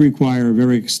could require a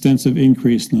very extensive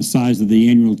increase in the size of the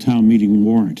annual town meeting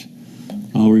warrant.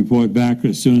 I'll report back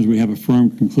as soon as we have a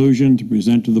firm conclusion to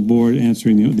present to the board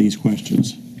answering these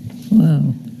questions.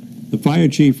 Wow. The fire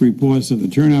chief reports that the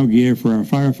turnout gear for our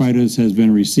firefighters has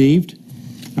been received.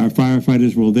 Our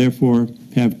firefighters will therefore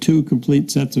have 2 complete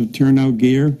sets of turnout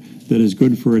gear that is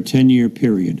good for a 10-year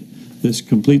period. This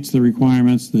completes the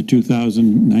requirements of the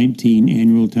 2019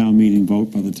 annual town meeting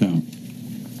vote by the town.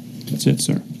 That's it,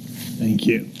 sir. Thank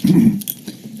you.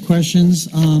 Questions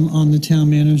on the town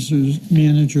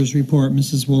manager's report,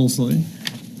 Mrs. Woolsey?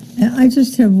 I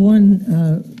just have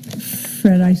one,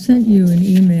 Fred. I sent you an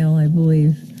email, I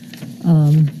believe,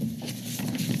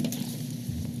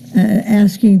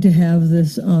 asking to have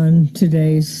this on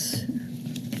today's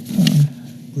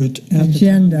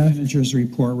agenda. Manager's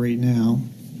report right now.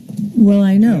 Well,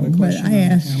 I know, but I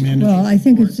asked. Well, I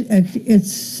think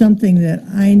it's something that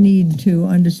I need to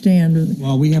understand.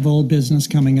 Well, we have old business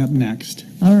coming up next.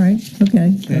 All right.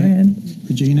 Okay. Go ahead,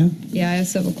 Regina. Yeah, I have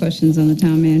several questions on the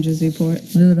town manager's report.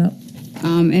 Move it up.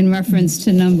 In reference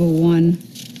to number 1,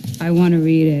 I want to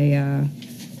read a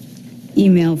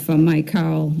email from Mike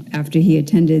Carl after he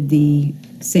attended the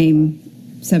same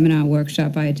seminar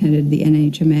workshop I attended, the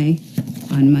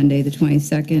NHMA, on Monday the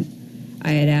 22nd.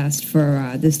 I had asked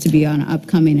for this to be on an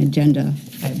upcoming agenda.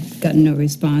 I've gotten no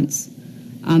response.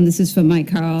 This is from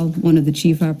Mike Carl, one of the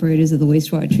chief operators of the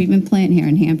wastewater treatment plant here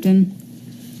in Hampton.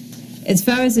 As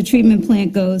far as the treatment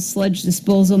plant goes, sludge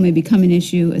disposal may become an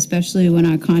issue, especially when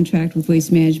our contract with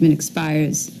Waste Management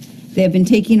expires. They have been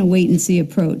taking a wait-and-see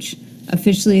approach.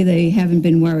 Officially, they haven't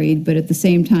been worried, but at the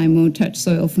same time won't touch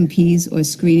soil from peas or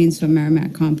screenings from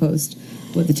Merrimack compost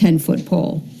with a 10-foot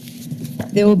pole.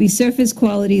 There will be surface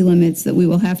quality limits that we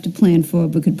will have to plan for,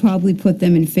 but could probably put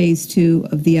them in phase 2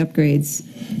 of the upgrades.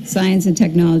 Science and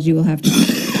technology will have to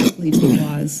lead to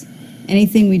laws.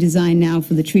 Anything we design now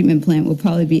for the treatment plant will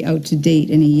probably be out to date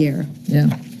in a year.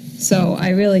 Yeah. So I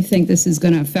really think this is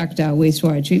going to affect our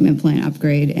wastewater treatment plant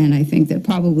upgrade, and I think that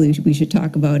probably we should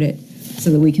talk about it so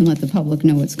that we can let the public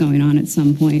know what's going on at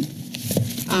some point.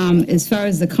 As far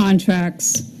as the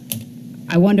contracts,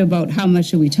 I wonder about how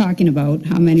much are we talking about,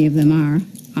 how many of them are.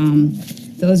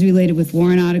 Those related with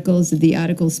warrant articles, did the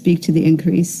articles speak to the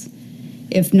increase?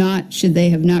 If not, should they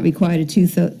have not required a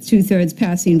two-thirds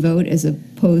passing vote as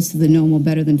opposed to the normal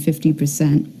better than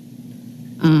 50%?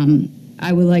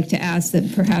 I would like to ask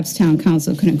that perhaps town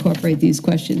council could incorporate these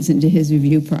questions into his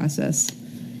review process.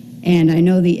 And I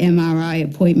know the MRI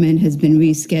appointment has been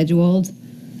rescheduled,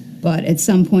 but at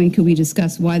some point could we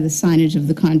discuss why the signage of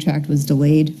the contract was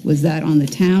delayed? Was that on the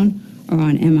town or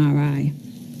on MRI?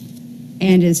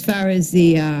 And as far as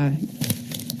the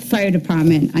fire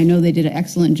department, I know they did an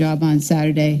excellent job on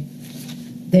Saturday.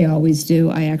 They always do.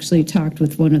 I actually talked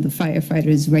with one of the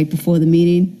firefighters right before the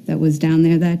meeting that was down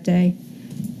there that day.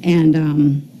 And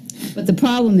but the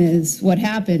problem is, what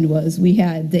happened was we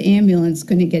had the ambulance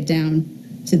couldn't get down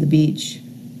to the beach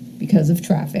because of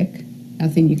traffic.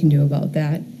 Nothing you can do about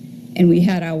that. And we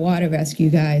had our water rescue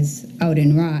guys out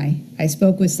in Rye. I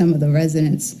spoke with some of the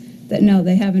residents that no,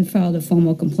 they haven't filed a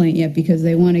formal complaint yet because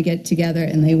they want to get together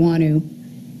and they want to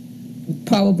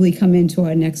probably come into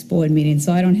our next board meeting.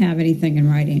 So I don't have anything in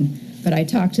writing, but I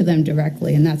talked to them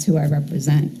directly, and that's who I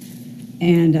represent.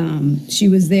 And she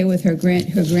was there with her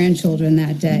grandchildren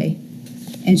that day,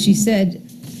 and she said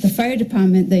the fire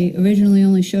department, they originally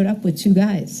only showed up with 2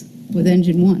 guys with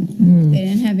engine 1. They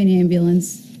didn't have any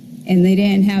ambulance, and they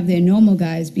didn't have their normal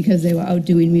guys because they were out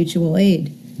doing mutual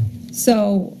aid.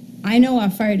 So I know our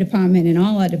fire department and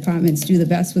all our departments do the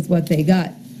best with what they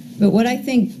got. But what I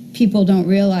think people don't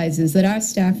realize is that our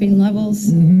staffing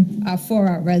levels are for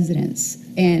our residents,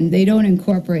 and they don't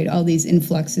incorporate all these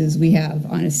influxes we have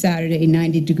on a Saturday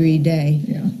 90-degree day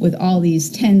with all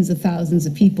these tens of thousands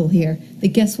of people here that,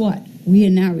 guess what, we are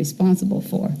now responsible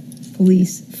for: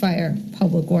 police, fire,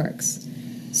 public works.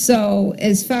 So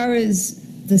as far as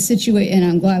the situation, and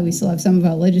I'm glad we still have some of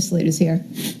our legislators here,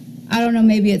 I don't know,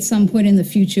 maybe at some point in the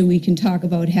future we can talk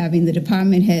about having the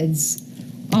department heads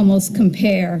almost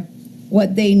compare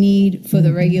what they need for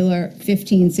the regular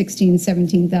 15, 16,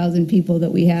 17,000 people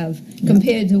that we have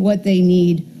compared to what they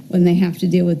need when they have to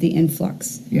deal with the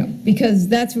influx. Yeah. Because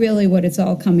that's really what it's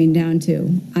all coming down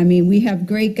to. I mean, we have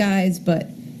great guys, but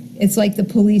it's like the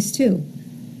police too.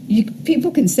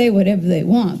 People can say whatever they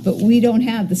want, but we don't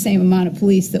have the same amount of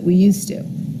police that we used to.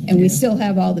 And we still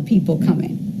have all the people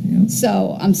coming.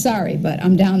 So I'm sorry, but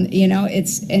I'm down,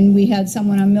 and we had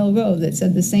someone on Mill Road that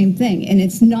said the same thing. And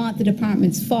it's not the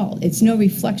department's fault. It's no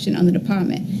reflection on the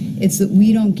department. It's that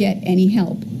we don't get any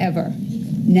help ever,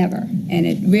 never. And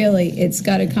it's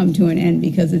got to come to an end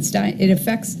because it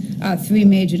affects our 3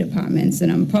 major departments,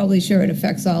 and I'm probably sure it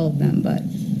affects all of them. But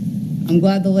I'm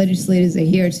glad the legislators are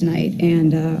here tonight.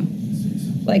 And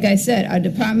like I said, our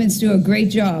departments do a great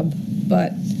job,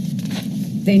 but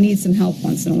they need some help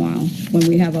once in a while when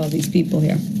we have all these people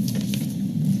here.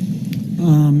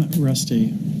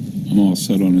 Rusty. I'm all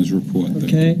set on his report.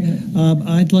 Okay.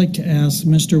 I'd like to ask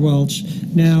Mr. Welch,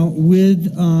 now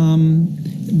with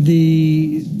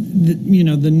the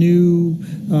new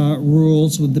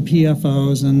rules with the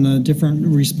PFOs and the different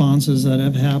responses that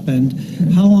have happened,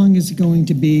 how long is it going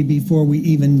to be before we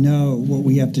even know what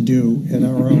we have to do in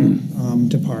our own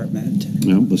department?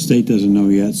 Well, the state doesn't know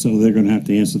yet, so they're going to have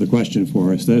to answer the question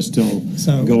for us. They're still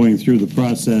going through the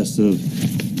process of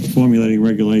formulating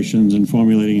regulations and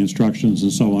formulating instructions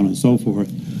and so on and so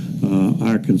forth.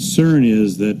 Our concern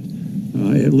is that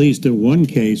at least in one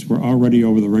case, we're already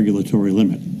over the regulatory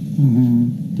limit.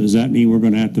 Does that mean we're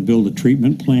going to have to build a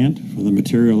treatment plant for the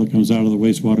material that comes out of the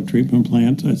wastewater treatment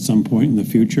plant at some point in the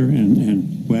future,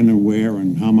 and when and where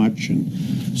and how much and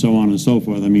so on and so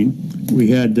forth? I mean, we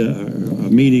had a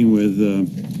meeting with the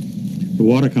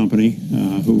water company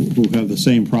who have the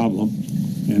same problem,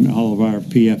 and all of our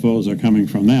PFOs are coming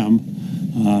from them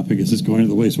because it's going to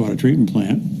the wastewater treatment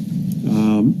plant.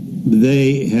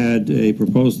 They had a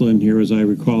proposal in here, as I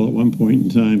recall, at one point in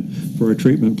time, for a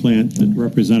treatment plant that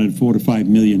represented $4 to $5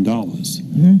 million.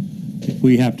 If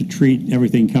we have to treat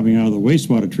everything coming out of the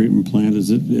wastewater treatment plant,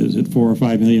 is it $4 or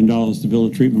 $5 million to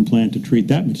build a treatment plant to treat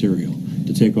that material,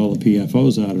 to take all the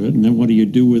PFOs out of it? And then what do you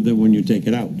do with them when you take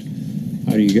it out?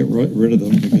 How do you get rid of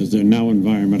them because they're now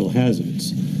environmental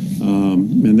hazards?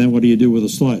 And then what do you do with the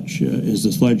sludge? Is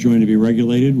the sludge going to be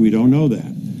regulated? We don't know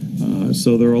that.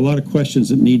 So there are a lot of questions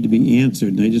that need to be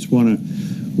answered, and I just want to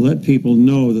let people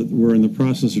know that we're in the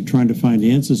process of trying to find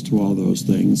answers to all those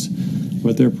things.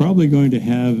 But they're probably going to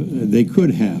they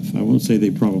could have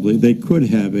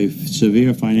a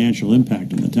severe financial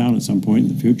impact on the town at some point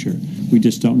in the future. We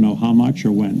just don't know how much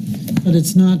or when. But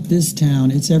it's not this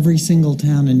town, it's every single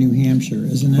town in New Hampshire,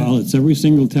 isn't it? Well, it's every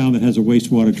single town that has a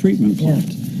wastewater treatment plant.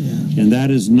 Yeah. And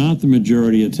that is not the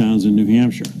majority of towns in New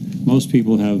Hampshire. Most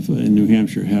people in New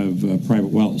Hampshire have private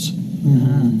wells.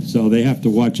 So they have to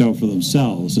watch out for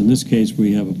themselves. In this case,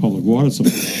 we have a public water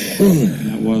supply.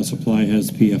 That water supply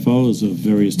has PFOs of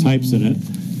various types in it.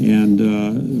 And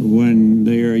when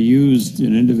they are used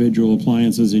in individual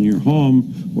appliances in your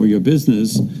home or your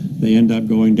business, they end up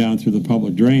going down through the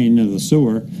public drain or the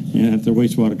sewer and at the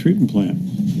wastewater treatment plant.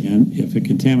 And if it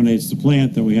contaminates the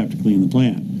plant, then we have to clean the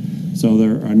plant. So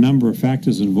there are a number of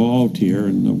factors involved here,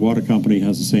 and the water company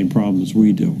has the same problem as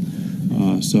we do.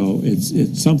 So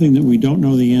it's something that we don't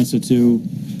know the answer to.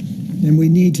 And we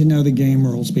need to know the game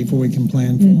rules before we can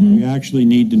plan for We actually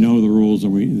need to know the rules,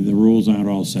 and the rules aren't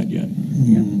all set yet.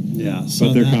 Yeah,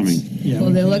 but they're coming.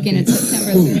 Well, they're looking at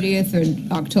September 30th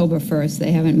or October 1st.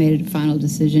 They haven't made a final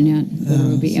decision yet. Whether it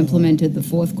will be implemented the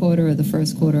fourth quarter or the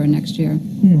first quarter of next year.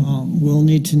 We'll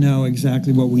need to know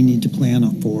exactly what we need to plan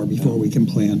for before we can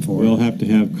plan for it. We'll have to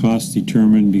have costs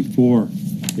determined before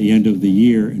the end of the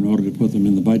year in order to put them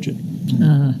in the budget.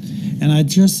 And I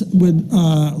just would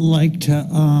like to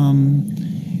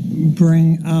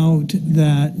bring out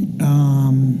that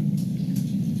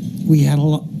we had a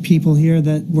lot of people here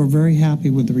that were very happy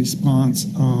with the response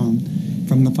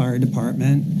from the fire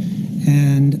department.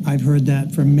 And I've heard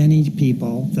that from many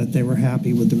people that they were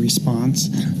happy with the response.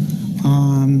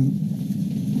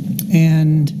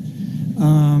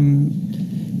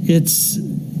 It's,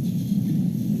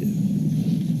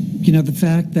 the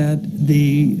fact that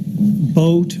the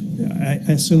boat, I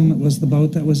assume it was the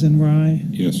boat that was in Rye?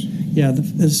 Yes. Yeah,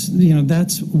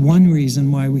 that's one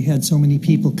reason why we had so many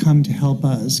people come to help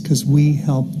us, because we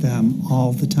help them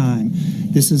all the time.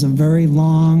 This is a very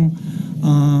long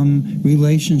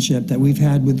relationship that we've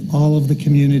had with all of the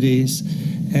communities,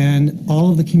 and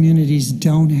all of the communities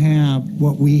don't have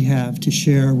what we have to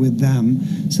share with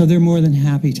them. So they're more than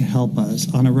happy to help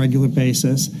us on a regular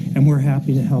basis, and we're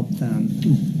happy to help them.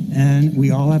 And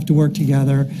we all have to work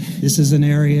together. This is an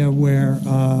area where,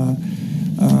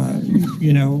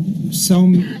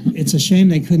 it's a shame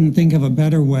they couldn't think of a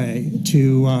better way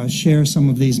to share some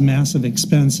of these massive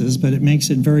expenses, but it makes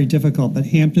it very difficult. But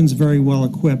Hampton's very well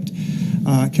equipped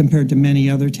compared to many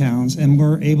other towns, and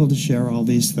we're able to share all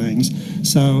these things.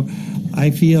 So I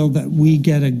feel that we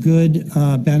get a good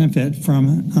benefit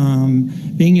from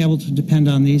being able to depend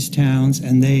on these towns,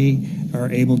 and they are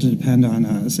able to depend on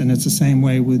us. And it's the same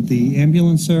way with the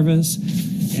ambulance service.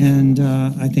 And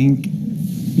I think,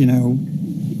 you know,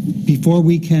 before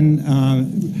we can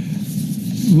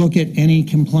look at any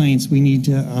complaints, we need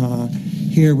to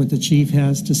hear what the chief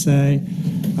has to say.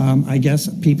 I guess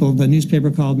the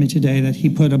newspaper called me today that he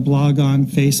put a blog on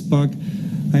Facebook.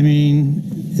 I mean,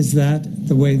 is that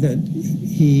the way that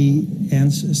he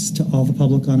answers to all the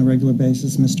public on a regular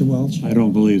basis, Mr. Welch? I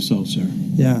don't believe so, sir.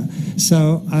 Yeah.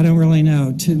 So I don't really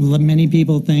know. Many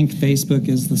people think Facebook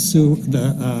is the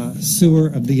sewer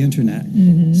of the internet.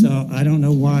 So I don't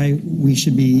know why we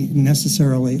should be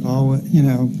necessarily all, you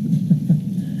know.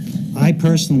 I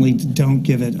personally don't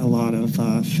give it a lot of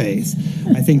faith.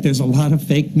 I think there's a lot of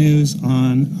fake news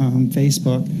on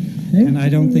Facebook, and I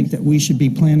don't think that we should be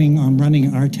planning on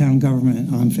running our town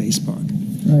government on Facebook.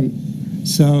 Right.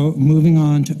 So moving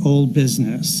on to old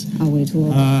business. I'll wait till.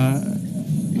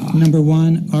 Number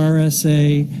 1,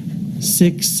 RSA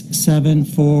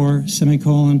 674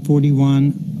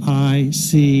 41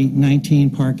 IC 19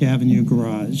 Park Avenue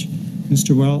Garage.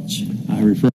 Mr. Welch? I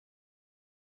refer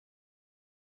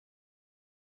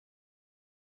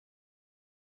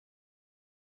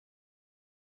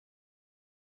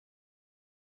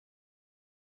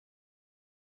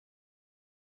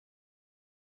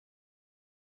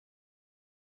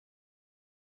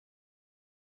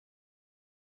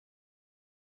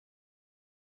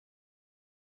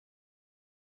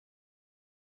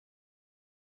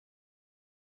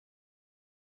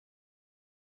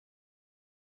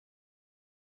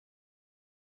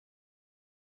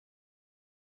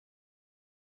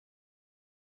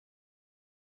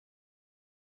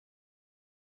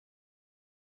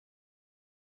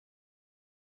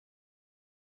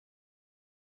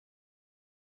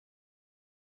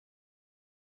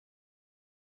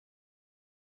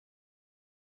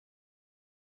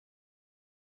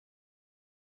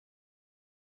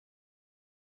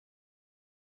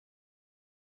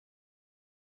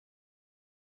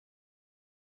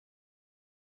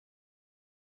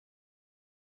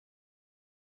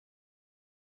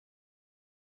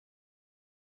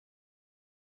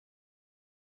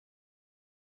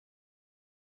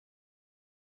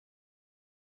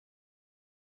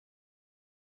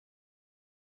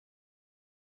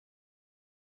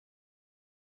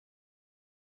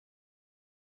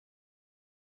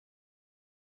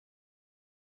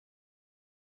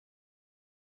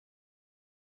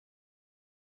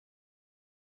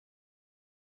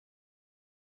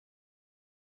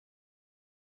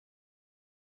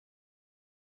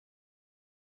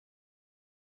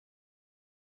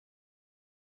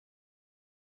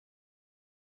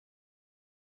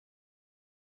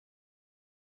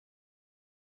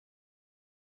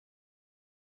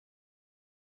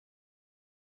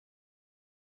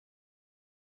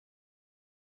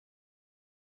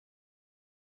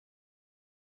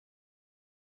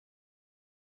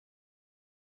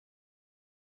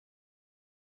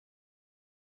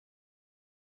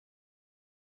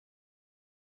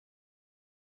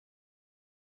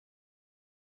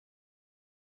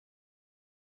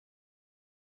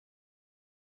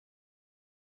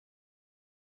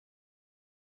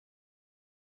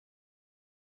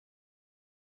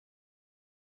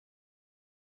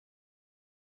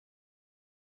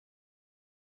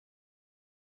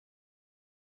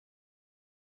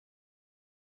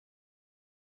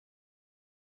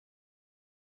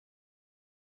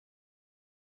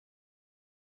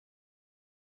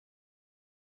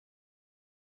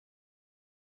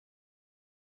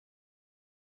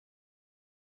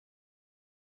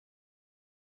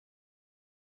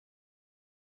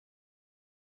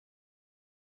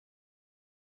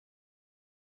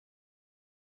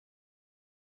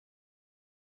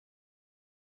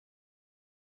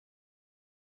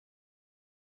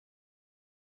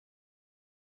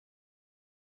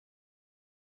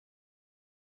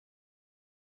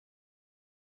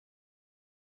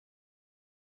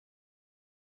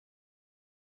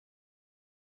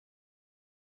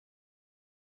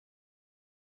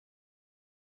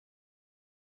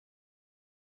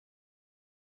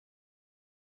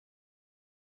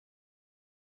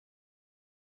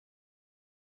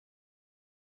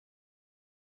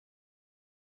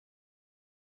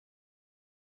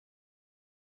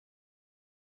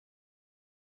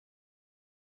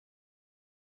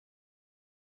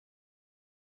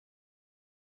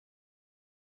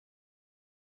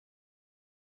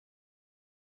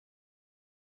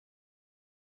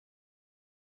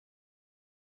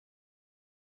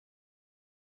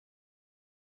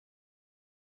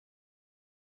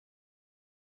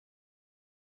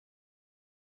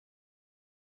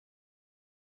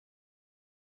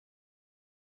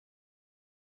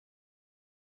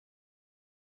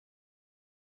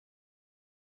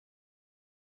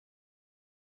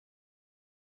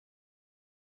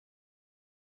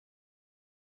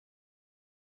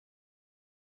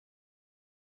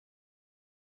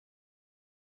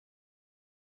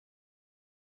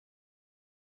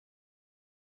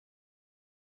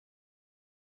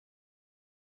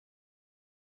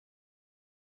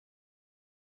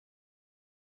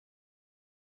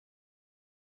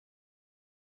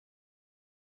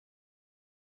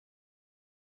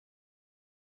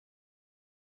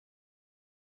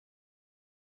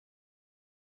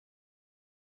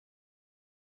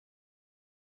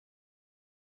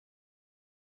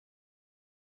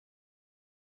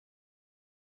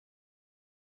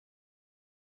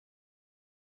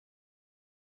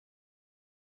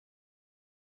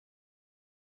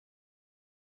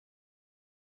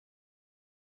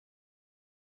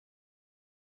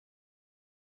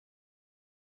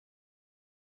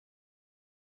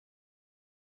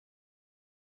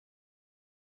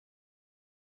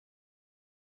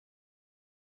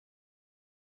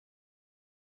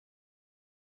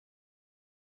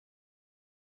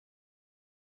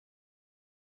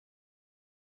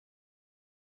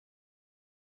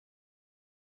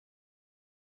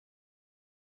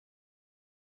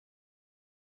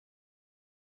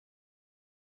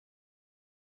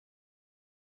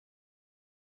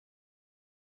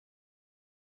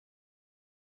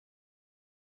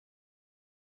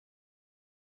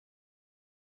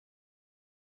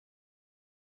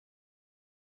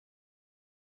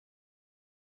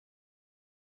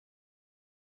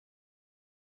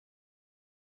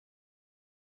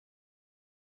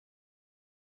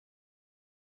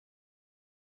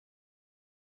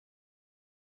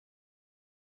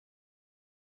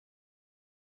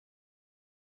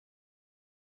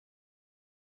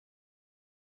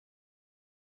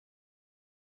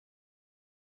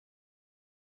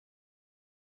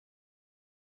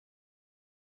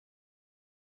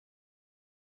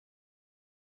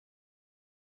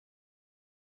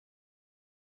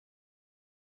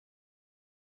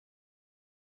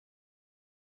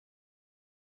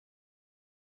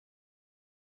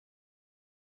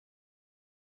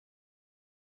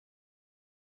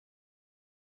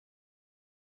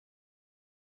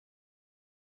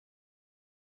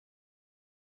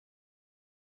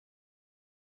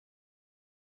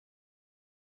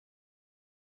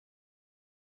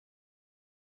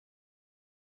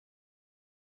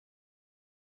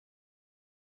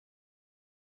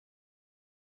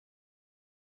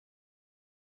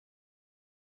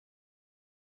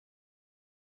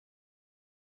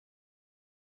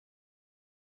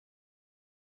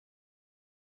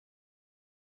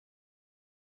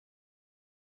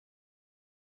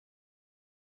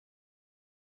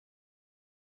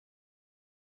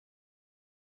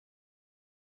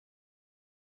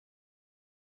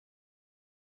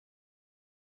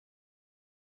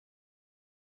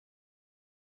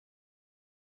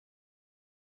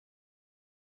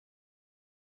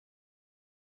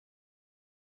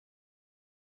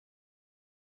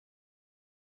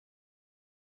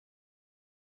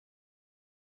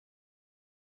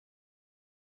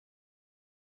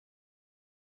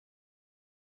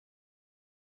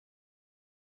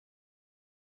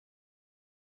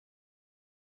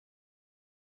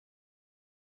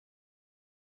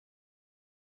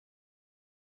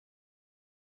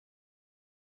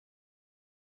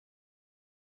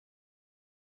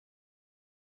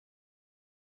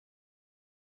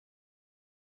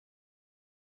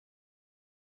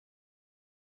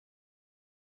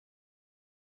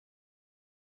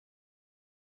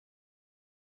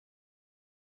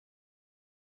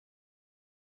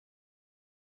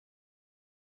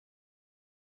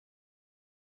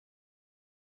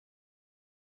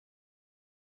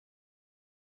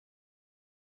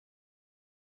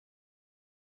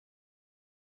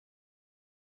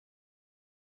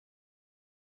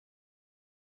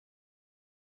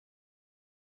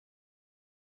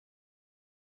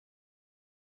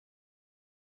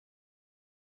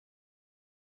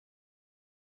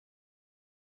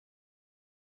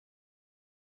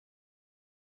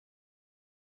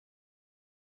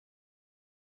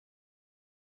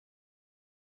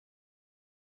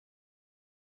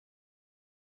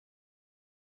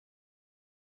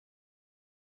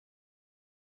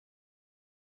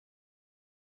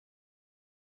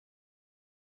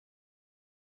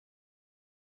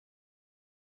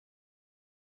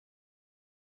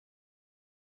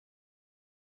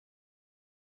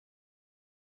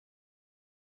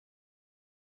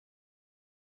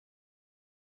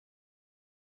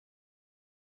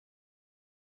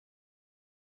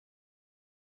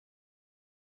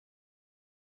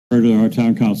defer to our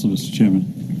town council, Mr.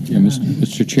 Chairman. Yeah,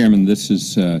 Mr. Chairman, this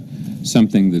is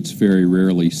something that's very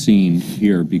rarely seen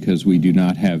here because we do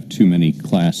not have too many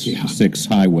Class 6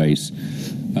 highways.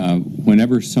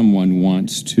 Whenever someone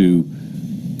wants to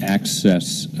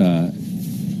access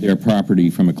their property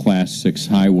from a Class 6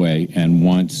 highway and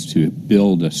wants to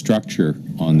build a structure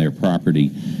on their property,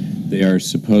 they are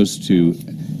supposed to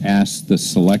ask the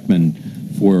selectmen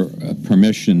for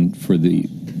permission for the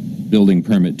building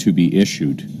permit to be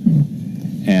issued.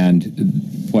 And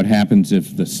what happens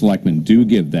if the selectmen do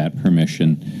give that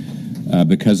permission,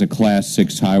 because a Class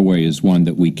 6 highway is one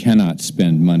that we cannot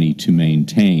spend money to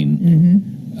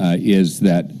maintain, is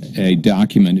that a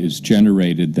document is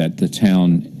generated that the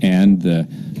town and the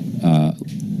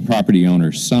property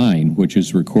owner sign, which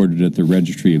is recorded at the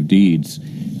Registry of Deeds,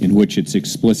 in which it's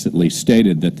explicitly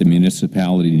stated that the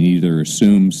municipality neither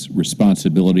assumes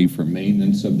responsibility for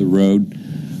maintenance of the road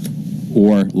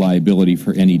or liability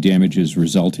for any damages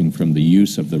resulting from the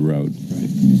use of the road.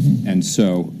 And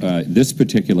so this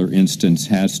particular instance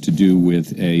has to do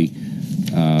with a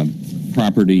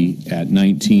property at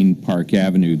 19 Park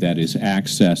Avenue that is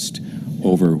accessed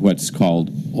over what's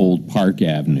called Old Park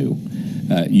Avenue.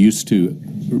 Used to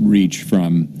reach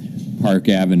from Park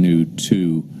Avenue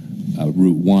to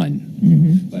Route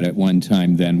 1, but at one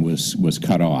time then was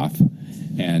cut off.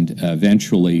 And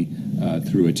eventually,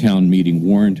 through a town meeting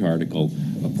warrant article,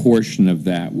 a portion of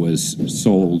that was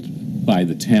sold by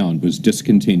the town, was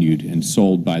discontinued and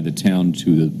sold by the town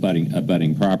to the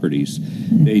abutting properties.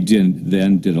 They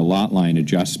then did a lot line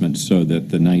adjustment so that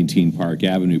the 19 Park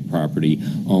Avenue property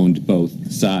owned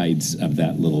both sides of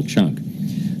that little chunk.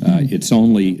 It's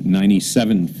only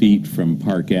 97 feet from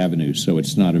Park Avenue, so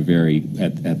it's not a very,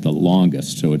 at the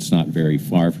longest, so it's not very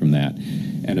far from that.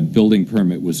 And a building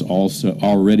permit was also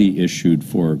already issued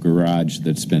for a garage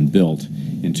that's been built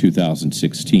in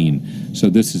 2016. So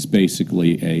this is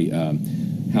basically a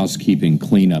housekeeping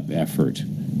cleanup effort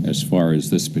as far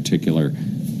as this particular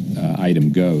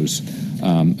item goes.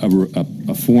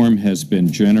 A form has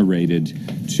been generated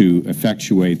to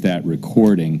effectuate that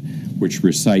recording, which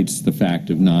recites the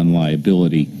fact of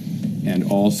non-liability and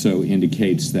also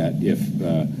indicates that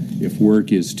if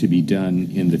work is to be done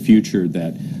in the future,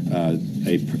 that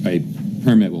a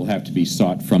permit will have to be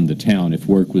sought from the town if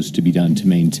work was to be done to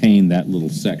maintain that little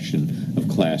section of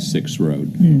Class 6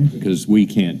 road. Because we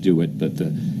can't do it, but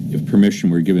if permission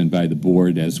were given by the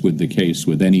board, as with the case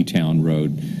with any town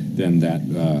road, then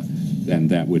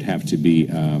that would have to be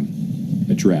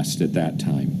addressed at that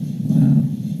time.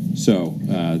 So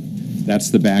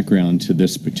that's the background to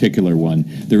this particular one.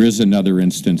 There is another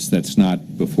instance that's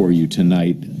not before you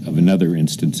tonight of another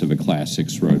instance of a Class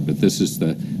 6 road, but this is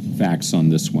the facts on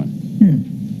this one.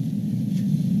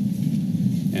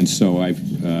 And so I've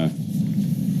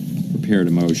prepared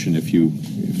a motion if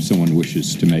someone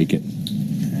wishes to make it.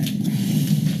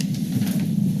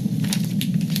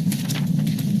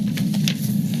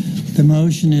 The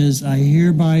motion is, I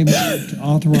hereby move to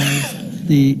authorize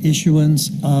the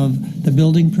issuance of the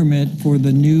building permit for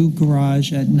the new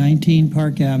garage at 19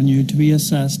 Park Avenue to be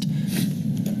accessed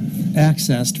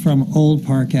from Old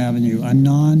Park Avenue, a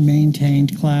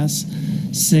non-maintained Class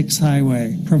 6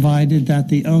 highway, provided that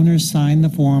the owners sign the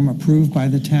form approved by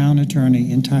the town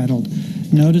attorney entitled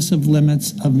Notice of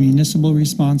Limits of Municipal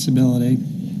Responsibility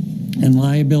and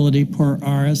Liability per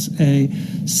RSA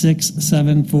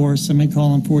 674,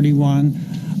 semicolon 41,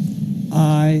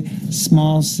 I,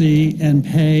 small c, and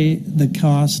pay the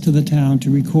cost to the town to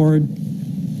record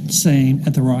same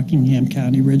at the Rockingham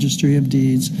County Registry of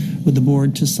Deeds with the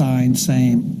board to sign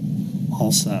same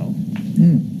also.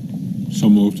 So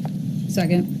moved.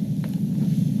 Second.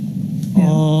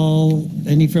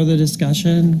 Any further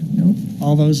discussion? Nope.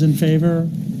 All those in favor?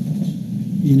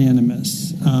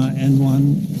 Unanimous. And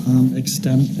one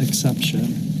exception.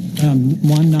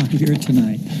 One not here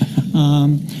tonight.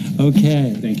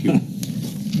 Okay. Thank you.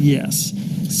 Yes.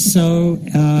 So,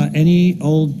 any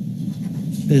old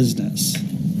business?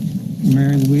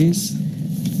 Mary Louise?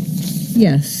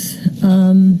 Yes.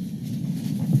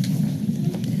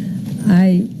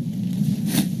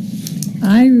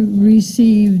 I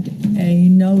received a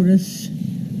notice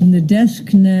in the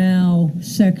Desk Now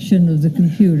section of the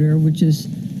computer, which is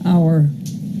our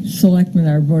selectmen,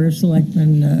 our Board of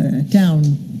Selectmen town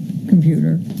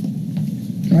computer,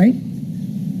 right?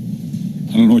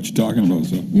 I don't know what you're talking about,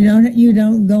 so. You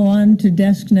don't go on to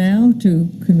Desk Now to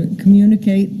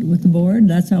communicate with the board?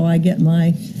 That's how I get my...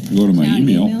 I go to my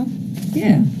email.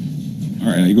 Yeah. All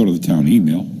right, I go to the town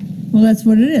email. Well, that's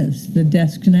what it is, the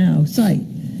Desk Now site.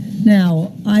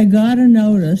 Now, I got a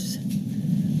notice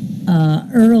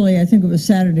early, I think it was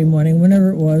Saturday morning,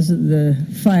 whenever it was, the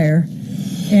fire,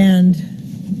 and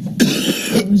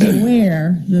I was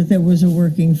aware that there was a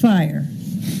working fire.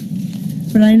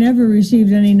 But I never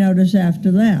received any notice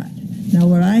after that. Now,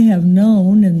 what I have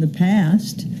known in the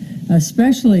past,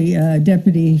 especially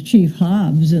Deputy Chief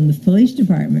Hobbs in the police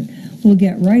department, will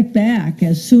get right back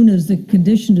as soon as the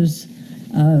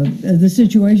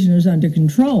situation is under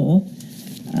control.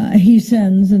 He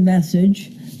sends a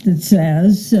message that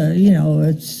says,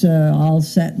 it's all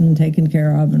set and taken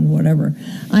care of and whatever.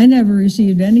 I never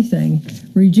received anything.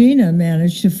 Regina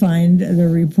managed to find the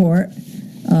report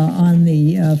on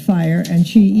the fire, and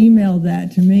she emailed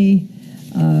that to me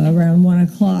around 1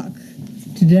 o'clock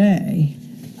today.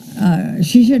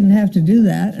 She shouldn't have to do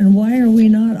that, and why are we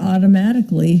not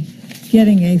automatically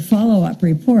getting a follow-up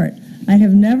report? I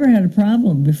have never had a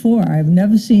problem before. I've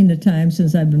never seen a time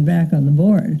since I've been back on the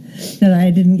board that I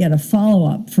didn't get a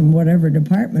follow-up from whatever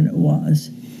department it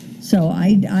was. So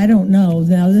I don't know.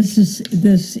 Now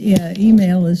this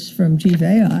email is from Chief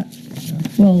Ayotte.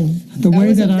 Well, the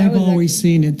way that I've always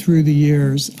seen it through the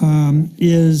years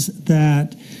is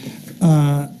that,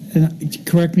 and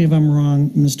correct me if I'm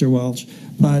wrong, Mr. Welch,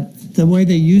 but the way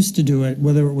they used to do it,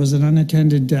 whether it was an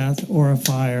unattended death or a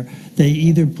fire, they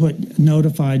either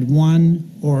notified 1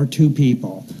 or 2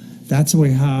 people. That's the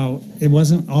way how, it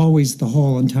wasn't always the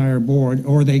whole entire board,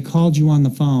 or they called you on the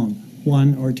phone,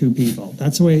 1 or 2 people.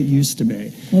 That's the way it used to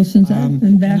be. Well, since I've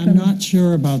been back, I'm not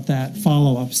sure about that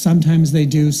follow-up. Sometimes they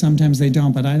do, sometimes they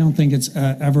don't, but I don't think it's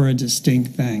ever a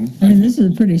distinct thing. I mean, this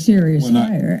is a pretty serious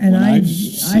fire, and I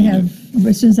have,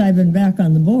 since I've been back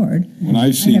on the board. When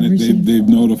I've seen it, they've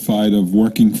notified of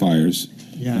working fires,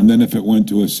 and then if it went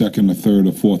to a second, a third,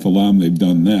 or fourth alarm, they've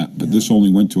done that. But this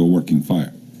only went to a working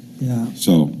fire. Yeah.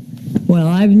 So. Well,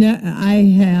 I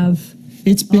have.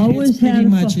 It's pretty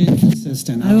much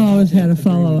inconsistent. I've always had a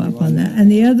follow-up on that.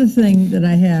 And the other thing that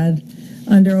I had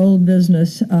under old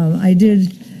business, I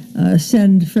did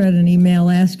send Fred an email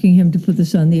asking him to put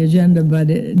this on the agenda, but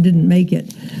it didn't make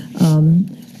it.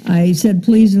 I said,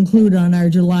 please include on our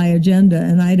July agenda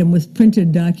an item with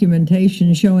printed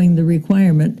documentation showing the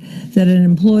requirement that an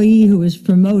employee who is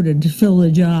promoted to fill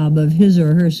the job of his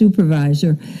or her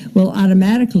supervisor will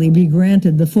automatically be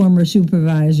granted the former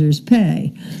supervisor's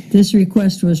pay. This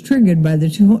request was triggered by the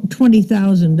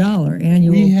 $20,000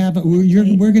 annual.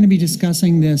 We're going to be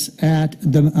discussing this at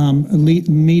the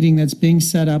meeting that's being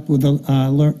set up with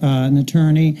an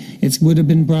attorney. It would have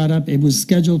been brought up. It was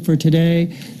scheduled for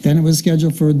today. Then it was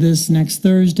scheduled for this next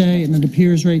Thursday, and it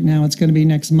appears right now it's going to be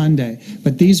next Monday.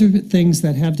 But these are things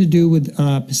that have to do with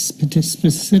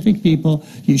specific people.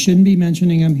 You shouldn't be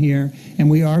mentioning them here, and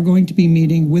we are going to be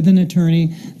meeting with an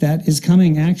attorney that is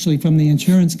coming actually from the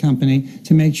insurance company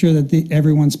to make sure that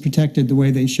everyone's protected the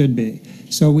way they should be.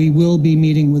 So we will be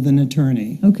meeting with an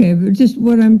attorney. Okay, but just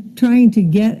what I'm trying to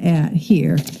get at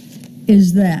here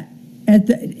is that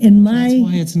that's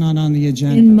why it's not on the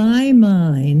agenda. In my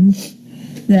mind,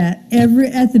 that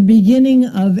at the beginning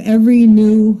of every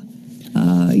new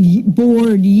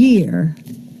board year,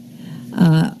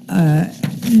 I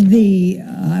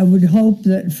would hope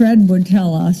that Fred would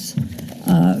tell us,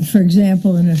 for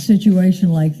example, in a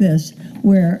situation like this,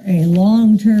 where a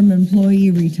long-term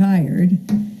employee retired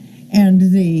and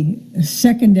the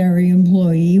secondary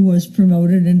employee was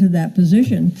promoted into that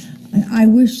position. I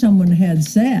wish someone had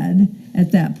said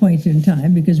at that point in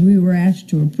time, because we were asked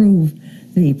to approve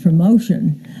the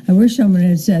promotion, I wish someone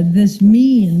had said this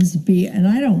means and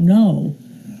I don't know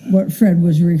what Fred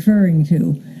was referring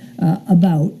to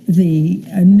about the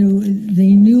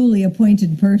newly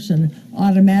appointed person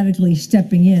automatically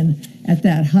stepping in at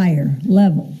that higher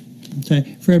level.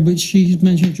 Okay, Fred, she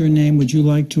mentioned your name. Would you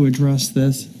like to address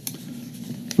this?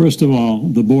 First of all,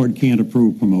 the board can't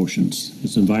approve promotions.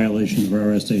 It's in violation of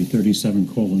RSA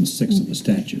 37:6 of the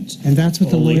statutes. And that's what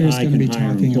the lawyer is going to be talking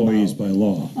about. Only I can hire employees by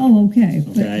law. Oh, okay.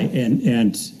 Okay,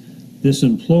 and this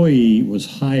employee was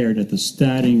hired at the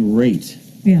starting rate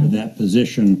for that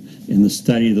position in the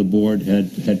study the board had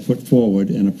put forward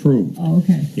and approved. Oh,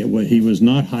 okay. He was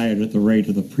not hired at the rate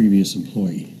of the previous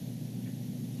employee.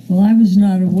 Well, I was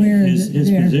not aware His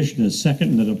position as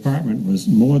second in the department was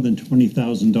more than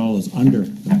 $20,000 under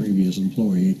the previous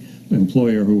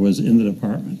employer who was in the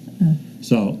department.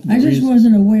 So I just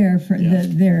wasn't aware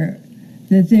that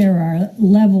there are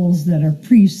levels that are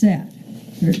preset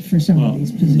for some of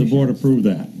these positions. The board approved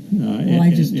that.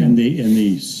 In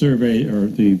the survey or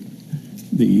the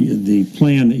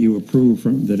plan that you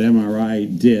approved that MRI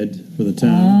did for the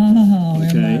town. Oh,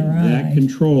 okay, MRI. That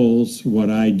controls what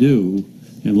I do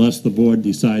unless the board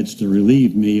decides to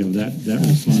relieve me of that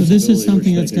responsibility. So this is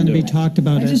something which that's they can going to be do. talked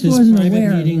about I at just this wasn't private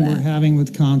aware of meeting we're that. having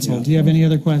with council. Do you have any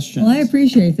other questions? Well, I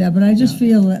appreciate that, but I just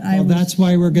feel that I Well, was that's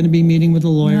why we're going to be meeting with the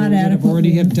lawyer. Not We would have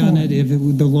already have done it adequately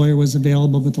if the lawyer was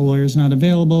available, but the lawyer's not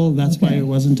available. That's why it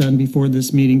wasn't done before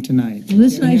this meeting tonight. Well,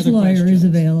 this Do you have any nice other lawyer questions? is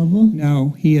available.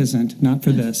 No, he isn't, not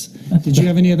for this. Did you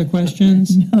have any other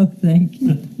questions? No, thank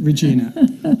you. Regina?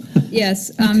 Yes,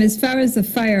 as far as the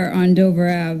fire on Dover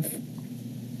Ave,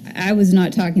 I was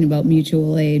not talking about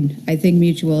mutual aid. I think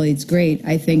mutual aid's great.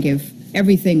 I think if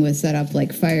everything was set up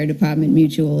like fire department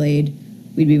mutual aid,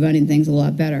 we'd be running things a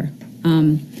lot better.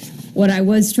 What I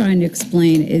was trying to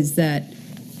explain is that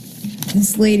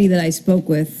this lady that I spoke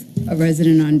with, a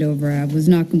resident on Dover Ave, was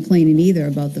not complaining either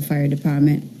about the fire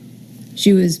department.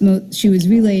 She was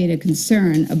relaying a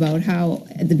concern about how,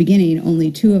 at the beginning,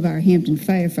 only 2 of our Hampton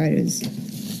firefighters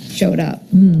showed up,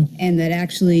 and that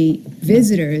actually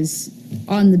visitors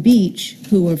on the beach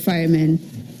who were firemen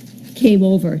came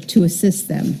over to assist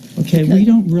them. Okay, we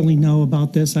don't really know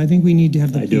about this. I think we need to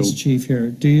have the I do. police chief here.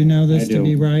 Do you know this I to do.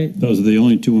 be right? Those are the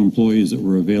only 2 employees that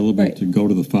were available Right. to go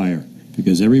to the fire,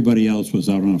 because everybody else was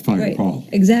out on a fire Right, call.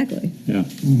 exactly. Yeah.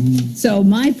 So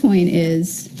my point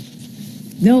is,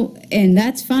 no, and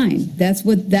that's fine.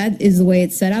 That is the way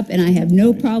it's set up, and I have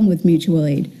no problem with mutual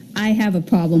aid. I have a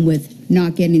problem with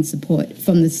not getting support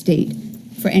from the state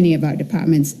for any of our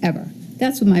departments ever.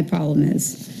 That's what my problem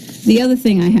is. The other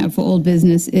thing I have for old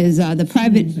business is the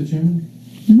private. Mr. Chairman?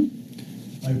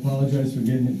 I apologize for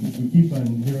getting it. We keep on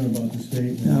hearing about the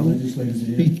state and the legislators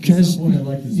here. Because, At some point, I'd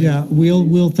like to say. yeah,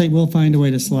 we'll find a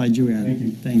way to slide you in. Thank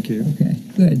you. Thank you. Okay,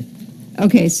 good.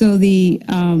 Okay, so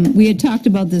we had talked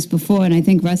about this before, and I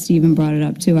think Rusty even brought it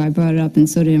up too. I brought it up, and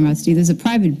so did Rusty. There's a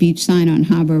private beach sign on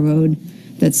Harbor Road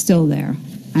that's still there.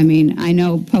 I mean, I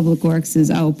know Public Works is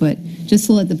out, but just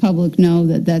to let the public know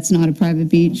that that's not a private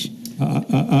beach.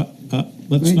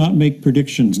 Let's not make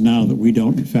predictions now that we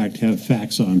don't in fact have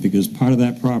facts on, because part of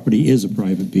that property is a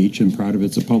private beach and part of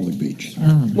it's a public beach.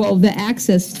 Well, the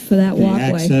access for that The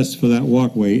walkway. access for that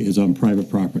walkway is on private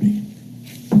property.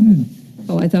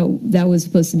 Oh, I thought that was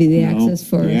supposed to be the No, access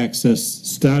for. The access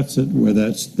starts at where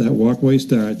that walkway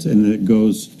starts, and then it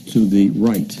goes to the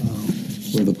right,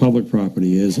 where the public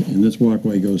property is, and this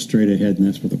walkway goes straight ahead, and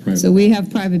that's where the private. So we have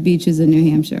private beaches in New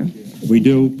Hampshire. We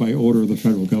do by order of the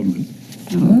federal government.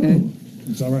 Oh, okay.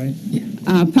 Is that right?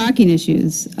 Parking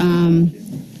issues.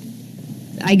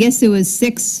 I guess there was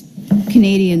 6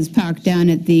 Canadians parked down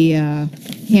at the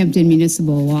Hampton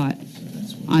Municipal Lot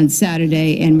on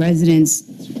Saturday, and residents,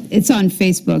 it's on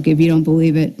Facebook if you don't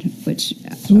believe it, which.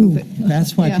 Ooh,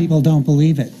 that's why Yeah. people don't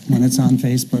believe it when it's on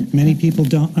Facebook. Many people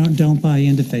don't buy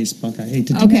into Facebook. I hate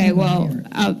to tell Okay, you. well,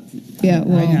 yeah,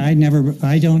 well.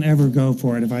 I don't ever go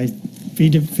for it. If I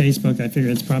feed to Facebook, I figure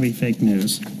it's probably fake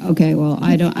news. Okay, well,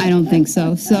 I don't think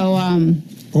so. So,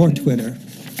 Or Twitter.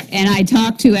 and I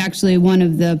talked to actually one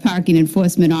of the parking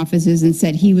enforcement officers and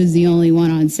said he was the only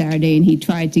one on Saturday and he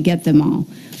tried to get them all.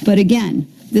 But again,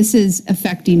 this is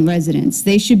affecting residents.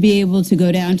 They should be able to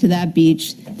go down to that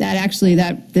beach.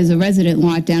 There's a resident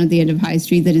lot down at the end of High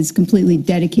Street that is completely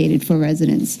dedicated for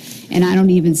residents. And I don't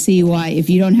even see why, if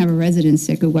you don't have a residence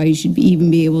sticker, why you should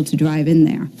even be able to drive in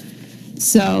there.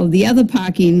 So the other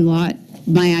parking lot,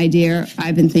 my idea,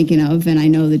 I've been thinking of, and I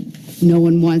know that no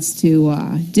one wants to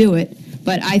do it,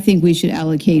 but I think we should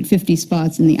allocate 50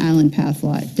 spots in the Island Path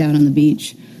lot down on the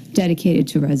beach, dedicated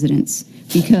to residents,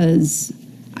 because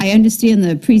I understand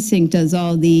the precinct does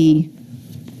all the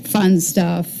fun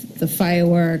stuff, the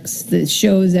fireworks, the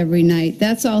shows every night.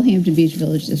 That's all Hampton Beach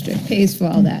Village District pays for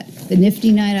all that. The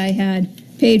nifty night I had,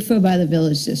 paid for by the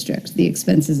Village District, the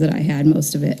expenses that I had,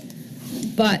 most of it.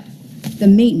 But the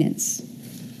maintenance,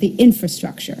 the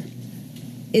infrastructure,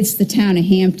 it's the town of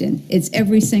Hampton. It's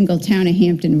every single town of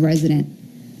Hampton resident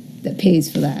that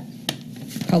pays for that.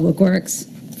 Public Works,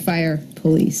 fire,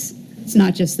 police. It's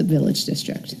not just the Village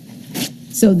District.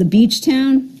 So the beach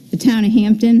town, the town of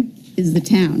Hampton, is the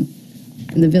town,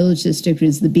 and the Village District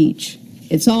is the beach.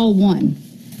 It's all one,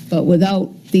 but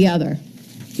without the other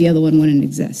one wouldn't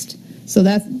exist. So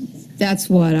that's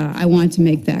what I want to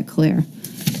make that clear.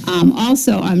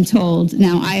 Also, I'm told,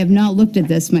 now I have not looked at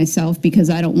this myself because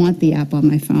I don't want the app on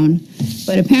my phone,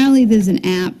 but apparently there's an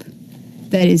app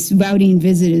that is routing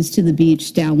visitors to the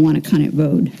beach down Wanacunnet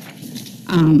Road.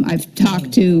 I've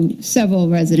talked to several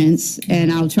residents,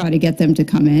 and I'll try to get them to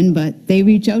come in, but they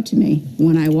reach out to me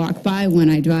when I walk by, when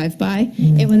I drive by,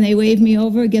 and when they wave me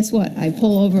over, guess what? I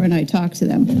pull over and I talk to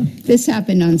them. This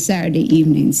happened on Saturday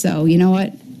evening, so you know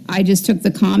what? I just took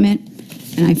the comment,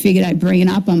 and I figured I'd bring it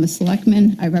up. I'm a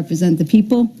selectman, I represent the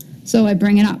people, so I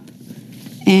bring it up.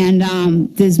 And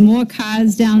there's more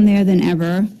cars down there than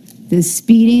ever. There's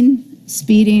speeding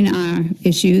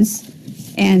issues.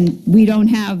 And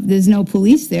there's no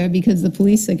police there because the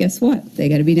police are, guess what? They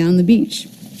got to be down the beach.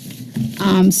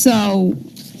 So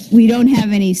we don't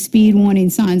have any speed warning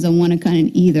signs on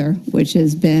Winnicott either, which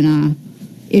has been an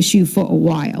issue for a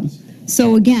while.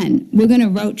 So again, we're going to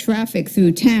route traffic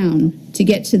through town to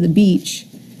get to the beach.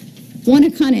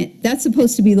 Winnicott, that's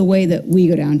supposed to be the way that we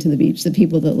go down to the beach, the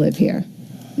people that live here.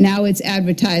 Now it's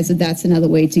advertised that that's another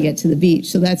way to get to the beach.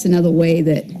 So that's another way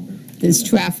that there's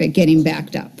traffic getting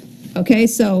backed up. Okay,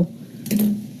 so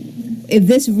if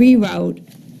this reroute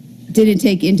didn't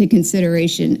take into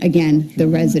consideration, again, the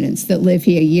residents that live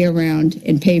here year-round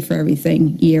and pay for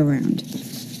everything year-round.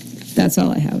 That's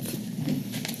all I have.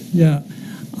 Yeah.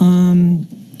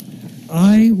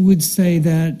 I would say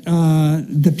that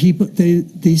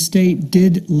the state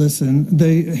did listen.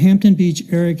 The Hampton Beach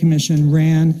Area Commission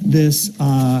ran this.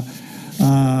 I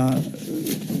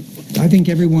think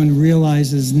everyone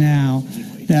realizes now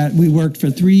that we worked for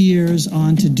 3 years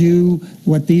on to do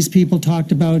what these people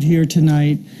talked about here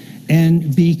tonight.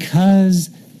 And because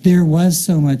there was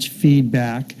so much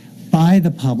feedback by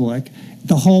the public,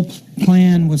 the whole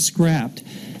plan was scrapped.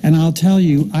 And I'll tell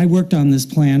you, I worked on this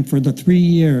plan for the 3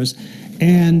 years,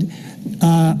 and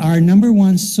our number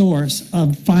one source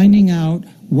of finding out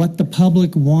what the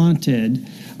public wanted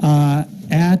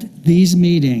at these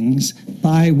meetings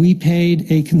we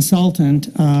paid a consultant,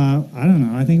 I don't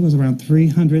know, I think it was around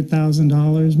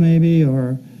 $300,000 maybe,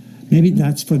 or maybe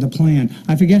that's for the plan.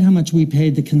 I forget how much we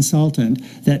paid the consultant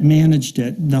that managed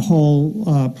it, the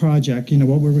whole project, you know,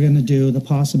 what we were going to do, the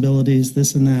possibilities,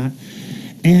 this and that.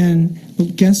 And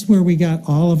guess where we got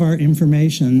all of our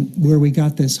information, where we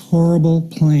got this horrible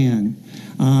plan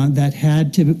that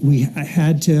we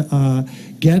had to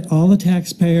get all the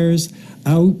taxpayers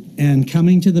out and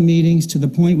coming to the meetings to the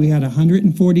point we had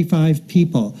 145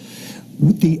 people.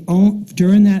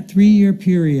 During that 3-year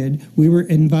period, we were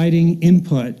inviting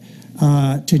input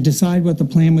to decide what the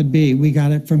plan would be. We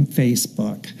got it from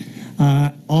Facebook.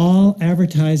 All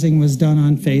advertising was done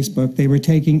on Facebook. They were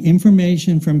taking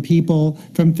information from people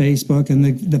from Facebook, and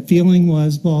the feeling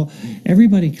was, well,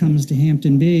 everybody comes to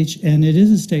Hampton Beach, and it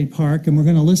is a state park, and we're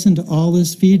going to listen to all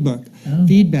this feedback.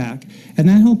 And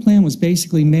that whole plan was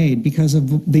basically made because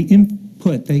of the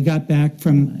input they got back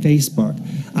from Facebook.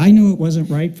 I knew it wasn't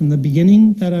right from the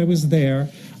beginning that I was there.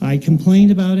 I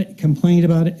complained about it, and complained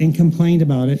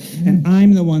about it, and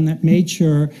I'm the one that made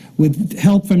sure, with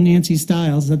help from Nancy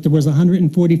Stiles, that there was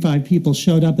 145 people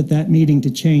showed up at that meeting to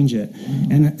change it.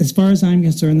 And as far as I'm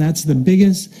concerned, that's the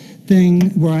biggest thing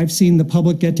where I've seen the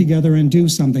public get together and do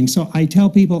something. So I tell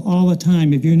people all the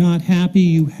time, if you're not happy,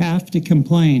 you have to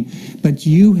complain, but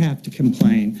you have to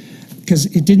complain. Because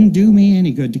it didn't do me any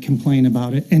good to complain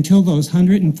about it until those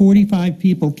 145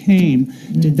 people came,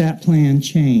 did that plan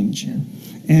change.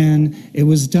 And it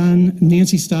was done.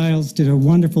 Nancy Stiles did a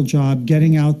wonderful job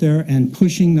getting out there and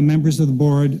pushing the members of the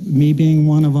board, me being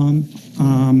one of them,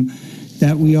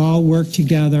 that we all worked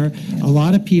together. A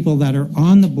lot of people that are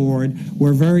on the board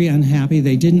were very unhappy.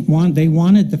 They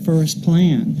wanted the first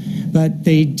plan, but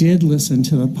they did listen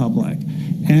to the public.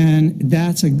 And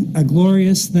that's a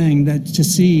glorious thing, that to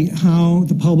see how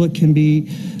the public can be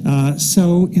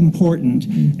so important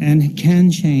and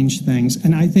can change things.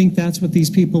 And I think that's what these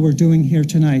people were doing here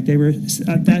tonight. They were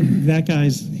that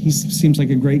he seems like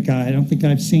a great guy. I don't think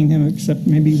I've seen him except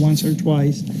maybe once or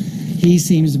twice. He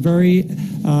seems very,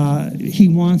 he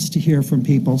wants to hear from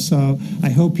people. So I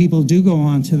hope people do go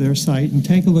onto their site and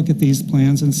take a look at these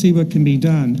plans and see what can be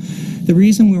done. The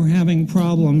reason we're having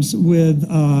problems with,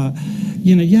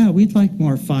 we'd like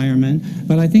more firemen,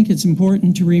 but I think it's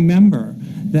important to remember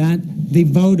that the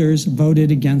voters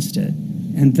voted against it.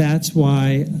 And that's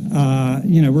why,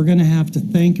 we're going to have to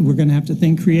think. We're going to have to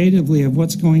think creatively of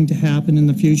what's going to happen in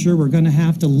the future. We're going to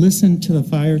have to listen to the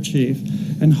fire chief,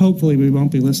 and hopefully we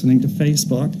won't be listening to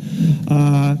Facebook.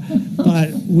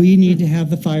 But we need to have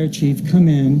the fire chief come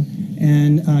in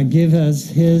and give us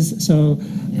his. So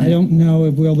I don't know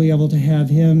if we'll be able to have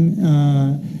him.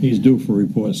 He's due for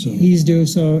report soon. He's due,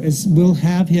 so we'll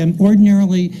have him.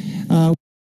 Ordinarily,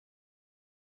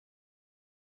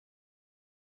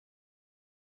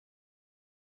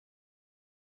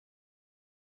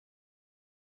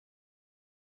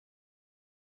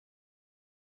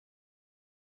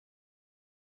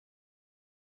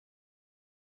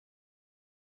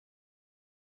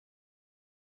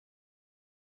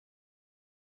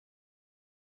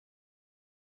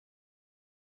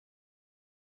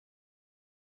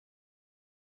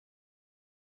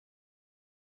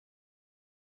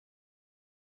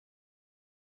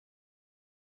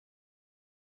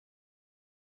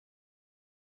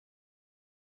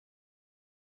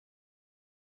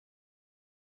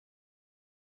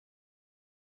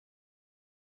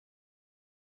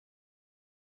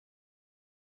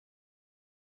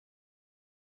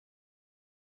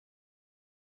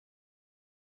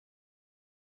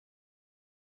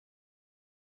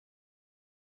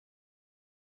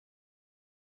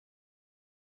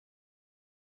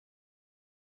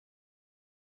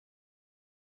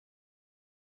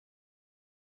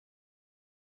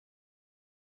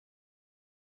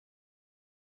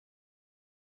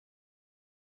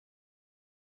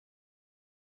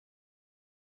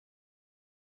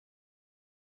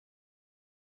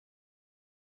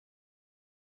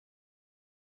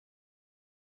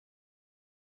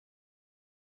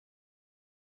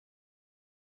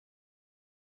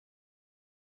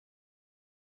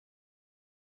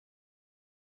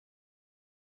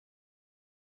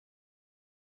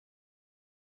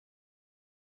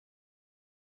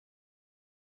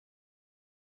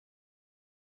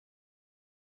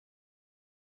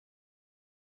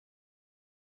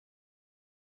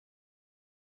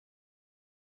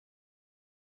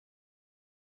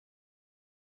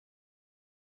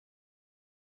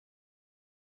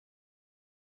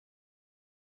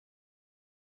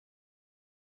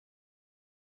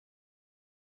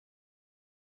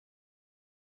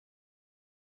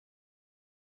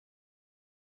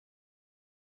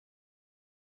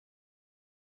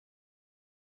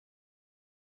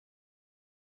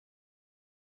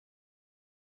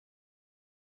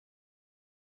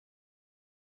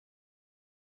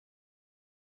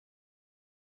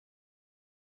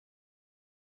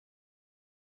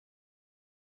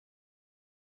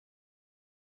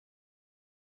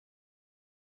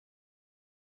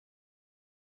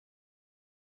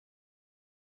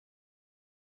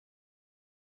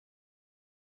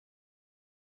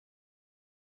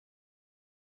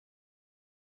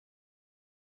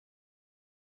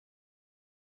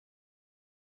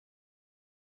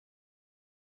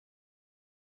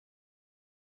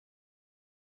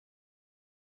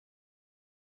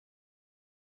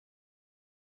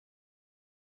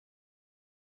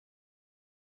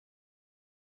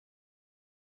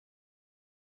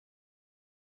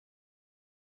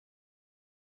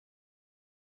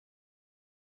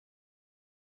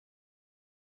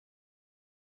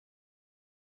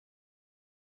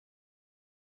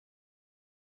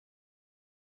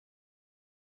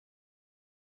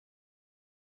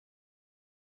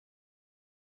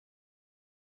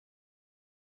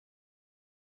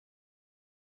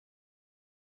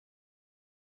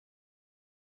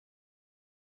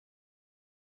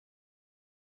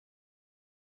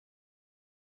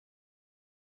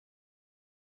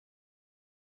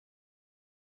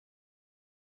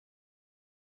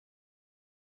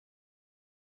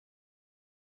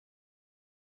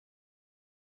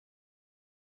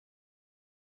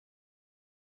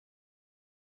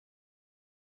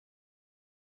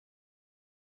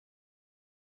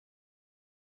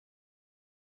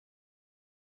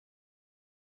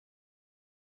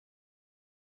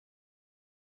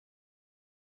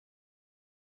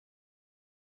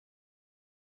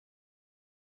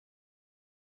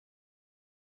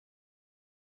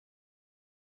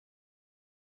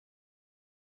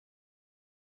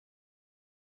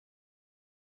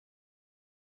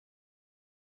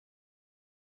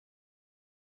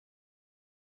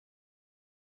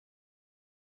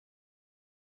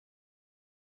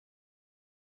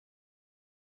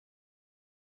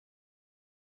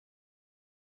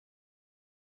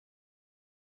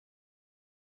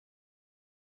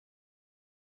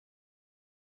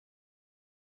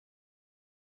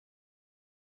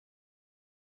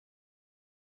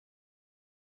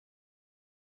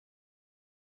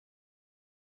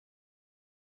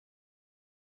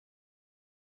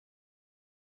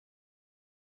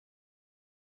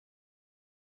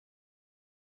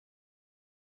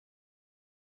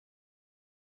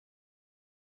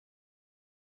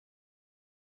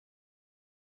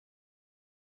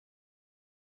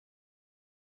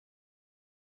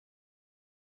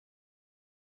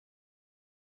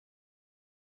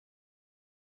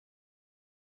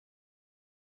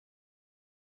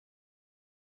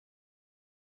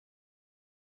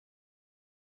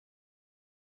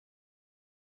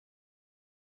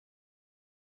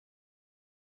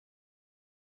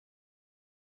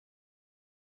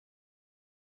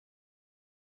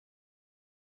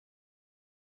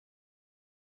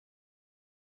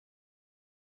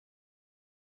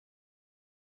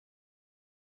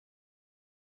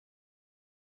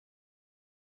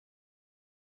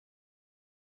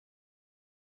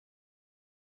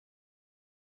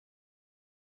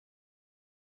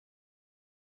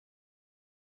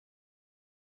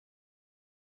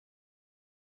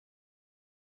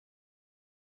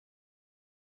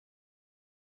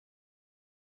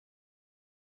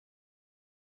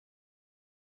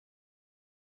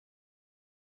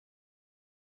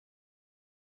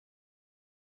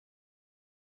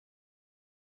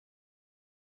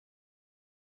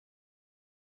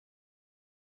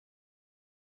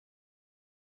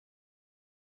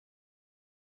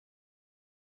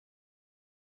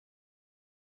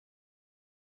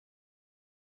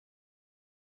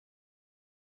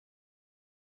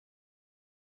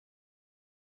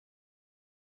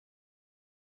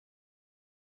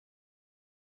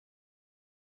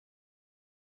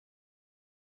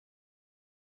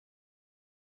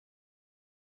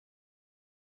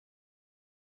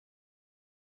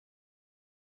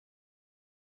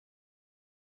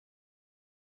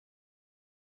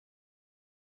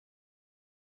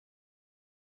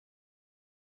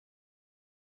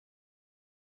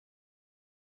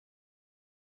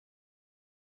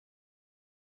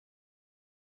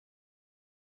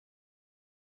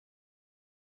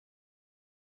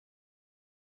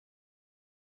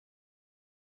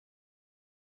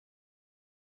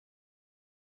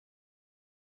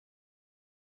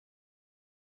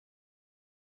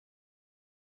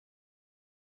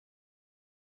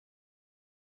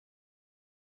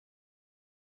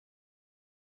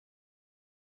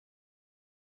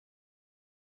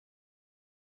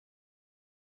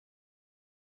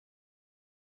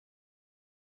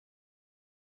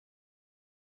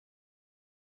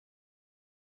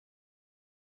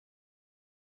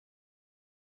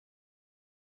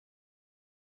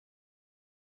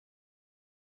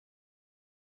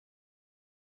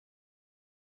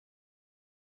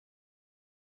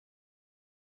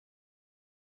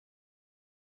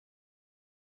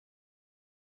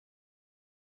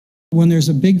 when there's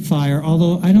a big fire,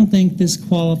 although I don't think this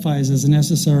qualifies as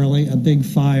necessarily a big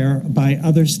fire by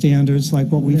other standards like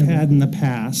what we've had in the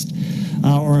past,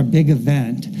 or a big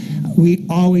event, we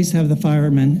always have the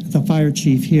fire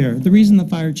chief here. The reason the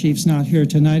fire chief's not here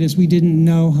tonight is we didn't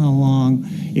know how long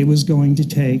it was going to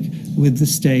take with the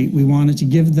state. We wanted to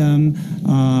give them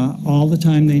all the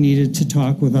time they needed to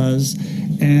talk with us,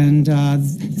 and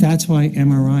that's why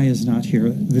MRI is not here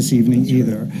this evening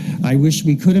either. I wish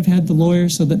we could have had the lawyer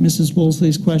so that Mrs.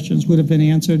 Woolsey's questions would have been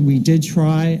answered. We did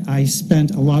try. I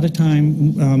spent a lot of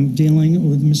time dealing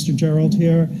with Mr. Gerald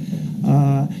here,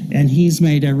 and he's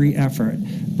made every effort.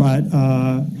 But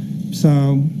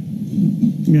so,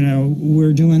 you know,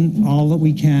 we're doing all that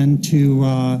we can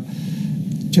to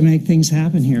make things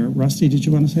happen here. Rusty, did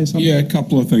you want to say something? Yeah, a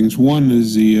couple of things. One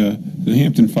is the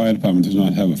Hampton Fire Department does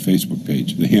not have a Facebook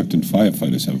page. The Hampton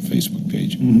firefighters have a Facebook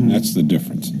page. That's the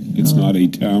difference. It's not a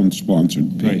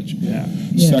town-sponsored page. Yeah.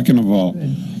 Second of all,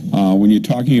 when you're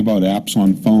talking about apps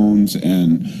on phones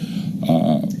and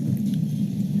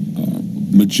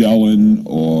Magellan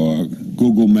or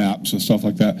Google Maps or stuff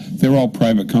like that, they're all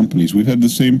private companies. We've had the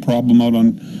same problem out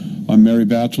on Mary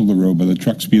Batchelor Road, by the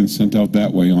trucks being sent out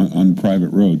that way on private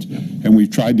roads. And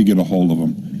we've tried to get a hold of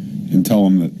them and tell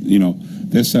them that, you know,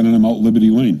 they're sending them out Liberty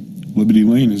Lane. Liberty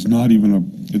Lane is not even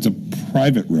it's a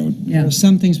private road. There are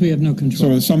some things we have no control So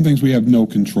there's some things we have no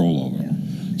control over.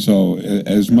 So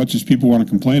as much as people want to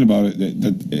complain about it,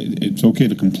 it's okay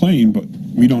to complain, but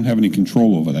we don't have any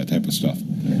control over that type of stuff.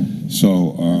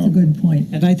 So That's a good point.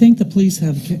 And I think the police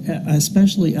have,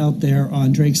 especially out there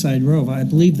on Drakeside Road, I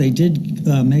believe they did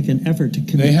make an effort to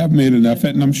connect. they have made an effort,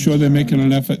 and I'm sure they're making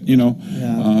an effort. You know,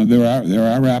 there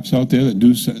are apps out there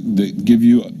that give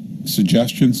you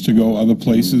suggestions to go other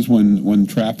places when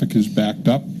traffic is backed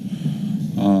up.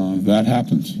 That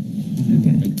happens.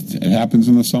 It happens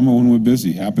in the summer when we're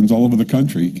busy. It happens all over the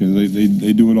country because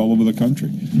they do it all over the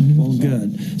country. Well,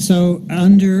 good. So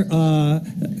under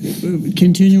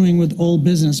continuing with old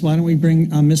business, why don't we bring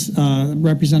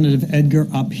Representative Edgar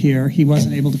up here? He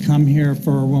wasn't able to come here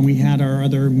for when we had our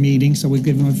other meeting, so we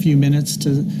give him a few minutes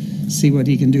to see what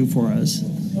he can do for us.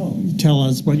 Tell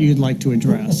us what you'd like to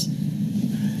address.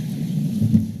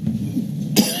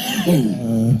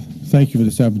 Thank you for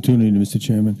this opportunity, Mr.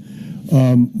 Chairman.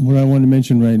 What I wanted to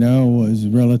mention right now was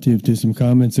relative to some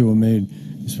comments that were made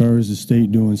as far as the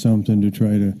state doing something to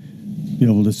try to be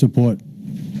able to support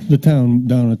the town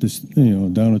down at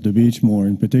the beach more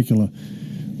in particular.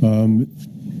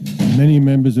 Many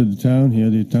members of the town here,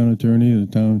 the town attorney,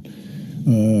 the town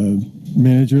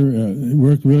manager,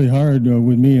 worked really hard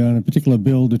with me on a particular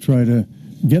bill to try to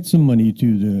get some money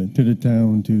to the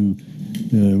town to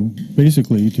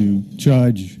basically to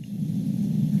charge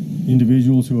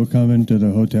individuals who are coming to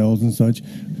the hotels and such,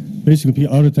 basically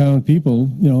out-of-town people,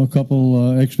 you know, a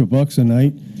couple extra bucks a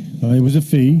night. It was a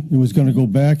fee. It was going to go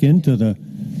back into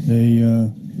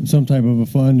some type of a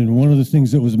fund. And one of the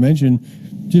things that was mentioned,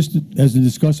 just as a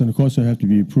discussion, of course, it have to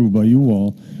be approved by you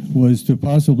all, was to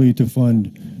possibly to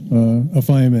fund a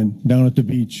fireman down at the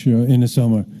beach in the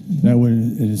summer. That would,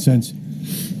 in a sense,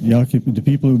 the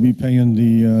people would be paying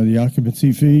the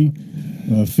occupancy fee,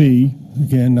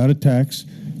 again, not a tax,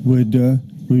 would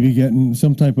be getting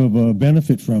some type of a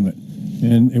benefit from it.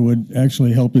 And it would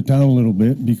actually help the town a little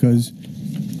bit because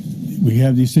we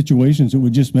have these situations that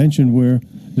were just mentioned where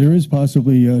there is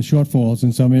possibly shortfalls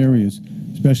in some areas,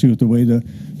 especially with the way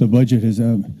the budget has,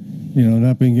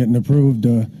 not been getting approved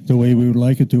the way we would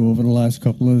like it to over the last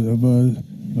couple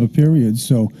of periods.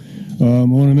 So I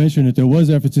want to mention that there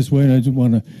was efforts this way, and I just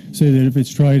want to say that if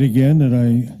it's tried again, that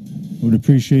I would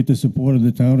appreciate the support of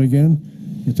the town again.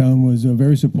 The town was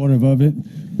very supportive of it,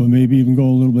 but maybe even go a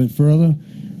little bit further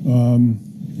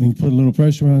and put a little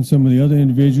pressure on some of the other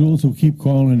individuals who keep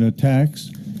calling it a tax,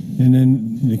 and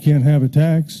then they can't have a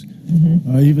tax,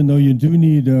 even though you do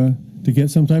need to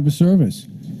get some type of service.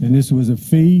 And this was a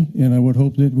fee, and I would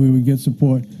hope that we would get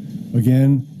support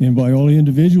again, and by all the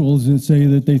individuals that say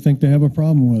that they think they have a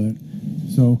problem with it.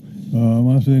 So,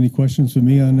 are there any questions for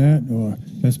me on that, or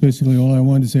that's basically all I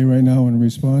wanted to say right now in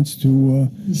response to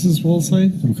Mrs.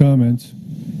 Woolsey? Some comments.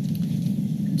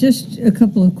 Just a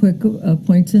couple of quick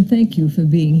points, and thank you for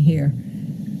being here.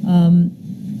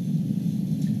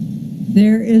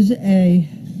 There is a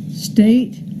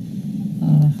state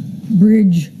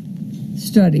bridge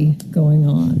study going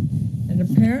on, and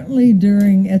apparently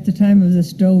at the time of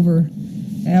this Dover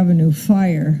Avenue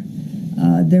fire,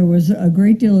 there was a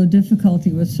great deal of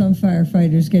difficulty with some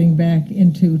firefighters getting back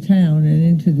into town and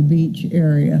into the beach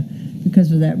area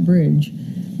because of that bridge.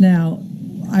 Now,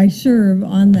 I serve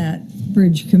on that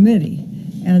bridge committee,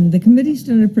 and the committee's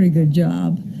done a pretty good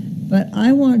job, but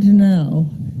I want to know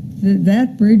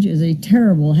That bridge is a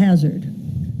terrible hazard.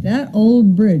 That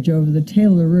old bridge over the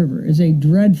Taylor River is a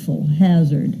dreadful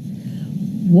hazard.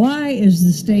 Why is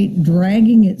the state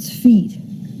dragging its feet?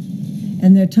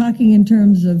 And they're talking in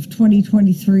terms of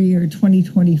 2023 or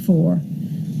 2024.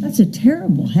 That's a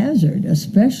terrible hazard,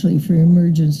 especially for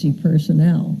emergency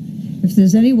personnel. If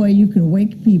there's any way you can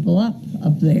wake people up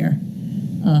there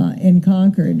in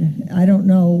Concord, I don't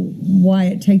know why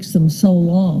it takes them so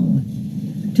long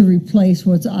to replace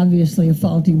what's obviously a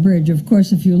faulty bridge. Of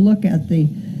course, if you look at the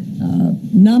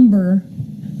number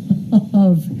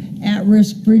of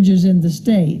at-risk bridges in the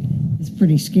state, it's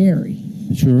pretty scary.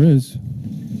 It sure is.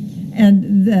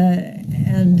 And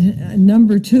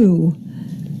number two,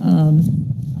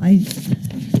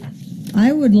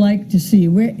 I would like to see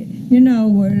where, you know,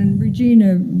 when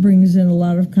Regina brings in a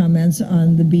lot of comments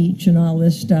on the beach and all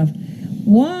this stuff,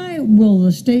 why will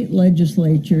the state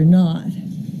legislature not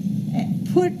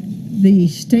put the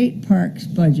state parks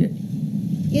budget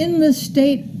in the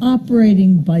state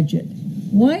operating budget?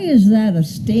 Why is that a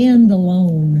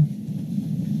standalone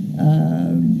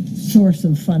source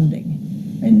of funding?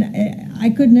 And I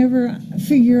could never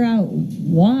figure out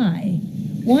why.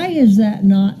 Why is that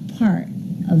not part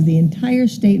of the entire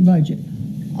state budget?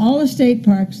 All the state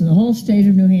parks in the whole state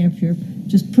of New Hampshire,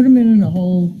 just put them in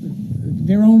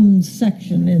their own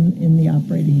section in the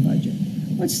operating budget.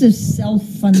 What's this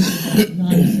self-funded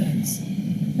nonsense?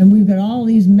 And we've got all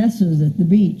these messes at the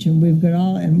beach,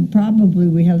 and probably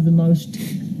we have the most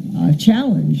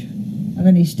challenge of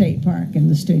any state park in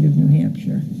the state of New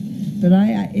Hampshire. But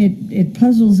it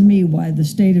puzzles me why the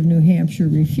state of New Hampshire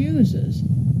refuses,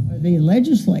 or the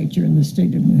legislature in the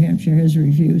state of New Hampshire has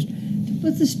refused, to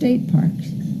put the state parks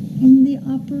in the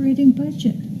operating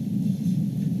budget.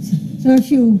 So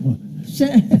if you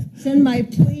send my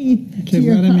plea to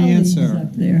your colleagues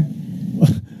up there.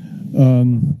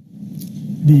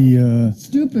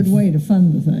 Stupid way to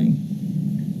fund the thing.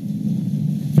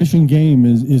 Fish and Game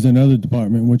is another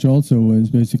department which also is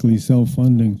basically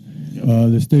self-funding.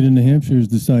 The state of New Hampshire has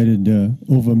decided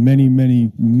over many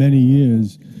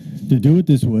years to do it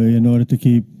this way in order to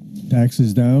keep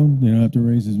taxes down. They don't have to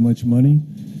raise as much money.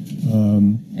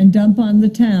 And dump on the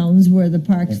towns where the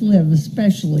parks live,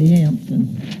 especially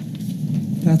Hampton.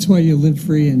 That's why you live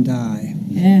free and die.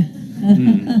 Yeah.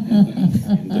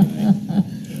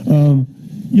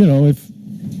 You know, if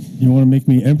you want to make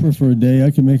me emperor for a day,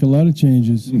 I can make a lot of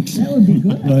changes. That would be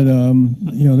good. But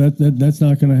you know, that's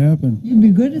not going to happen. You'd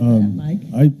be good at that,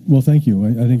 Mike. Well, thank you.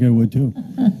 I think I would too.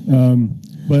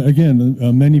 But again,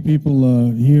 many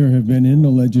people here have been in the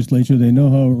legislature. They know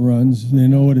how it runs. They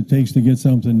know what it takes to get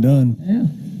something done. Yeah.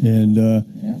 And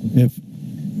if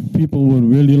people would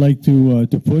really like to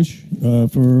push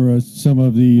for some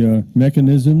of the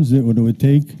mechanisms that it would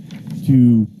take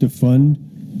to fund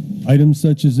items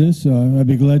such as this, I'd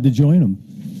be glad to join them.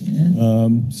 Yeah.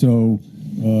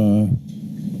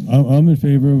 I'm in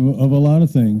favor of a lot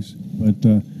of things, but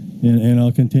and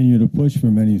I'll continue to push for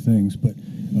many things. But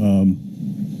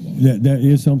that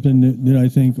is something that I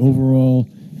think overall,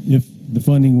 if the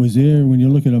funding was there, when you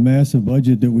look at a massive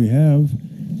budget that we have,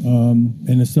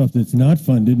 and the stuff that's not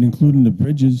funded, including the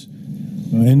bridges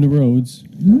and the roads,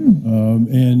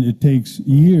 and it takes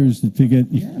years to get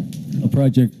a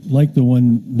project like the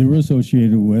one that we're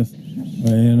associated with.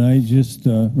 And I just,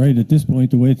 right at this point,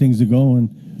 the way things are going,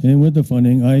 and with the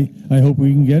funding, I hope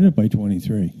we can get it by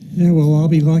 23. Yeah, we'll all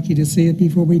be lucky to see it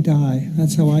before we die.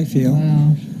 That's how I feel.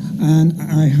 Wow. And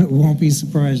I won't be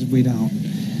surprised if we don't.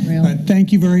 Really? But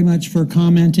thank you very much for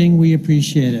commenting. We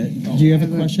appreciate it. Do you have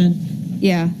a question?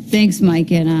 Yeah, thanks,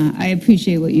 Mike, and I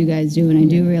appreciate what you guys do, and I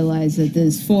do realize that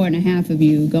there's 4.5 of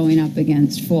you going up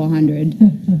against 400,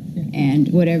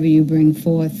 and whatever you bring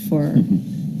forth for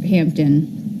Hampton,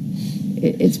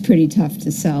 it's pretty tough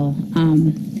to sell.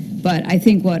 But I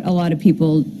think what a lot of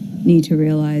people need to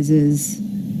realize is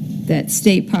that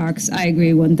state parks, I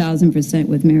agree 1,000%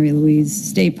 with Mary Louise,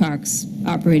 state parks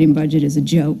operating budget is a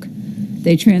joke.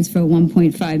 They transfer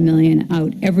 $1.5 million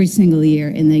out every single year,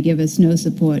 and they give us no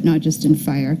support, not just in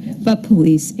fire, but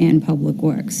police and public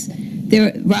works.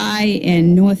 Rye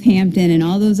and Northampton and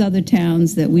all those other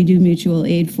towns that we do mutual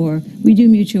aid for, we do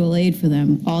mutual aid for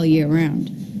them all year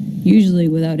round, usually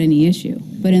without any issue.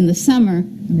 But in the summer,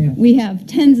 we have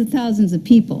tens of thousands of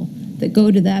people that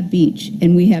go to that beach,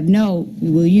 and we have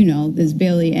there's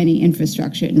barely any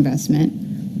infrastructure investment.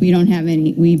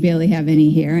 We barely have any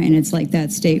here, and it's like that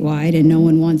statewide, and no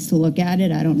one wants to look at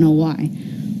it. I don't know why.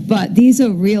 But these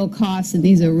are real costs, and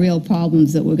these are real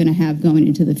problems that we're going to have going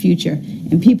into the future.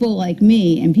 And people like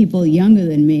me and people younger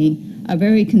than me are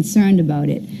very concerned about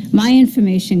it. My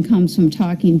information comes from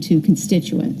talking to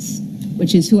constituents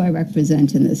which is who I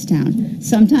represent in this town.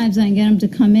 Sometimes I get them to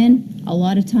come in. A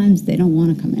lot of times they don't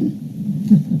want to come in.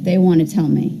 They want to tell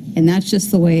me, and that's just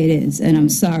the way it is, and I'm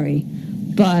sorry.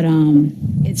 But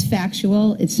it's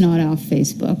factual. It's not off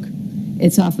Facebook.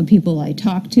 It's off of people I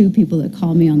talk to, people that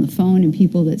call me on the phone, and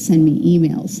people that send me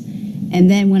emails. And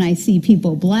then when I see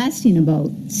people blasting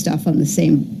about stuff on the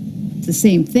same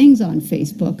things on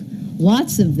Facebook,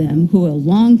 lots of them who are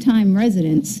longtime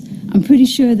residents, I'm pretty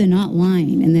sure they're not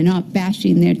lying and they're not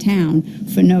bashing their town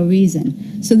for no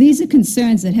reason. So these are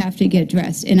concerns that have to get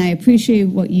addressed. And I appreciate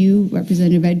what you,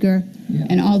 Representative Edgar,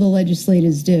 and all the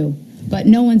legislators do. But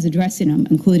no one's addressing them,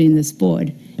 including this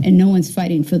board. And no one's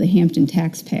fighting for the Hampton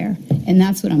taxpayer. And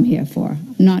that's what I'm here for.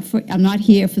 I'm not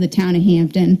here for the town of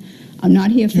Hampton. I'm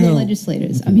not here for the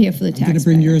legislators. I'm here for the taxpayer. I'm going to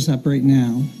bring yours up right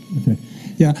now. Okay.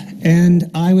 Yeah, and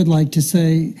I would like to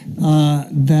say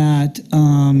that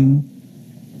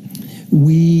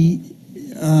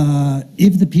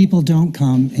if the people don't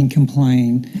come and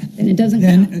complain, then it doesn't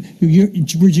count.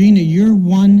 Regina, you're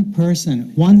one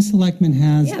person. One selectman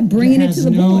has bringing it to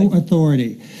the no board.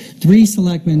 authority. 3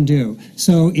 selectmen do.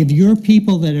 So if your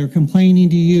people that are complaining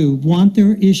to you want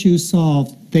their issues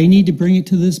solved, they need to bring it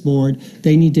to this board.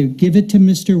 They need to give it to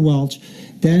Mr. Welch.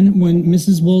 Then when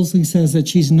Mrs. Woolsey says that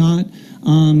she's not,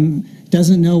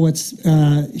 doesn't know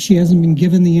she hasn't been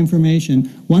given the information,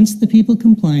 once the people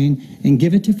complain and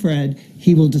give it to Fred,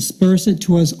 he will disperse it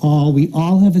to us all. We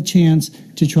all have a chance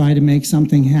to try to make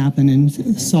something happen and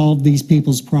solve these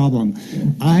people's problem.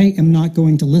 I am not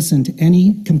going to listen to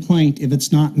any complaint if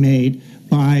it's not made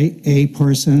by a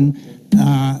person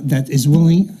that is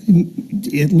willing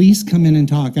at least come in and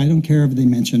talk. I don't care if they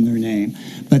mention their name,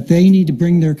 but they need to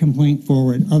bring their complaint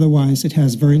forward. Otherwise, it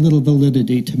has very little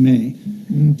validity to me.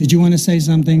 Did you want to say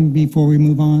something before we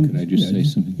move on? Could I just say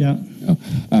something? Yeah.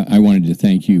 I wanted to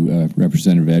thank you,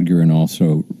 Representative Edgar, and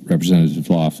also Representative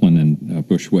Laughlin and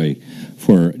Bushway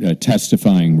for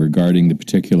testifying regarding the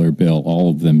particular bill. All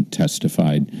of them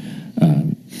testified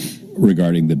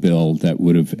regarding the bill that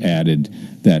would have added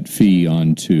that fee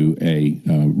onto a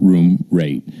room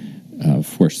rate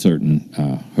for certain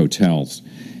hotels.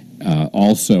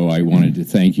 Also, I wanted to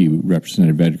thank you,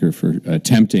 Representative Edgar, for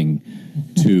attempting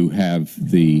to have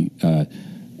the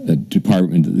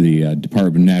Department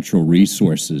of Natural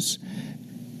Resources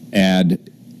add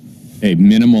a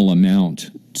minimal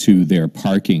amount to their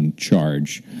parking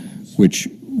charge, which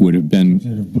would have been.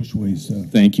 Representative Bushway's.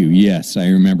 Thank you. Yes, I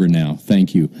remember now.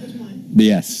 Thank you.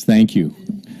 Yes, thank you.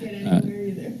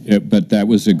 But that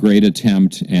was a great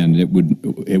attempt, and it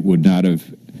would not have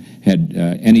had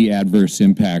any adverse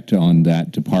impact on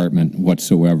that department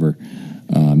whatsoever.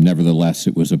 Nevertheless,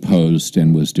 it was opposed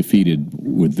and was defeated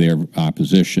with their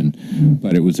opposition.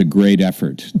 But it was a great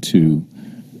effort to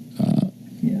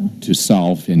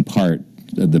solve, in part,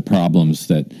 the problems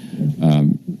that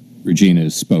Regina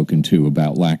has spoken to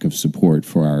about lack of support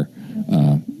for our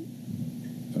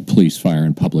police, fire,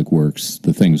 and public works,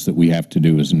 the things that we have to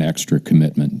do as an extra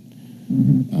commitment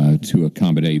to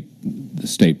accommodate the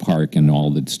state park and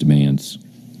all its demands.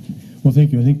 Well,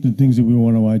 thank you. I think the things that we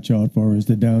want to watch out for is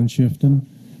the downshifting,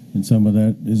 and some of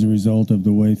that is a result of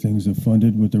the way things are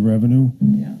funded with the revenue.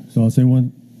 Yeah. So I'll say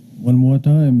one more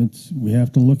time, we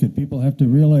have to look at, people have to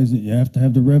realize that you have to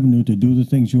have the revenue to do the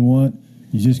things you want.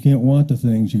 You just can't want the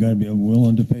things, you got to be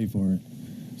willing to pay for it.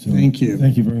 So, Thank you.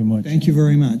 Thank you very much. Thank you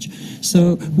very much.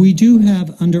 So we do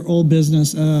have under old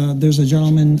business, there's a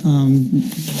gentleman,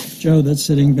 Joe, that's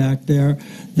sitting back there,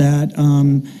 that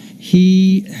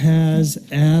he has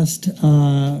asked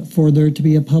for there to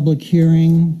be a public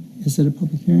hearing. Is it a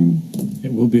public hearing?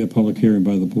 It will be a public hearing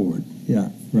by the board. Yeah.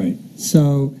 Right.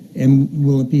 So, and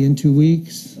will it be in 2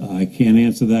 weeks? I can't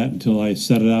answer that until I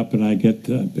set it up and I get,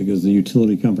 because the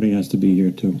utility company has to be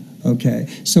here too. Okay,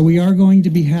 so we are going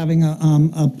to be having a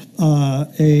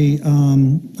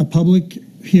public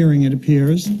hearing, it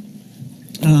appears.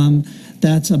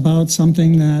 That's about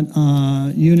something that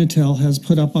Unitil has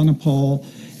put up on a poll,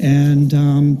 and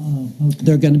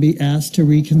they're going to be asked to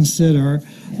reconsider.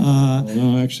 Well,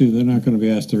 no, actually, they're not going to be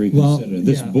asked to reconsider.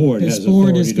 This board has this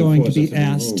board is authority going to be be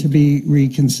asked to be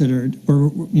reconsidered.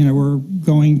 We're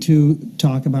going to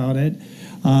talk about it,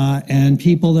 and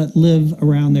people that live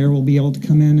around there will be able to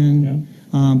come in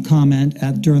and comment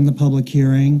during the public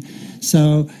hearing.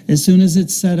 So as soon as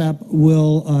it's set up,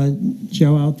 will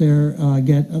Joe out there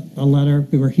get a letter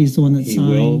where he's the one that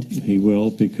signed? He will,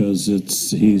 because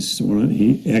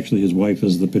actually his wife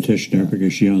is the petitioner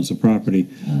because she owns the property.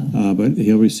 But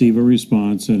he'll receive a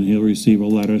response, and he'll receive a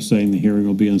letter saying the hearing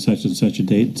will be on such and such a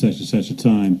date, such and such a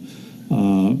time.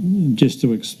 Just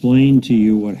to explain to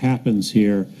you what happens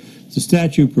here, the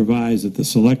statute provides that the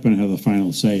selectmen have the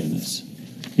final say in this.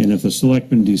 And if the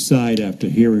selectmen decide after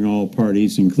hearing all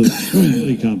parties, including the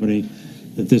utility company,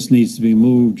 that this needs to be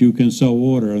moved, you can so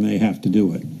order and they have to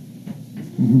do it.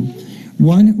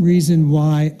 One reason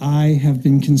why I have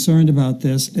been concerned about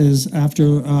this is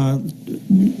after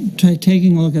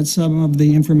taking a look at some of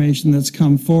the information that's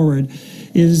come forward,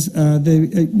 is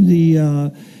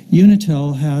the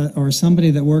Unitil or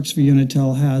somebody that works for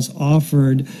Unitil has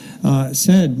offered,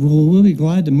 said, well, we'll be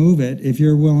glad to move it if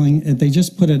you're willing. If they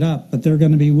just put it up, but they're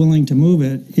going to be willing to move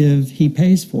it if he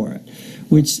pays for it,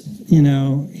 which, you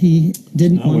know, he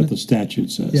didn't Not want what the statute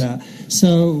says. Yeah.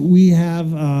 So we have,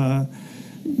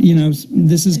 you know,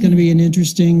 this is going to be an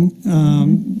interesting,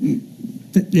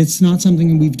 it's not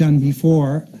something we've done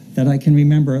before that I can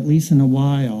remember, at least in a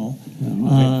while.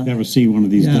 I've never seen one of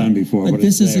these done before, but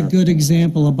this it's is a there. good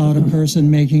example about a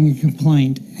person making a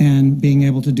complaint and being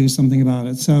able to do something about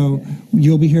it. So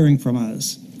you'll be hearing from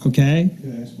us, okay?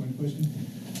 Could I ask one question?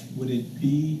 Would it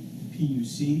be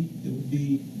PUC that would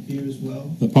be here as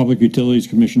well? The Public Utilities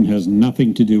Commission has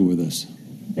nothing to do with this.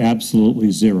 Absolutely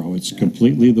zero. It's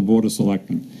completely the Board of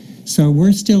Selectmen. So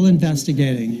we're still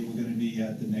investigating. We're going to be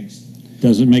at the next.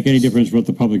 Doesn't make any difference what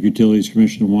the Public Utilities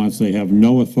Commission wants. They have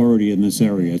no authority in this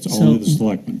area. It's only the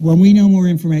selectmen. When we know more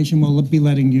information, we'll be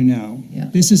letting you know. Yeah.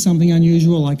 This is something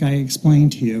unusual, like I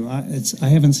explained to you. I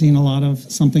haven't seen a lot of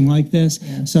something like this.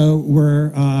 Yeah. So we're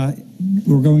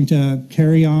going to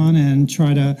carry on and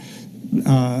try to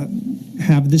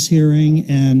have this hearing,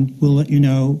 and we'll let you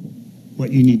know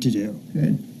what you need to do.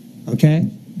 Good. Okay?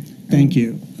 Thank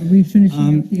you. Are we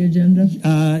finishing up the agenda?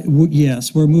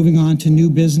 Yes, we're moving on to new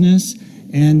business,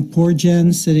 and poor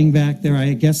Jen sitting back there,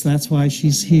 I guess that's why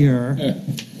she's here.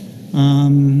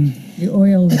 The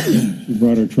oil. She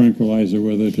brought her tranquilizer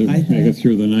with her to make it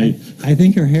through the night. I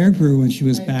think her hair grew when she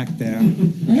was back there. I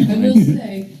will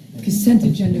say, consent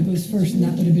agenda goes first, and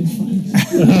that would have been fun.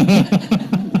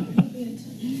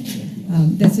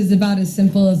 This is about as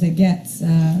simple as it gets.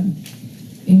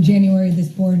 In January, this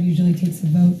board usually takes a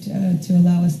vote to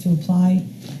allow us to apply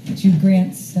to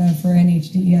grants for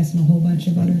NHDES and a whole bunch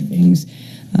of other things.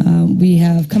 We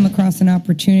have come across an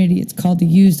opportunity. It's called the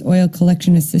Used Oil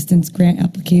Collection Assistance Grant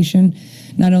Application.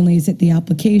 Not only is it the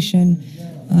application,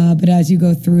 but as you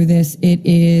go through this, it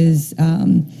is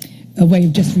a way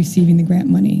of just receiving the grant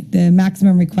money. The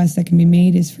maximum request that can be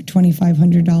made is for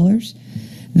 $2,500.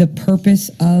 The purpose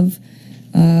of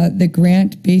the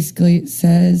grant basically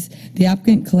says the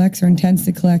applicant collects or intends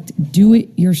to collect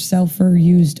do-it-yourselfer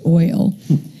used oil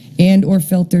and or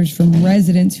filters from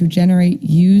residents who generate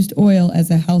used oil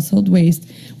as a household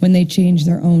waste when they change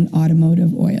their own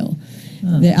automotive oil.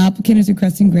 The applicant is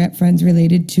requesting grant funds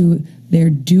related to their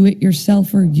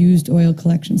do-it-yourselfer used oil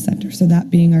collection center, so that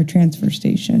being our transfer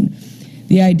station.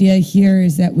 The idea here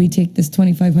is that we take this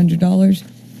 $2,500.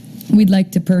 We'd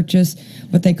like to purchase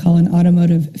what they call an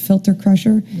automotive filter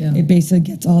crusher. Yeah. It basically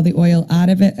gets all the oil out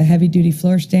of it, a heavy-duty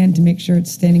floor stand to make sure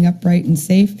it's standing upright and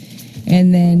safe,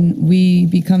 and then we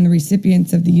become the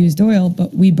recipients of the used oil,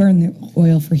 but we burn the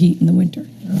oil for heat in the winter.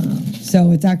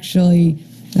 So it's actually,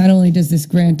 not only does this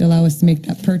grant allow us to make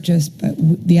that purchase, but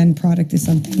the end product is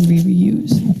something we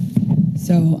reuse.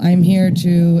 So I'm here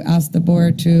to ask the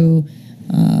board to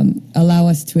allow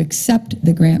us to accept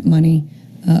the grant money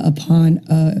upon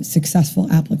a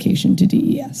successful application to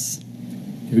DES.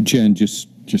 Jen, just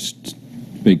to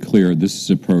be clear, this is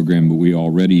a program that we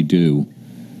already do,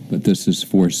 but this is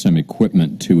for some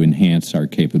equipment to enhance our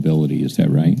capability. Is that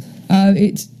right?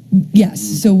 Yes.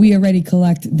 So we already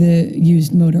collect the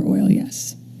used motor oil.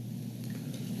 Yes.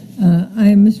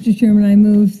 Mr. Chairman, I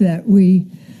move that we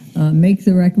make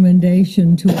the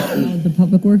recommendation to allow the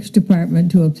Public Works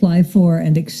Department to apply for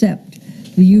and accept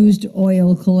the Used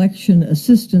Oil Collection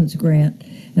Assistance Grant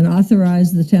and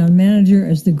authorize the town manager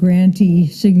as the grantee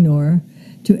signor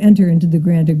to enter into the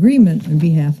grant agreement on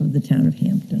behalf of the town of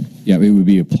Hampton. Yeah, it would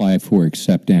be apply for,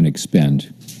 accept, and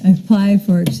expend. Apply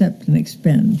for, accept, and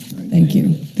expend. Thank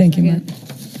you. Thank you, Mark.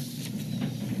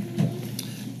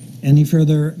 Any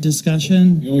further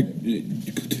discussion? The only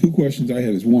two questions I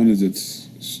had is, one is it's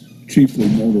chiefly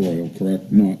motor oil,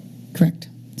 correct? Not Correct.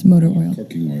 It's motor oil.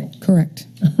 cooking oil. Correct.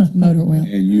 Motor oil.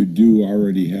 And you do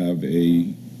already have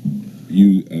a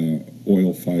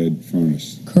oil-fired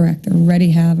furnace. Correct.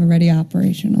 Already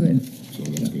operational. Good. So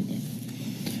that's good then.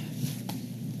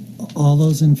 All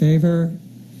those in favor?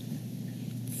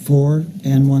 4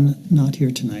 and 1 not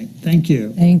here tonight. Thank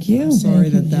you. Thank you. Sorry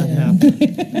that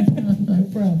happened. No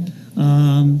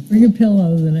problem. Bring a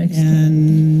pillow the next time.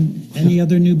 And any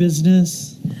other new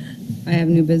business? I have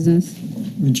new business.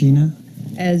 Regina?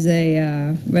 As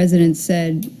a resident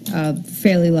said, a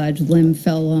fairly large limb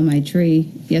fell on my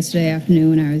tree yesterday afternoon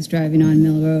when I was driving on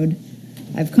Mill Road.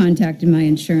 I've contacted my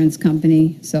insurance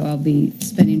company, so I'll be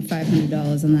spending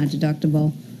 $500 on that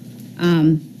deductible.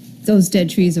 Those dead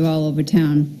trees are all over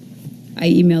town. I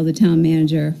emailed the town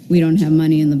manager, we don't have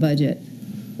money in the budget.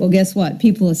 Well, guess what?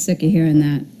 People are sick of hearing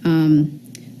that.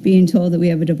 Being told that we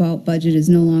have a default budget is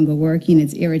no longer working.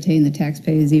 It's irritating the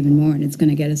taxpayers even more, and it's going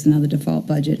to get us another default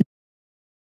budget.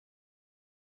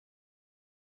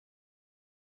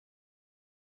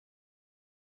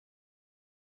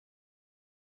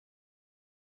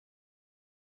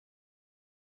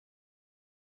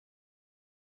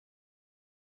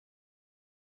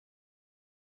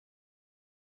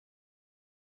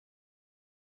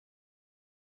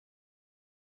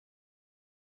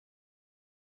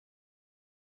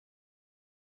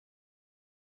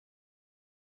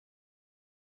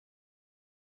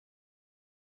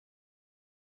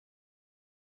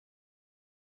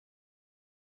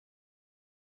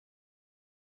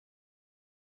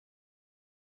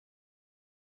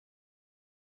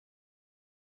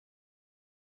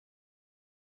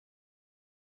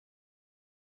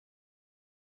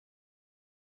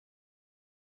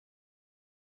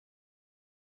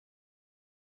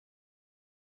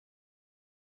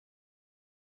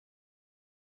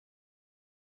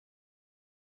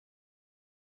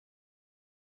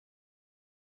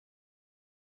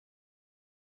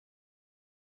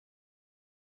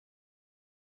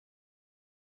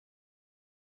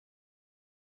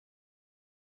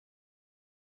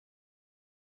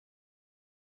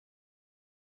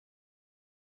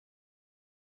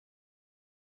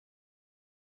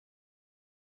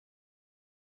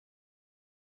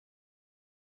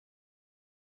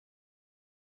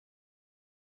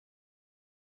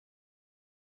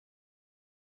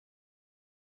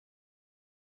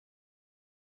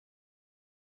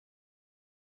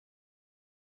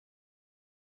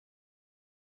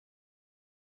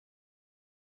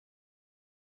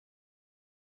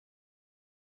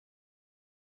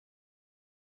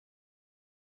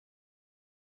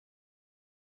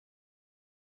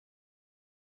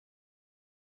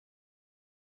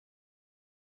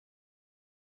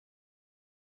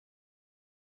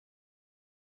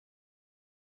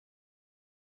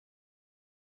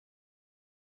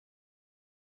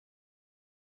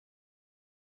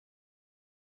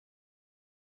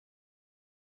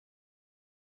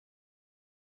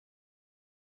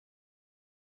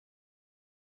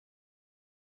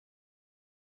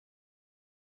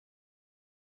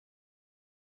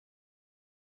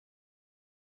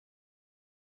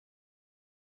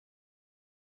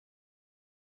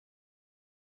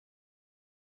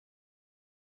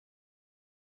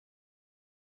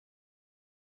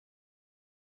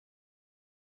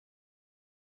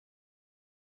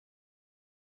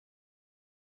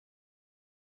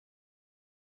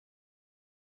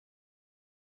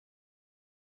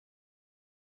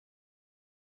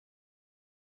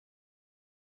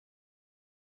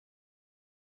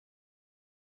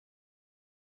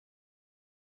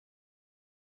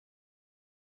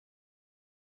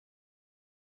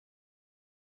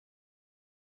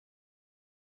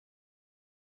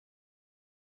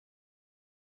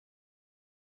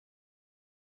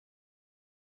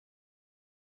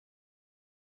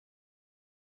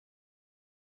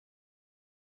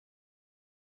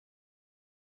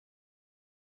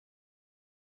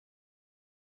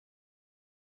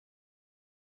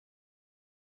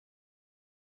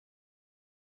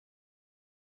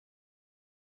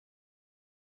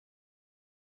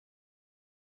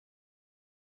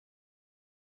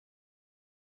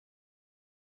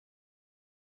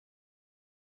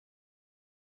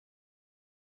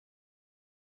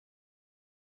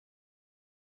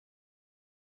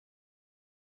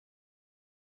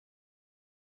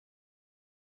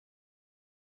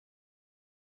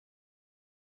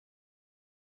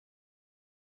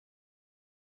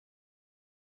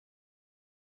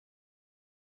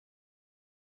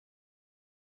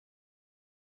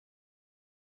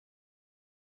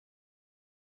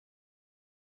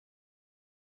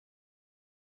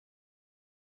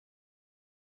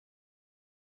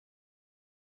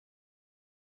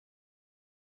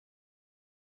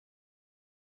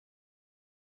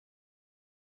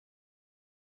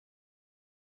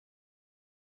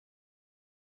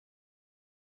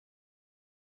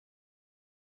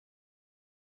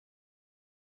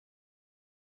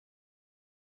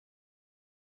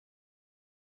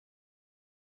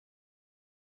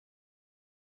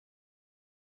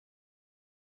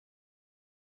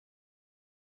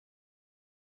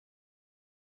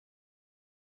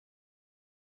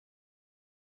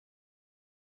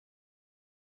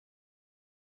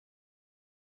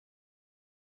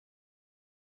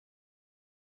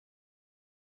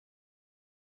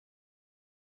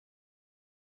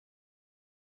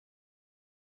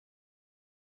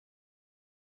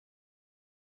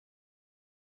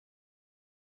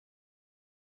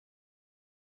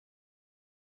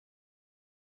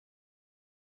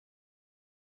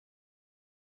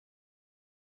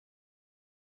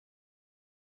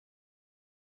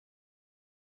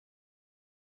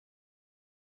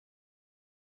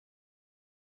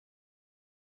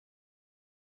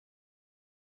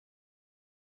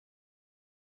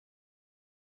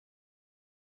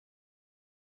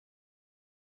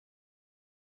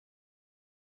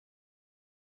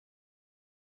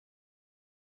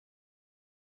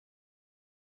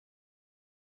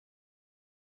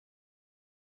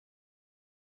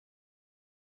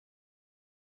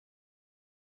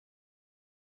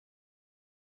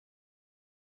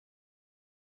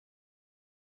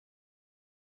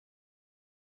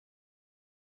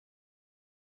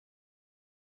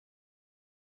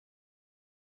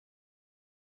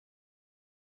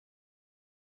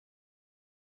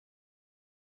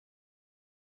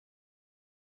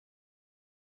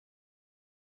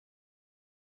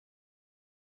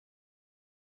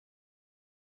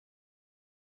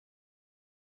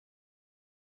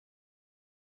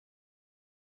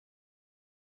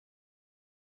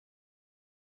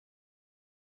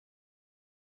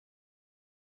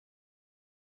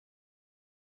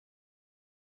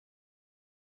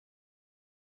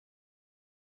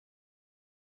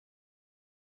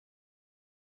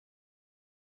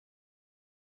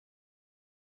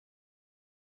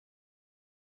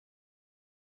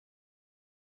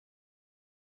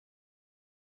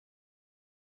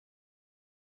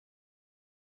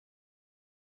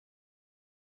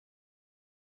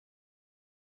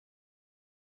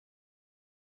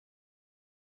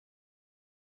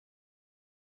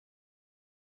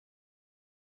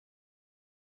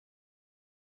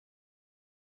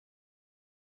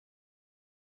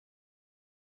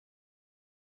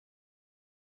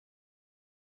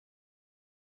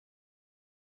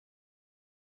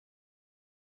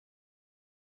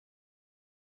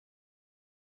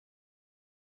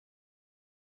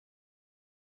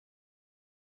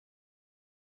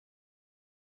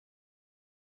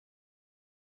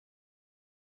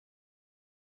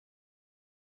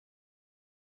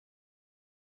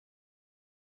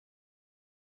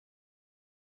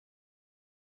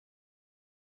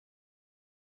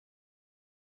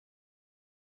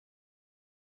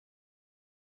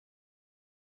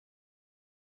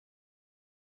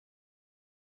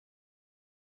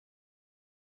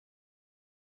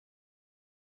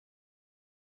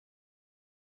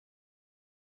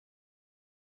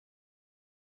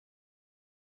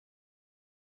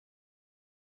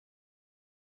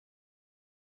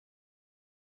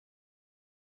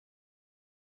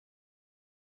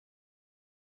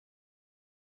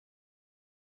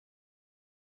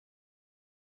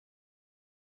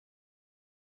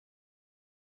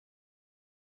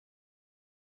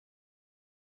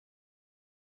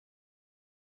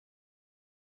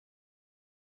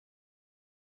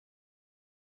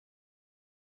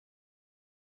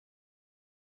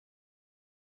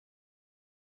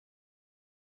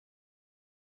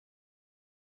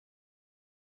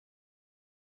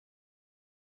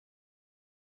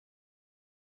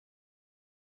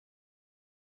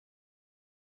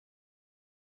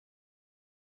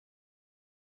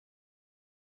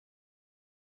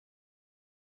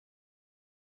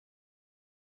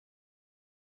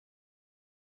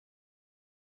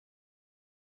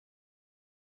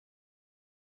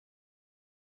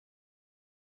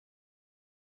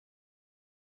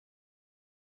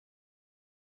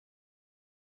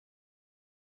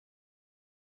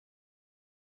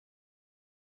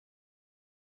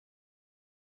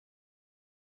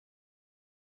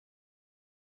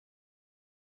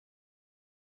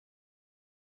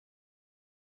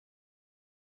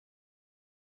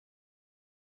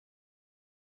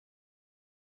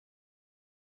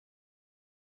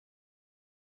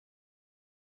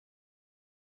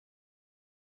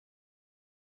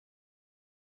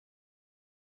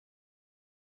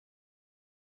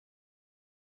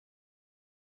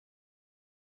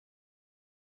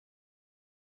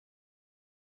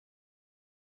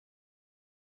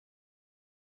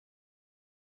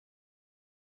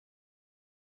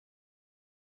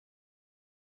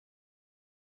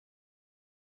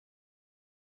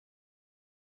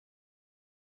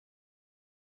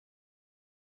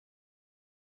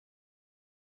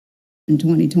 in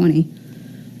 2020.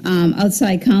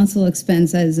 Outside council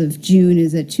expense as of June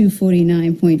is at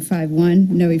 249.51,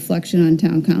 no reflection on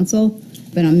town council,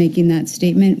 but I'm making that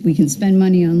statement. We can spend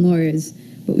money on lawyers,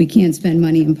 but we can't spend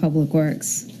money in public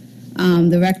works.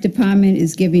 The rec department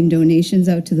is giving donations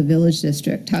out to the village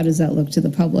district. How does that look to the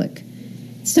public?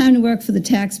 It's time to work for the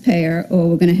taxpayer, or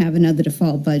we're going to have another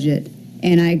default budget.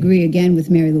 And I agree again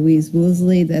with Mary Louise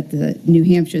Woolsey that the New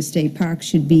Hampshire State Park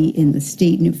should be in the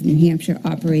state of New Hampshire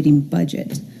operating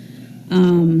budget.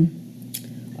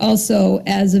 Also,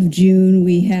 as of June,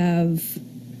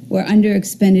 we're under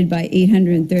expended by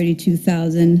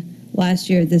 $832,000. Last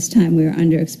year at this time, we were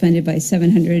under expended by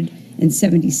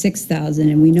 $776,000,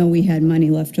 and we know we had money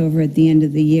left over at the end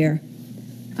of the year.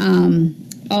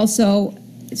 Also,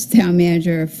 town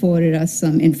manager forwarded us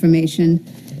some information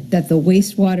that the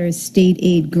wastewater state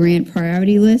aid grant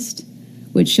priority list,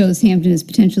 which shows Hampton is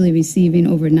potentially receiving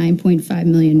over $9.5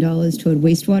 million toward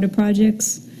wastewater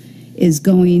projects, is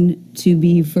going to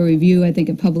be for review, I think,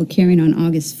 a public hearing on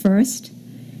August 1st.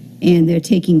 And they're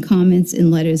taking comments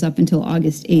and letters up until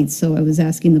August 8th. So I was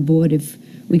asking the board if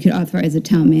we could authorize the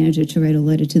town manager to write a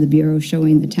letter to the Bureau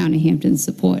showing the town of Hampton's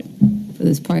support for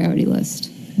this priority list.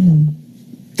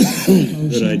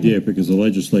 Good idea, because the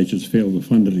legislature's failed to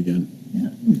fund it again.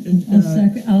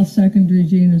 I'll second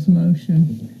Regina's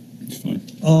motion. It's fine.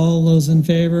 All those in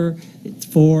favor? It's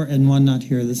 4 and 1 not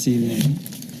here this evening.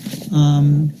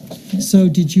 So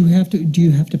do you have to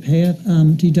pay a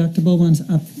deductible when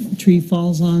a tree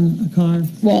falls on a car?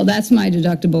 Well, that's my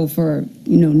deductible for,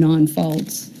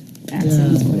 non-fault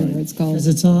accidents, whatever it's called. Because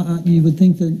it's all, you would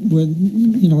think that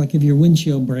like if your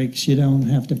windshield breaks, you don't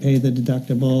have to pay the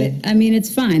deductible. But,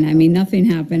 it's fine. nothing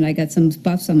happened. I got some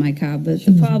buffs on my car, but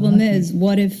the problem is,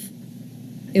 what if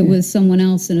it was someone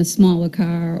else in a smaller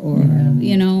car, or,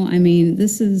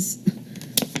 this is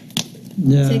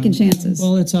taking chances.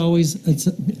 Well, it's always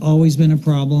been a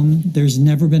problem. There's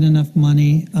never been enough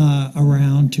money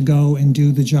around to go and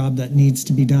do the job that needs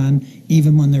to be done,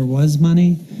 even when there was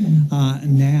money.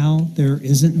 Now there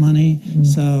isn't money,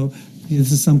 so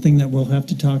this is something that we'll have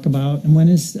to talk about. And when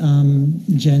is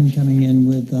Jen coming in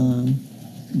with?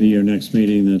 Be your next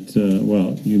meeting that,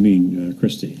 you mean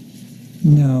Christie?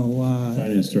 No.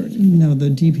 Finance director. No, the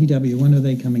DPW. When are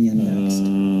they coming in next?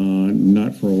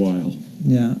 Not for a while.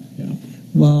 Yeah. Yeah.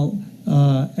 Well,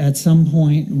 at some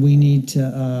point, we need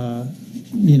to,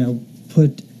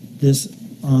 put this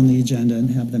on the agenda and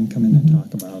have them come in and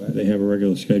talk about it. They have a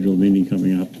regular scheduled meeting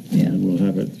coming up, and we'll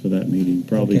have it for that meeting,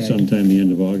 probably Okay. sometime the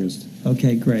end of August.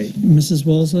 Okay, great. Mrs.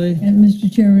 Woolsey? And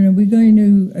Mr. Chairman, are we going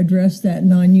to address that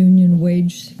non-union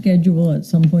wage schedule at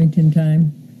some point in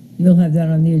time? You'll have that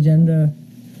on the agenda.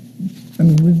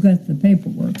 We've got the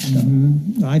paperwork. So.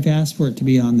 I've asked for it to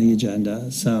be on the agenda,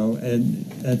 so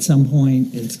at some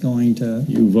point, it's going to...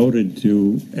 You voted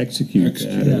to execute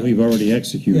that, and we've already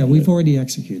executed it. Yeah, we've already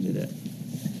executed it.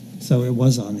 So it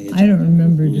was on the agenda. I don't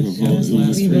remember. It was a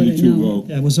 3-2 vote.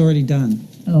 Yeah, it was already done.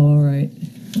 Oh, all right.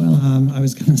 Well, I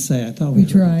was going to say, I thought we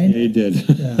tried. Yeah, you did.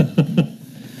 Yeah.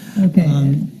 Okay.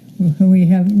 We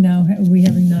have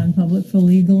non-public for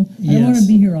legal. I don't want to Yes.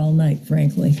 be here all night,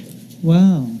 frankly.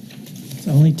 Wow. It's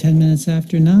only 10 minutes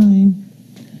after 9.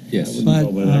 Yes. But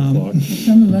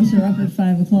Some of us are up at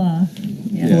 5 o'clock.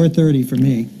 4:30 for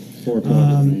me. 4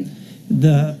 o'clock for me.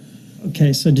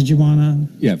 Okay, so did you want to...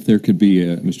 Yeah, if there could be,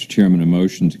 Mr. Chairman, a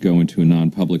motion to go into a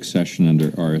non-public session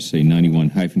under RSA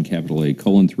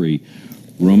 91-A:3,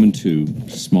 Roman 2,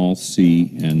 small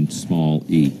c and small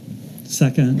e.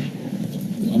 Second.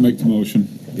 I'll make the motion.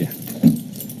 Yeah.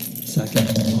 Second.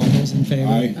 All those in favor?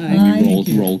 Aye.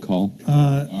 Roll call.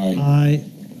 Aye.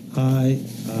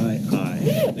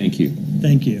 Thank you.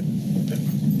 Thank you.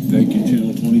 Thank you,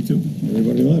 Channel 22.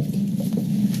 Everybody left.